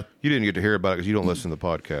do. Yeah. You didn't get to hear about it because you don't listen to the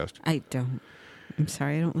podcast. I don't. I'm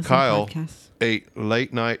sorry, I don't listen Kyle to podcasts. ate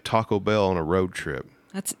late night Taco Bell on a road trip.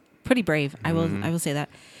 That's pretty brave. I Mm-hmm. will say that.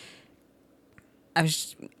 I was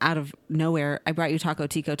just out of nowhere. I brought you Taco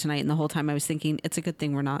Tico tonight, and the whole time I was thinking, it's a good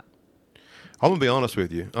thing we're not. I'm gonna be honest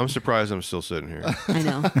with you. I'm surprised I'm still sitting here I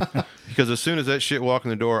know. because as soon as that shit walked in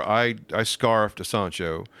the door, I scarfed a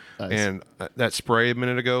Sancho, Nice. and that spray a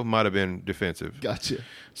minute ago might have been defensive. Gotcha.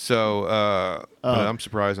 So but I'm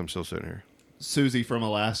surprised I'm still sitting here. Susie from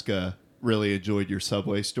Alaska really enjoyed your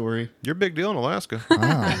Subway story. You're a big deal in Alaska.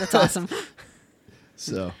 That's awesome.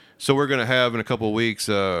 So So we're gonna have in a couple of weeks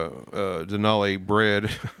Denali bread.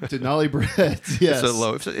 Denali bread.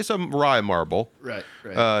 Yes. It's a rye marble. Right.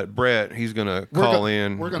 Right. Brett, he's gonna We're call go-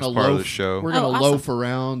 in We're gonna as part loaf, of the show. We're gonna Oh, awesome. loaf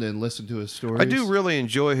around and listen to his stories. I do really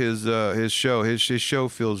enjoy his show. His show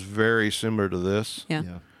feels very similar to this,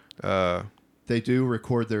 Yeah. Yeah. They do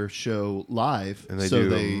record their show live, and they so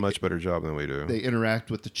do a much better job than we do. they interact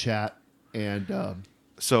with the chat and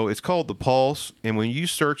So it's called The Pulse, and when you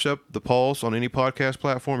search up The Pulse on any podcast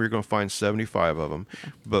platform, you're going to find 75 of them.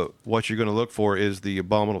 But what you're going to look for is the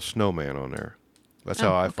Abominable Snowman on there. That's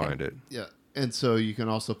how I okay. find it. yeah, and so you can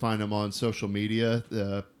also find them on social media.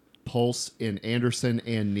 The Pulse in Anderson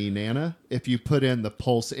and Nenana. If you put in the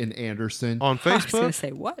Pulse in Anderson, On I was gonna Facebook,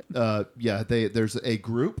 say what? yeah, there's a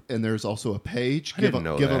group and there's also a page. I didn't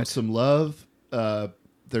know give them that. some love.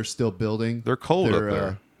 They're still building. they're cold up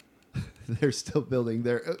there. They're still building.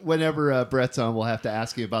 Whenever Brett's on, we'll have to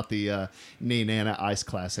ask you about the Nenana Ice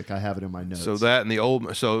Classic. I have it in my notes. So that and the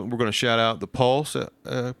old. So we're going to shout out the Pulse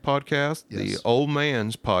podcast, the Yes. Old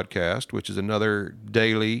Man's podcast, which is another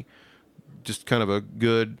daily, just kind of a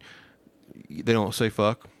good. They don't say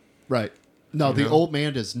fuck. Right. No, the know? old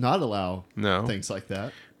man does not allow No. things like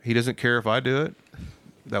that. He doesn't care if I do it.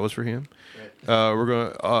 That was for him. We're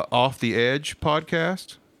going to Off the Edge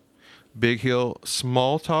podcast, Big Hill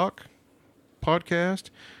Small Talk podcast,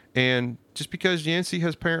 and just because Yancey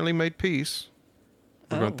has apparently made peace,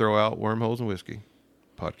 we're going Oh. to throw out Wormholes and Whiskey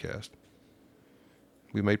podcast.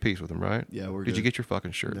 We made peace with him, right? Yeah, we're Did you good. get your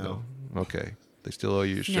fucking shirt No. though? Okay, they still owe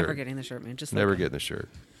you your shirt. Never getting the shirt, man. Just Never let it getting the shirt.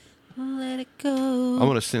 go. Let it go. I'm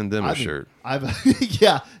going to send them a shirt. I've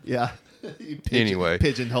yeah. Anyway,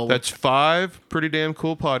 pigeonhole. that's 5 pretty damn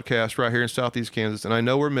cool podcasts right here in Southeast Kansas, and I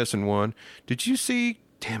know we're missing one. Did you see?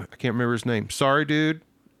 Damn it, I can't remember his name. Sorry, dude.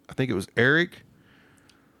 I think it was Eric.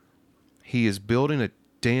 He is building a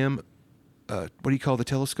damn. What do you call the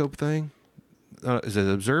telescope thing? Is it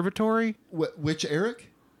an observatory? Which Eric?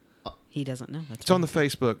 He doesn't know. That's It's on the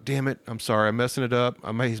Facebook. Damn it. I'm sorry. I'm messing it up.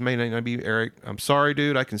 His may not be Eric. I'm sorry,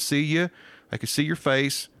 dude. I can see you. I can see your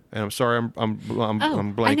face. And I'm sorry. I'm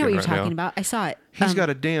blanking I know what you're right now. talking about. I saw it. He's got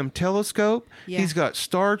a damn telescope. Yeah. He's got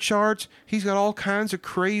star charts. He's got all kinds of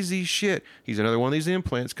crazy shit. He's another one of these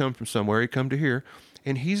implants come from somewhere. He come to here.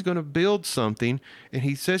 And he's going to build something. And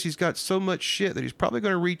he says he's got so much shit that he's probably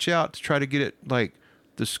going to reach out to try to get it like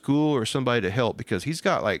the school or somebody to help, because he's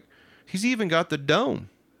even got the dome.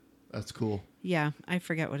 That's cool. Yeah, I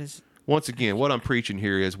forget what his. Once again, what I'm preaching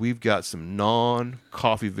here is we've got some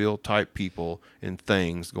non-Coffeyville type people and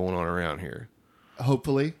things going on around here.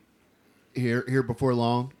 Hopefully, here before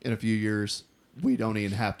long, in a few years, we don't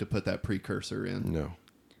even have to put that precursor in. No.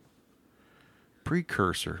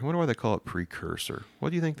 Precursor. I wonder why they call it precursor. What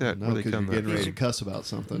do you think that? No, where they because you're come getting from? ready to cuss about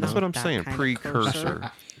something. That's No. what I'm That saying. kind of Precursor.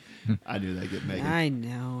 cursor. I knew that get Megan. I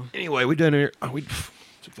know. Anyway, we done here. We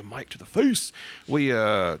took the mic to the face. We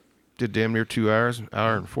did damn near 2 hours, an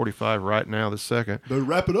hour and 45 right now this second. Better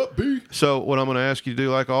wrap it up, B. So what I'm going to ask you to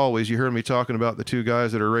do, like always, you heard me talking about the 2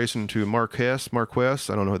 guys that are racing to Marquess.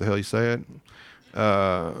 I don't know what the hell you say it.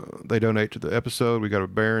 They donate to the episode. We got a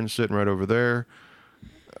Baron sitting right over there.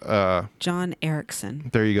 John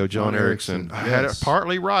Erickson. There you go, John John Erickson. Erickson, I had it yes.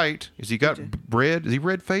 partly right. Is he got red? Is he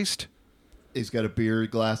red-faced? He's got a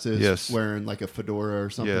beard, glasses, Yes. wearing like a fedora or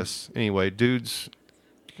something. Yes. Anyway, dudes,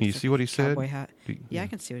 can you see what he said? Cowboy hat. Yeah, I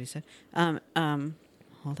can see what he said. Hold on.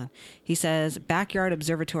 He says backyard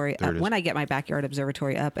observatory. There it is. When I get my backyard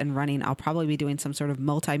observatory up and running, I'll probably be doing some sort of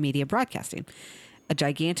multimedia broadcasting. A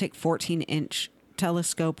gigantic 14-inch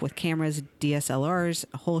telescope with cameras, DSLRs,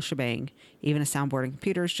 a whole shebang. Even a soundboard and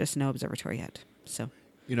computers. Just no observatory yet. So.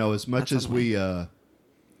 You know, as much That's as on the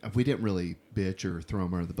we didn't really bitch or throw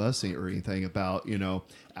them under the bus or anything about,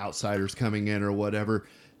 outsiders coming in or whatever,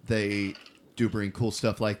 they do bring cool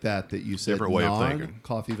stuff like that you said, Different way of thinking.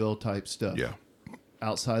 Coffeyville type stuff. Yeah.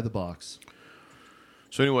 Outside the box.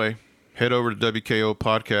 So anyway, head over to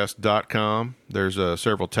WKOpodcast.com. There's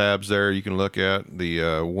several tabs there you can look at.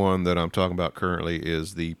 The one that I'm talking about currently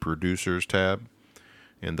is the producers tab.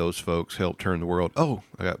 And those folks help turn the world. Oh,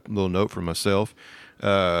 I got a little note for myself.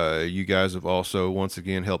 You guys have also, once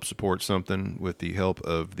again, helped support something with the help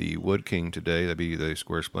of the Wood King today. That'd be the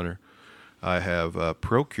Square Splinter. I have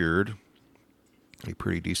procured a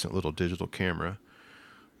pretty decent little digital camera.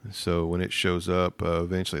 So when it shows up,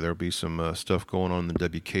 eventually there'll be some stuff going on in the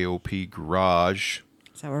WKOP garage.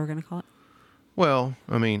 Is that what we're going to call it? Well,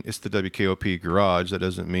 I mean, it's the WKOP garage. That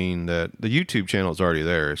doesn't mean that the YouTube channel is already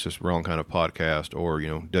there. It's just Wrong Kind of Podcast or,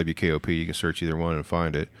 WKOP. You can search either one and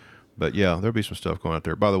find it. But yeah, there'll be some stuff going out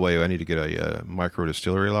there. By the way, I need to get a micro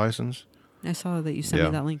distillery license. I saw that you sent me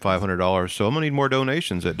that link. $500. So I'm going to need more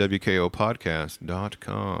donations at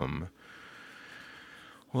WKOpodcast.com.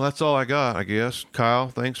 Well, that's all I got, I guess. Kyle,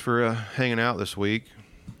 thanks for hanging out this week.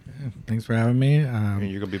 Thanks for having me. And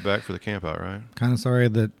you're going to be back for the camp out, right? Kind of sorry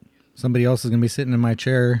that somebody else is going to be sitting in my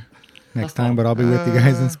chair next time, but I'll be with you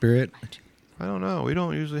guys in spirit. I don't know. We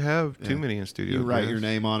don't usually have too many in studio. You write guests. your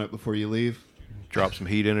name on it before you leave. Drop some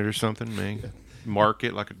heat in it or something. Maybe mark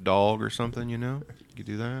it like a dog or something, You could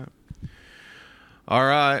do that. All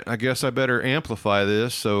right. I guess I better amplify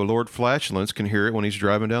this so Lord Flatulence can hear it when he's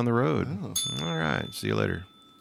driving down the road. Oh. All right. See you later.